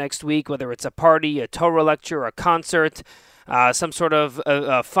coming up next week, whether it's a party, a Torah lecture, a concert, some sort of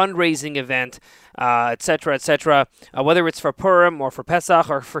a fundraising event, etc., whether it's for Purim or for Pesach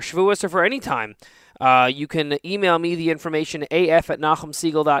or for Shavuos or for any time, you can email me the information,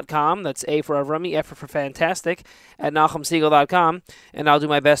 af@nachumsiegel.com. That's A for Avrumi, F for fantastic, at nachumsiegel.com, and I'll do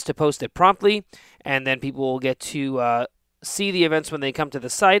my best to post it promptly, and then people will get to see the events when they come to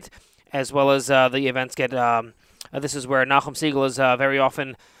the site, as well as the events get... this is where Nachum Siegel is very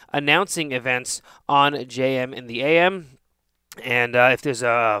often announcing events on JM in the AM. And if there's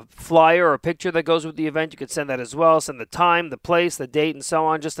a flyer or a picture that goes with the event, you could send that as well. Send the time, the place, the date, and so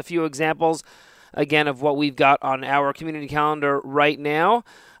on. Just a few examples again, of what we've got on our community calendar right now.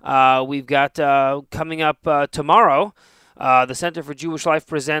 We've got coming up tomorrow, the Center for Jewish Life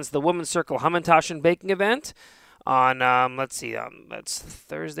presents the Women's Circle Hamantaschen Baking Event on, that's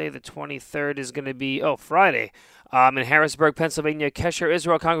Thursday the 23rd is going to be, Friday, in Harrisburg, Pennsylvania, Kesher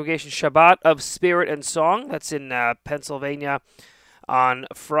Israel Congregation Shabbat of Spirit and Song. That's in Pennsylvania on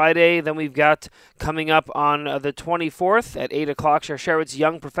Friday. Then we've got coming up on the 24th at 8 o'clock, Sheretz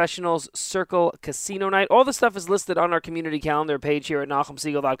Young Professionals Circle Casino Night. All the stuff is listed on our community calendar page here at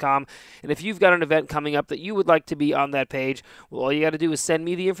NachumSiegel.com. And if you've got an event coming up that you would like to be on that page, well, all you got to do is send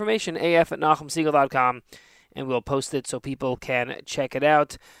me the information, af@NachumSiegel.com, and we'll post it so people can check it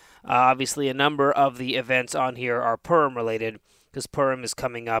out. Obviously, a number of the events on here are Purim related, because Purim is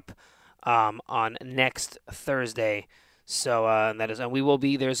coming up on next Thursday. So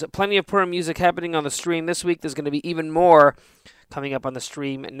there's plenty of Purim music happening on the stream this week. There's going to be even more coming up on the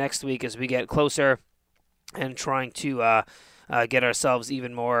stream next week as we get closer and trying to get ourselves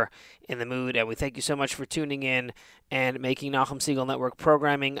even more in the mood. And we thank you so much for tuning in and making Nachum Siegel Network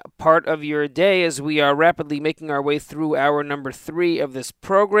programming part of your day as we are rapidly making our way through hour number 3 of this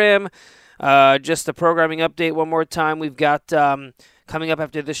program. Just a programming update one more time. We've got coming up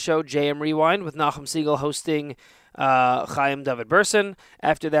after this show, JM Rewind with Nachum Siegel hosting Chaim David Burson.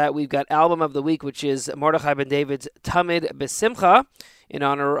 After that, we've got Album of the Week, which is Mordechai Ben David's Tamid Besimcha, in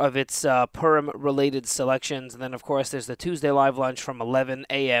honor of its Purim-related selections. And then, of course, there's the Tuesday live lunch from 11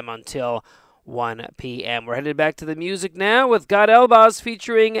 a.m. until 1 p.m. We're headed back to the music now with Gad Elbaz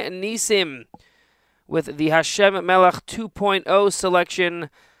featuring Nisim with the Hashem Melech 2.0 selection.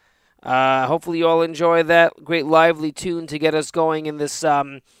 Hopefully you all enjoy that great lively tune to get us going in this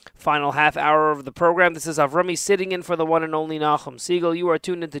final half hour of the program. This is Avrumi sitting in for the one and only Nachum Siegel. You are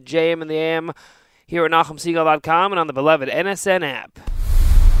tuned into JM in the AM here at NachumSiegel.com and on the beloved NSN app.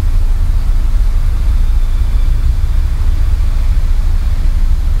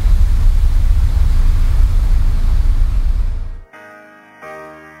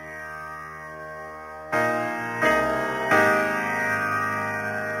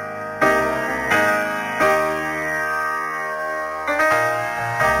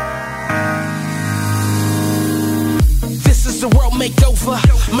 Makeover,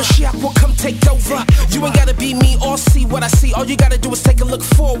 Mashiach will come take over. You ain't gotta be me or see what I see. All you gotta do is take a look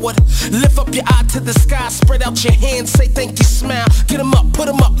forward. Lift up your eye to the sky, spread out your hands, say thank you, smile. Get 'em up, put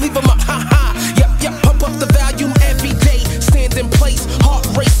 'em up, leave 'em up, ha ha. Yep, pump up the volume every day. Stand in place, heart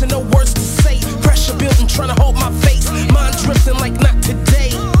racing, no words to say. Pressure building, trying to hold my face. Mind drifting like not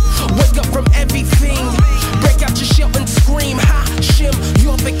today. Wake up from everything. Break out your shell and scream. Ha, Shem,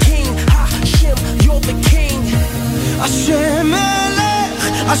 you're the king. Ha, Shem, you're the king. Hashem Melech,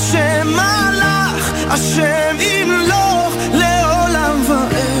 Hashem Malach, Hashem Imloch, Leolam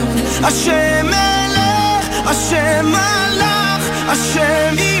Va'ed. Hashem Melech, Hashem Malach,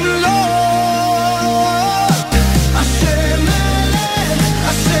 Hashem Imloch. Hashem Melech,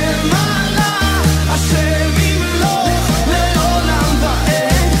 Hashem Malach, Hashem Imloch, Leolam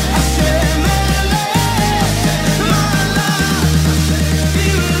Va'ed. Hashem Melech, Malach, Hashem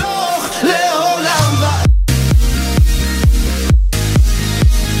Imloch, Leolam Va'ed.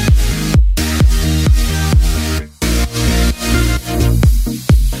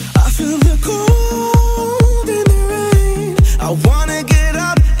 I wanna get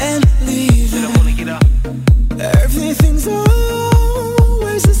up and leave. Everything's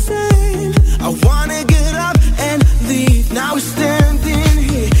always the same. I wanna get up and leave. Now we're standing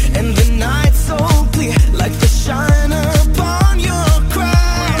here and the night's so clear, like the shine upon your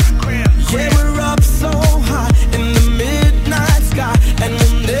crown. Yeah, we're up so high in the midnight sky, and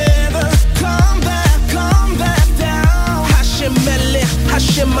we'll never come back down. Hashem Melech,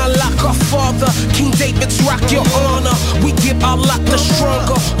 Hashem Malach, our Father, King David's rock, your honor. We give our lot the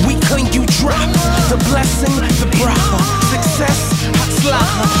stronger. We clean, you drop. The blessing, the bracha, success,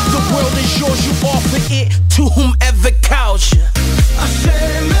 hatzlacha. The world is yours, you offer it to whomever calls you.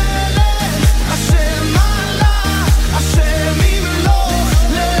 Hashem Melech, Hashem Malach, Hashem Imloch,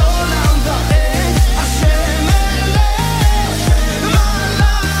 Leolam Va'ed. Hashem Melech,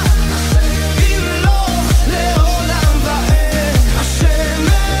 Malach, Hashem Imloch, Leolam Va'ed. Hashem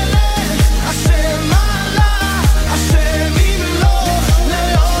Melech, Hashem Malach, Hashem Imloch,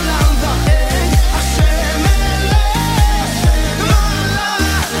 Leolam Va'ed. Hashem Melech, Malach,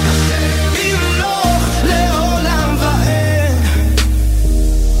 Hashem Imloch, Leolam Va'ed.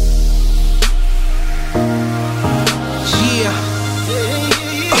 Yeah.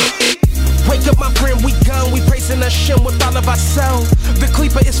 Wake up, my friend, we gone. We praising Hashem with all of ourselves. The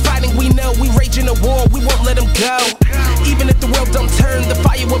Klippa is fighting, we know. We raging a war, we won't let him go. Even if the world don't turn, the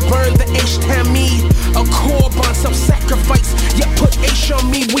fire will burn. The H-Tamid, a korban, self-sacrifice. Yeah, put H on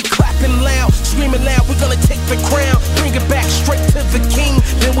me. We clapping loud, screaming loud. We're gonna take the crown, bring it back straight to the king.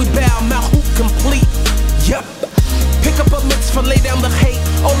 Then we bow, Malhut complete. Yep. Pick up a mitzvah, lay down the hate.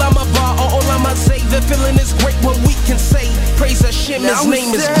 Olam haba, or olam hazeh. The feeling is great when we can say, praise Hashem, His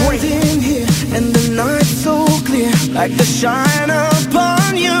name is great. Here, and the night's so clear, like the shine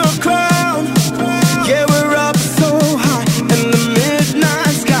upon your crown. Yeah, we're up so high in the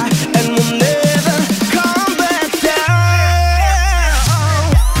midnight sky, and we'll never come back down.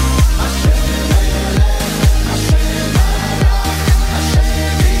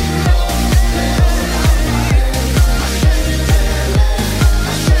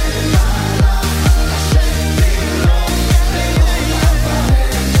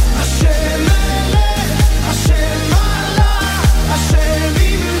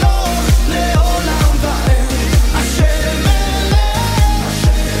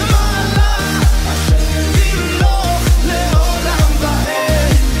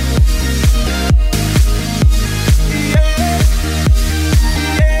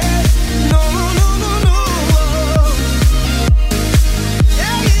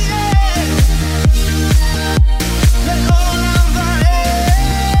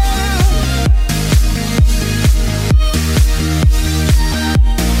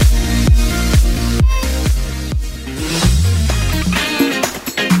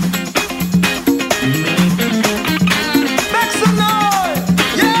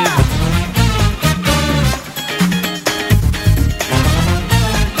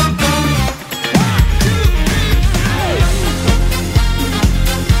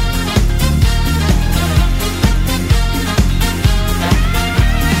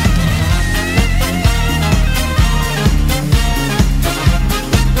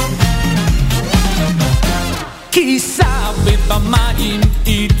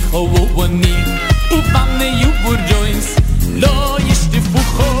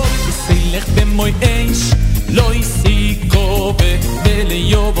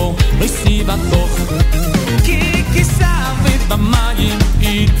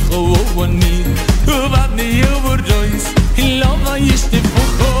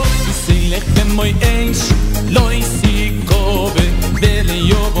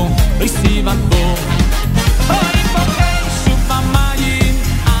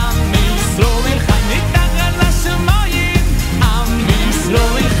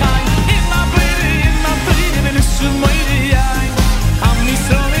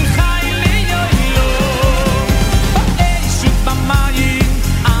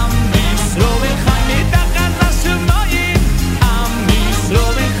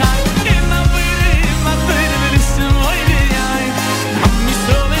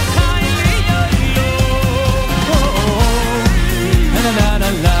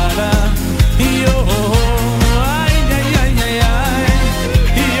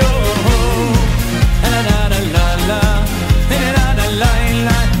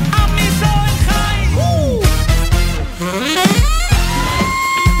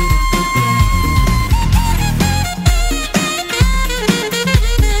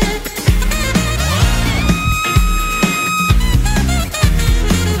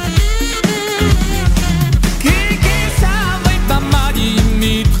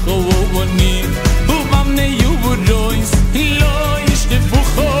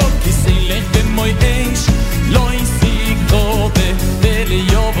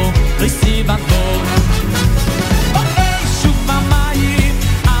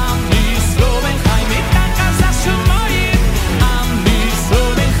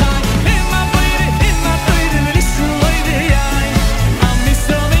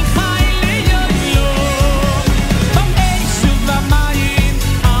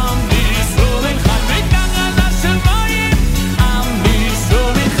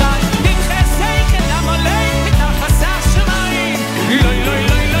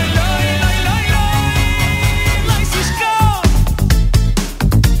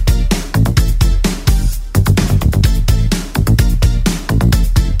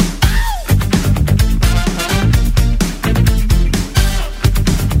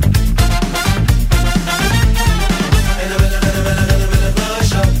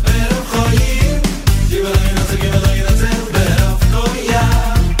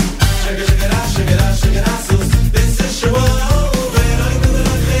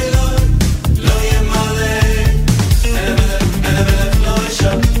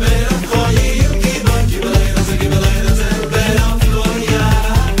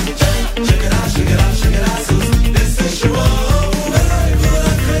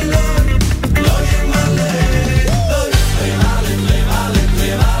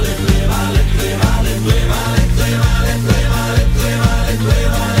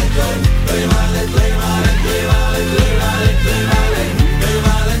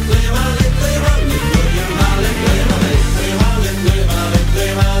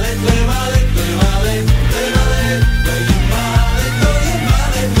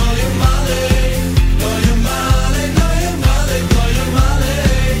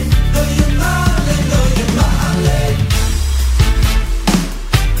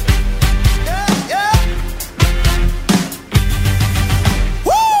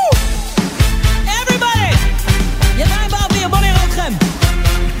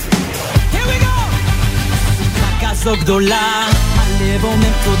 כה גדולה, הלב אומר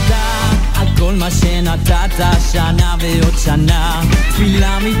תודה על כל מה שנתת, שנה ועוד שנה,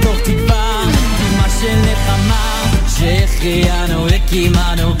 תפילה מתוך תקווה, תקווה של נחמה, שהחיינו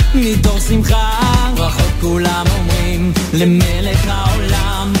וקימנו מתוך שמחה, ברכות כולם אומרים למלך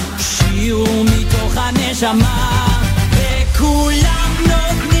העולם, שיר מתוך הנשמה, וכולם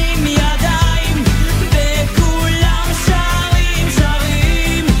נותנים ידיים, וכולם שרים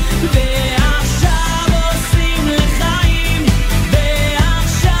שרים, ועכשיו עושים לחיים,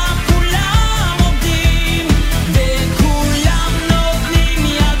 ועכשיו כולם עובדים, וכולם נותנים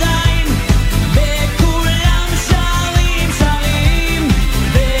ידיים, וכולם שרים שרים,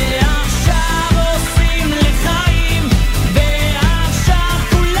 ועכשיו עושים לחיים, ועכשיו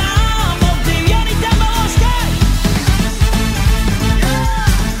כולם עובדים. יניתם בראש, כן!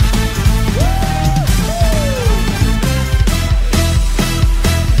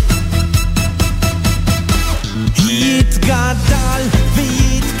 יתגדל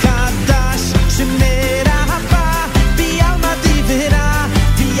ויתקדש שמרבה ביאלמה דיברה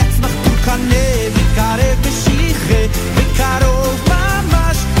ויצמח פורקנה וקרב ושיחה וקרוב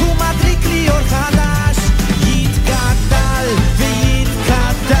ממש ומדליק לי אור חדש. יתגדל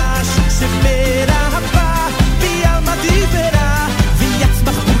ויתקדש שמרבה ביאלמה דיברה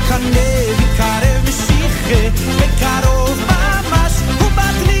ויצמח פורקנה וקרב ושיחה וקרוב ממש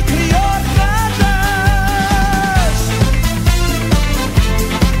ומדליק לי אור חדש.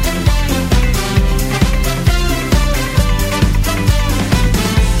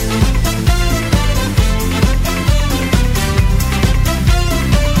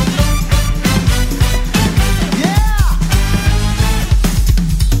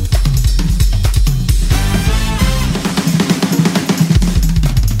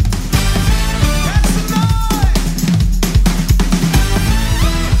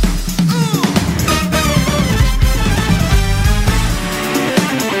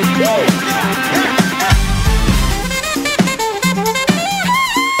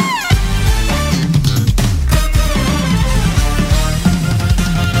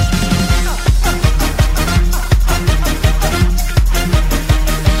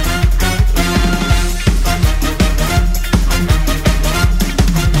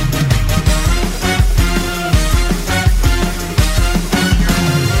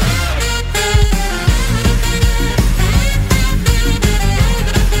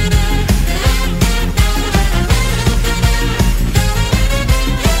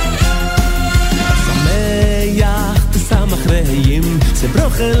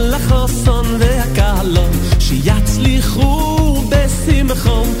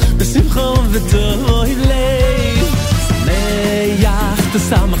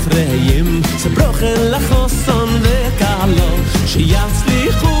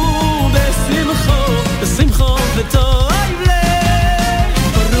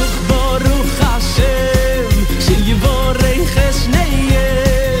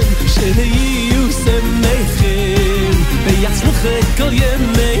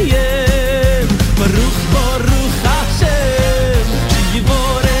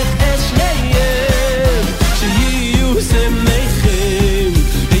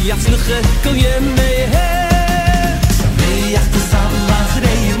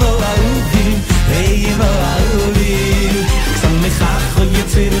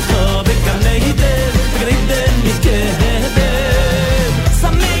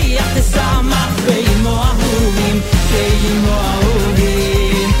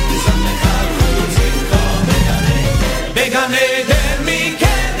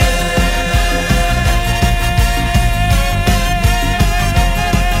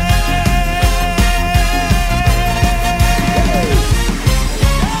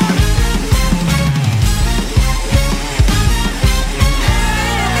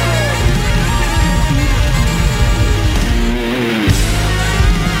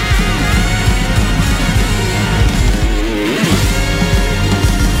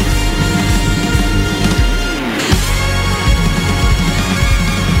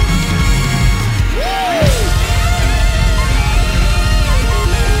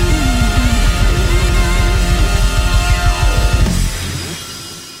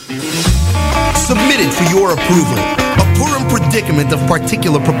 Submitted for your approval, a Purim predicament of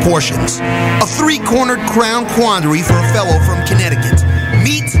particular proportions. A three-cornered crown quandary for a fellow from Connecticut.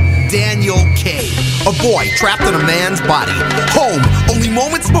 Meet Daniel K., a boy trapped in a man's body. Home, only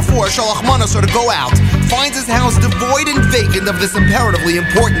moments before Shalach Manos are to go out, finds his house devoid and vacant of this imperatively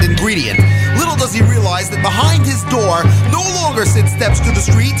important ingredient. Little does he realize that behind his door no longer sit steps to the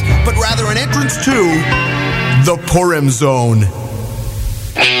street, but rather an entrance to the Purim Zone.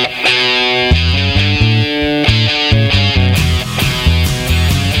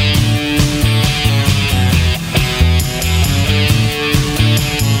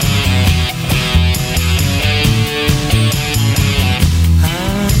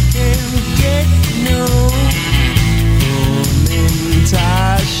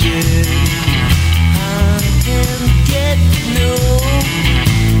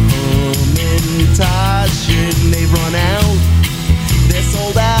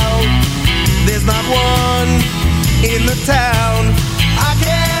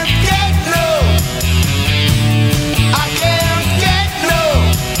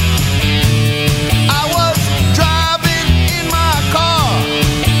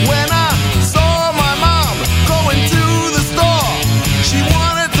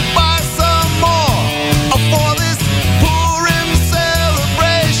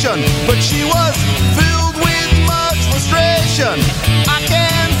 but she was filled with much frustration. I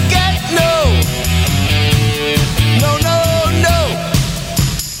can't get no, no, no, no.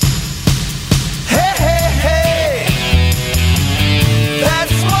 Hey, hey, hey,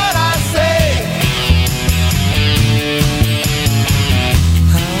 that's what I say.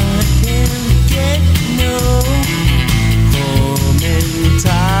 I can't get no commentation.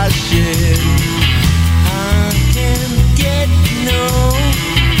 I can't get no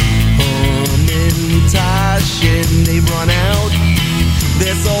commentation. They've run out,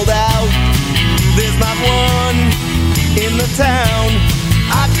 they're sold out. There's not one in the town.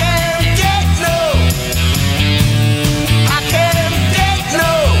 I can't get no, I can't get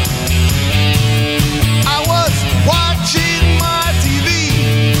no. I was watching my TV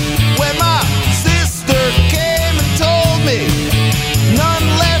when my sister came and told me none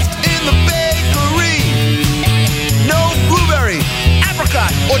left in the bakery. No blueberry,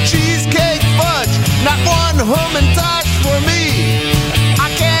 apricot, or cheesecake fudge. Not one Hummintosh for me. I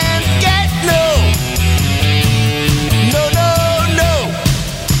can't get no, no, no, no.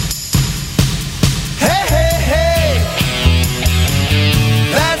 Hey, hey, hey,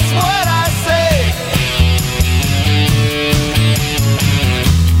 that's what I say.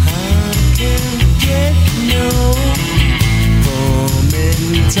 I can't get no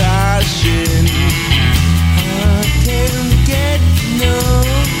commentation. I can't get no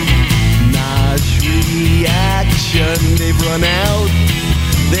nice reaction. They've run out,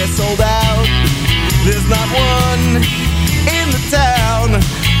 they're sold out. There's not one in the town.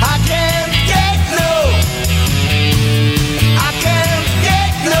 I can't get no, I can't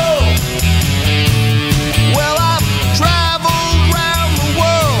get no. Well, I've traveled round the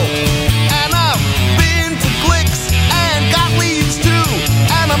world, and I've been to Glicks and got leads too.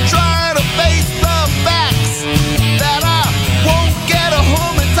 And I'm trying to face the facts that I won't get a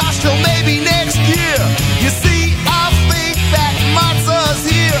Hummintosh till maybe next year. You see, I think that matzah's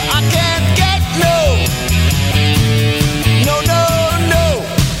here. I can't get no, no, no, no.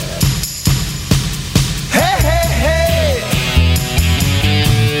 Hey, hey, hey,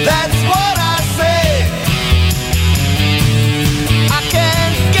 that's what I say. I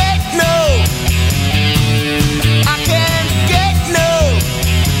can't get no, I can't get no,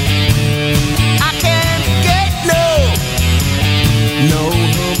 I can't get no, no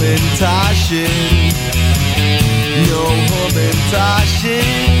Hummintoshing, no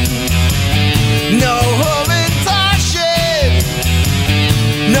Hummintoshing, no Hummintoshing,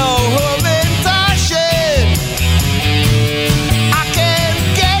 no Hummintoshing. I can't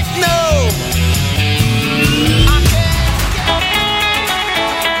get no, I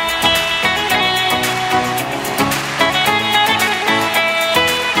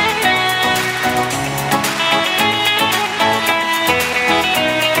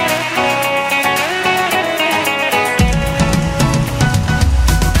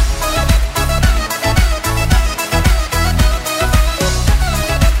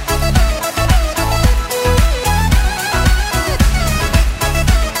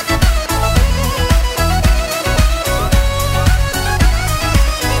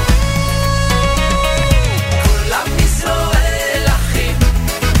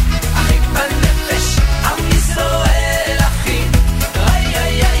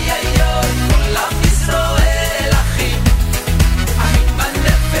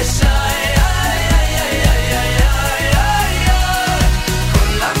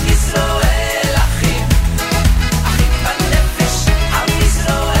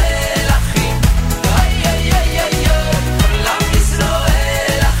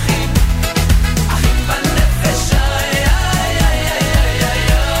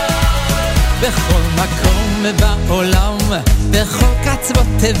בעולם, בכל קצוות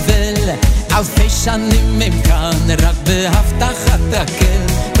תבל, אלפי שנים הם כאן, רק בהבטחת הקל,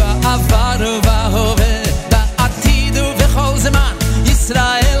 בעבר ובהווה, בעתיד ובכל זמן,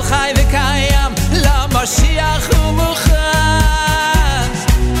 ישראל חי וקיים, למשיח הוא מוכן.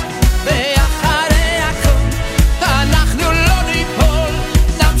 ואחרי הכל, אנחנו לא ניפול,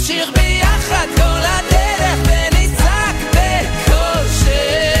 נמשיך ביחד כל הדרך ונצעק בכל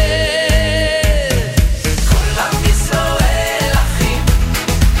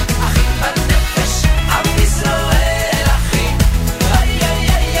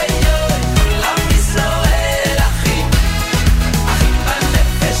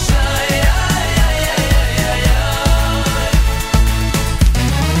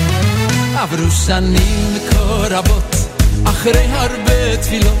עברו שנים כה רבות, אחרי הרבה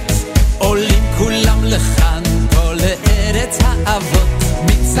תפילות, עולים כולם לכאן, פה לארץ האבות,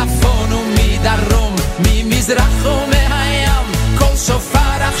 מצפון ומדרום, ממזרח ומהים, כל שופר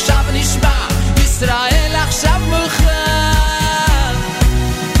עכשיו נשמע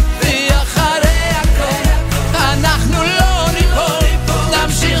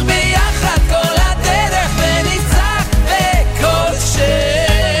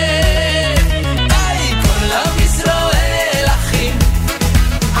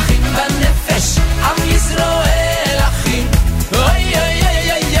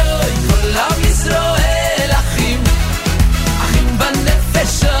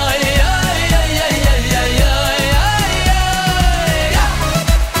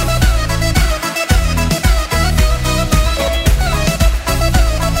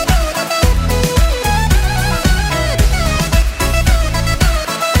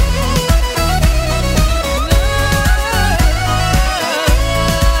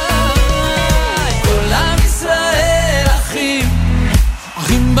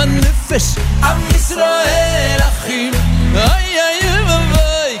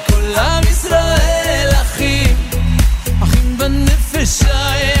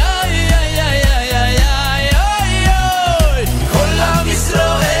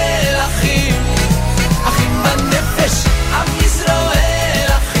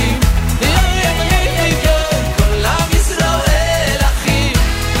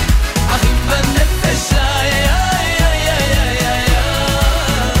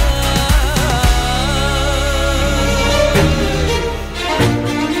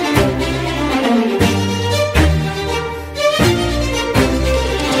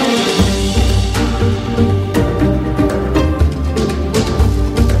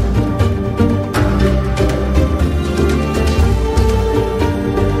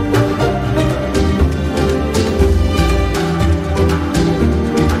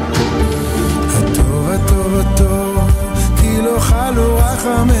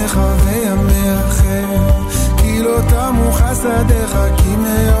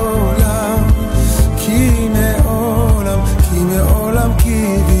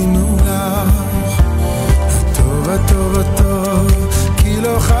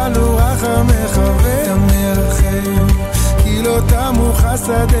תמו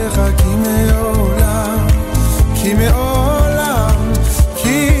חסדיך כי מעולם, כי מעולם,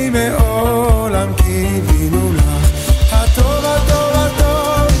 כי מעולם קיווינו לך הטוב הטוב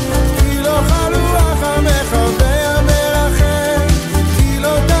הטוב, כי לא חלו רחמך והמרחם, כי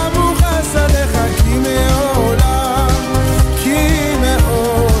לא תמו חסדיך כי מעולם, כי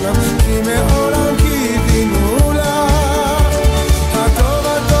מעולם, כי מעולם קיווינו לך הטוב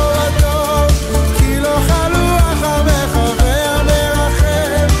הטוב הטוב, כי לא חלו רחמך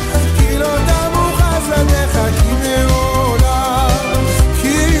והמרחם, כי לא תמו חסדיך כי מעולם,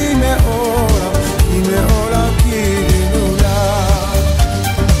 כי מעולם, כי מעולם קיווינו לך.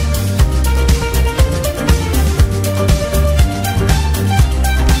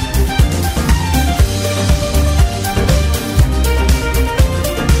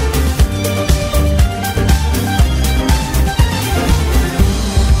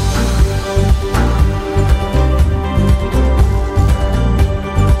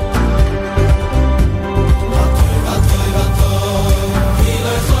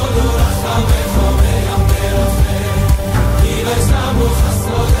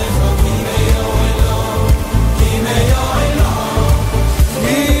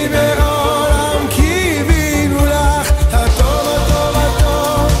 כי מעולם קיווינו לך הטוב הטוב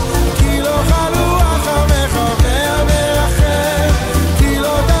הטוב, כי לא חלו רחמך והמרחם, כי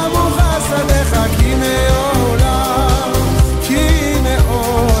לא תמו חסדיך כי מעולם, כי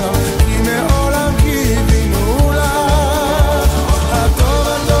מעולם, כי מעולם קיווינו לך הטוב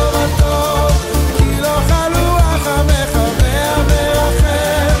הטוב הטוב, כי לא חלו רחמך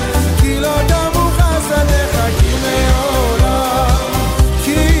והמרחם, כי לא תמו חסדיך כי מעולם,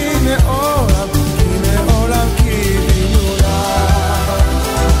 כי מעולם, כי מעולם קיווינו לך.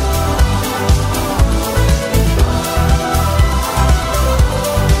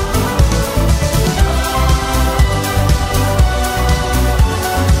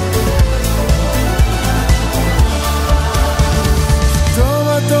 טוב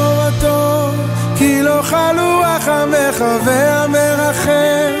הטוב הטוב, כי לא חלו רחמך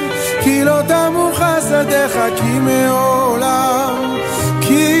והמרחם, כי לא תמו חסדיך כי מעולם,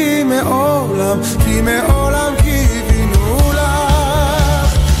 כי מעולם, כי מעולם קיווינו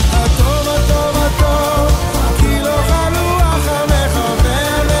לך הטוב הטוב הטוב, כי לא חלו רחמך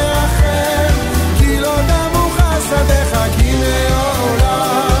והמרחם, כי לא תמו חסדיך כי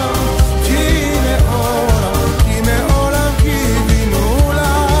מעולם, כי מעולם, כי מעולם קיווינו לך,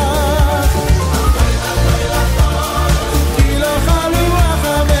 כי לא חלו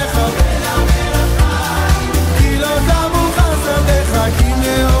רחמך כי לא תמו חסדיך כי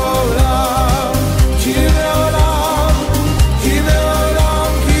מעולם, כי מעולם, כי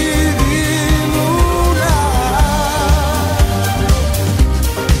מעולם קיווינו לך.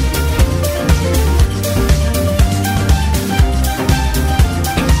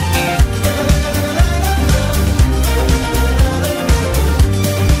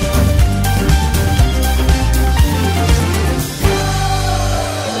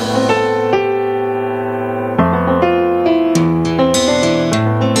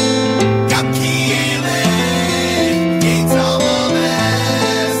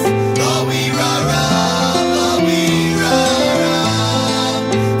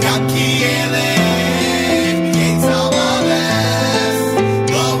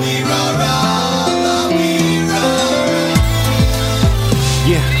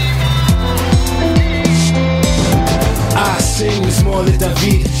 Yeah. I sing this more than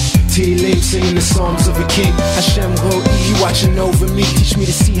David. Tehillim singing the songs of a king. Hashem Ro'i watching over me. Teach me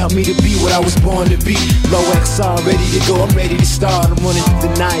to see how me to be what I was born to be. Low XR, ready to go, I'm ready to start. I'm running through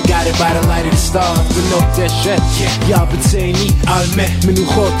the night, guided by the light of the stars. With no deshet, Yabbateni, Almeh,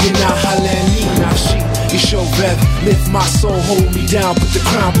 Menuchot, Yena, Haleni, Nashi, Yishovev, lift my soul, hold me down, put the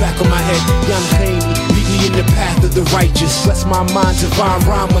crown back on my head. Yam Haini, lead me in the path of the righteous. Bless my mind, divine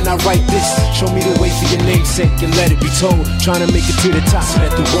rhyme when I write this. Show me the way for your namesake and let it be told. Trying to make it to the top so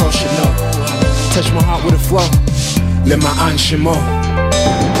that the world should know. Touch my heart with a flow, let my anshimo.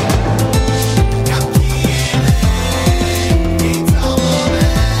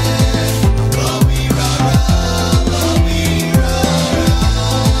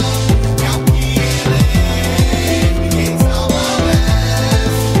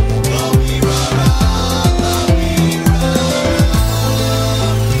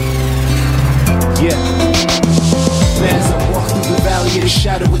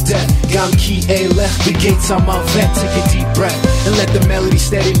 Shadow of death, Gam ki elech, the gates on my vet. Take a deep breath and let the melody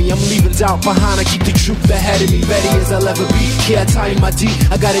steady me. I'm leaving doubt behind, I keep the truth ahead of me. Ready as I'll ever be, yeah, I tie my D.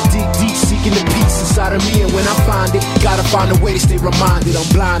 I gotta dig deep, seeking the peace inside of me. And when I find it, gotta find a way to stay reminded. I'm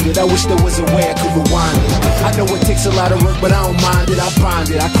blinded, I wish there was a way I could rewind it. I know it takes a lot of work, but I don't mind it. I bind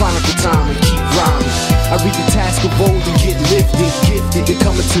it, I chronicle time and keep rhyming. I read the task of old and get lifted, gifted to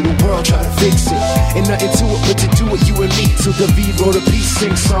come into the world, try to fix it. Ain't nothing to it but to do it, you and me. So David wrote a piece,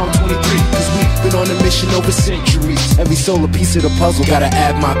 sing Psalm 23. Cause we've been on a mission over centuries. Every soul a piece of the puzzle, gotta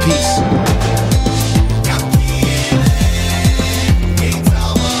add my piece.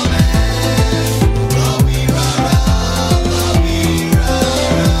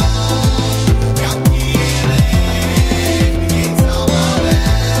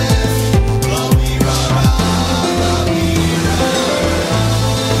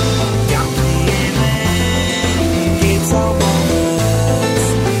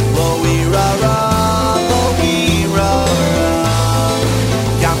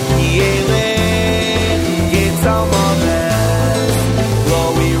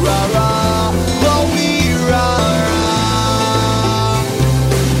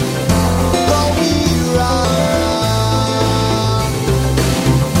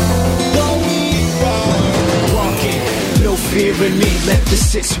 Me, let the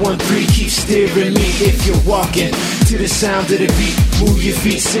 613 keep steering me. If you're walking to the sound of the beat, move your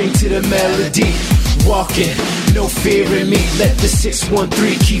feet, sing to the melody. Walking, no fear in me. Let the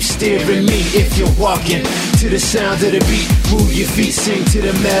 613 keep steering me. If you're walking to the sound of the beat, move your feet, sing to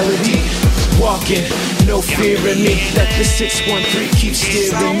the melody. Walking, no fear in me. Let the 613 keep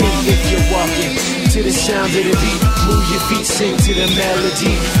steering me. If you're walking to the sound of the beat, move your feet, sing to the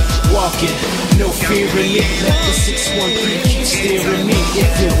melody. Walking, no fear in me. Let the 613 keep steering me.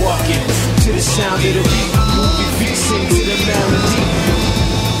 If you're walking to the sound of the beat, move your feet, sing to the melody.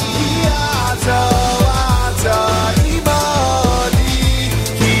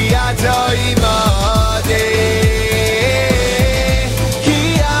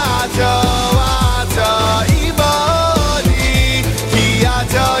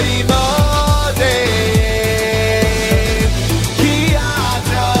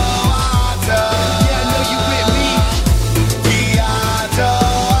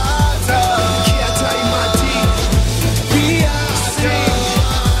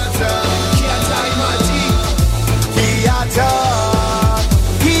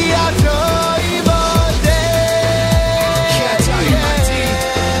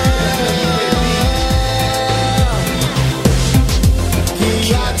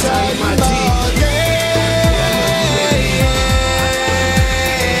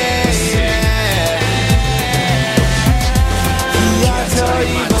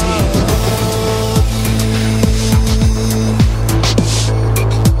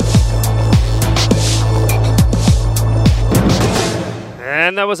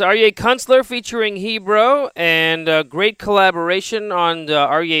 And that was Aryeh Kunstler featuring Hebrew, and a great collaboration on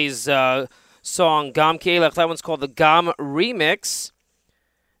Aryeh's song Gam Keilach. That one's called the Gam Remix.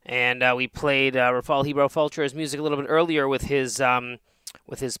 And we played Rafal Hebrew Fulcher's music a little bit earlier with his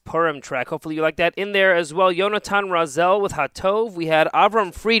Purim track. Hopefully you like that. In there as well, Yonatan Razel with Hatov. We had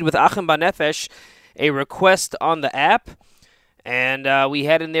Avram Fried with Achim Banefesh, a request on the app. And we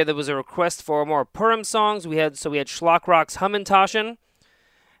had in there was a request for more Purim songs. We had Schlock Rock's Hummintashen.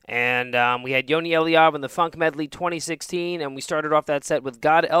 And we had Yoni Eliav in the Funk Medley 2016, and we started off that set with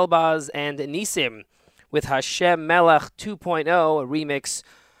Gad Elbaz and Nisim with Hashem Melech 2.0, a remix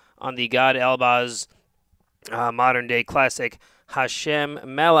on the Gad Elbaz modern-day classic Hashem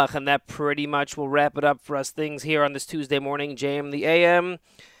Melech, and that pretty much will wrap it up for us things here on this Tuesday morning, JM the AM.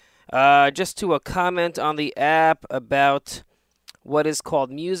 Just to a comment on the app about what is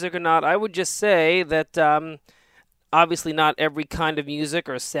called music or not, I would just say that obviously not every kind of music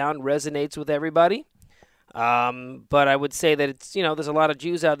or sound resonates with everybody. But I would say that it's, there's a lot of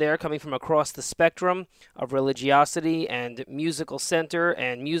Jews out there coming from across the spectrum of religiosity and musical center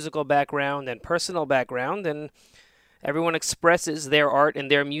and musical background and personal background, and everyone expresses their art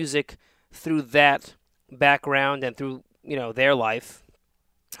and their music through that background and through, their life.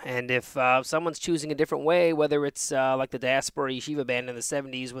 And if someone's choosing a different way, whether it's like the Diaspora Yeshiva band in the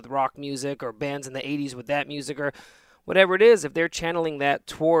 70s with rock music or bands in the 80s with that music or whatever it is, if they're channeling that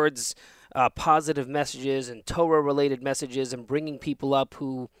towards positive messages and Torah-related messages and bringing people up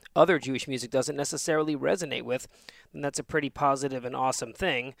who other Jewish music doesn't necessarily resonate with, then that's a pretty positive and awesome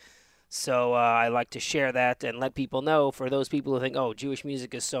thing. So I like to share that and let people know, for those people who think, Jewish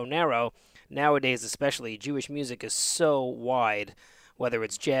music is so narrow, nowadays especially, Jewish music is so wide. whether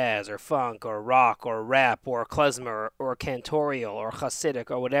it's jazz or funk or rock or rap or klezmer or cantorial or Hasidic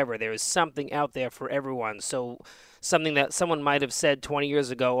or whatever. There is something out there for everyone. So something that someone might have said 20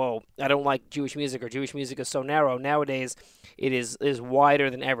 years ago, oh, I don't like Jewish music, or Jewish music is so narrow. Nowadays, it is wider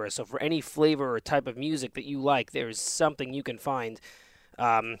than ever. So for any flavor or type of music that you like, there is something you can find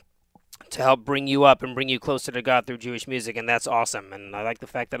to help bring you up and bring you closer to God through Jewish music, and that's awesome. And I like the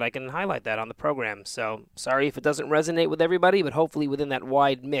fact that I can highlight that on the program. So sorry if it doesn't resonate with everybody, but hopefully within that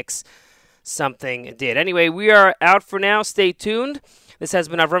wide mix, something did. Anyway, we are out for now. Stay tuned. This has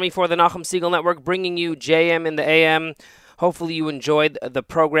been Avrumi for the Nachum Segal Network, bringing you JM in the AM. Hopefully you enjoyed the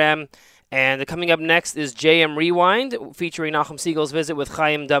program. And coming up next is JM Rewind, featuring Nachum Segal's visit with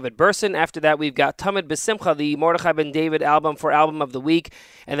Chaim David Burson. After that, we've got Tamid B'Simcha, the Mordechai Ben David album for Album of the Week.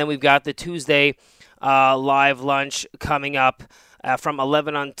 And then we've got the Tuesday live lunch coming up from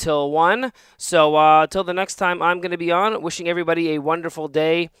 11 until 1. So till the next time I'm going to be on, wishing everybody a wonderful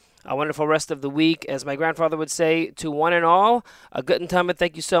day, a wonderful rest of the week. As my grandfather would say, to one and all, a good and Tamid,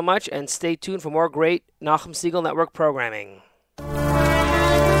 thank you so much. And stay tuned for more great Nachum Segal Network programming.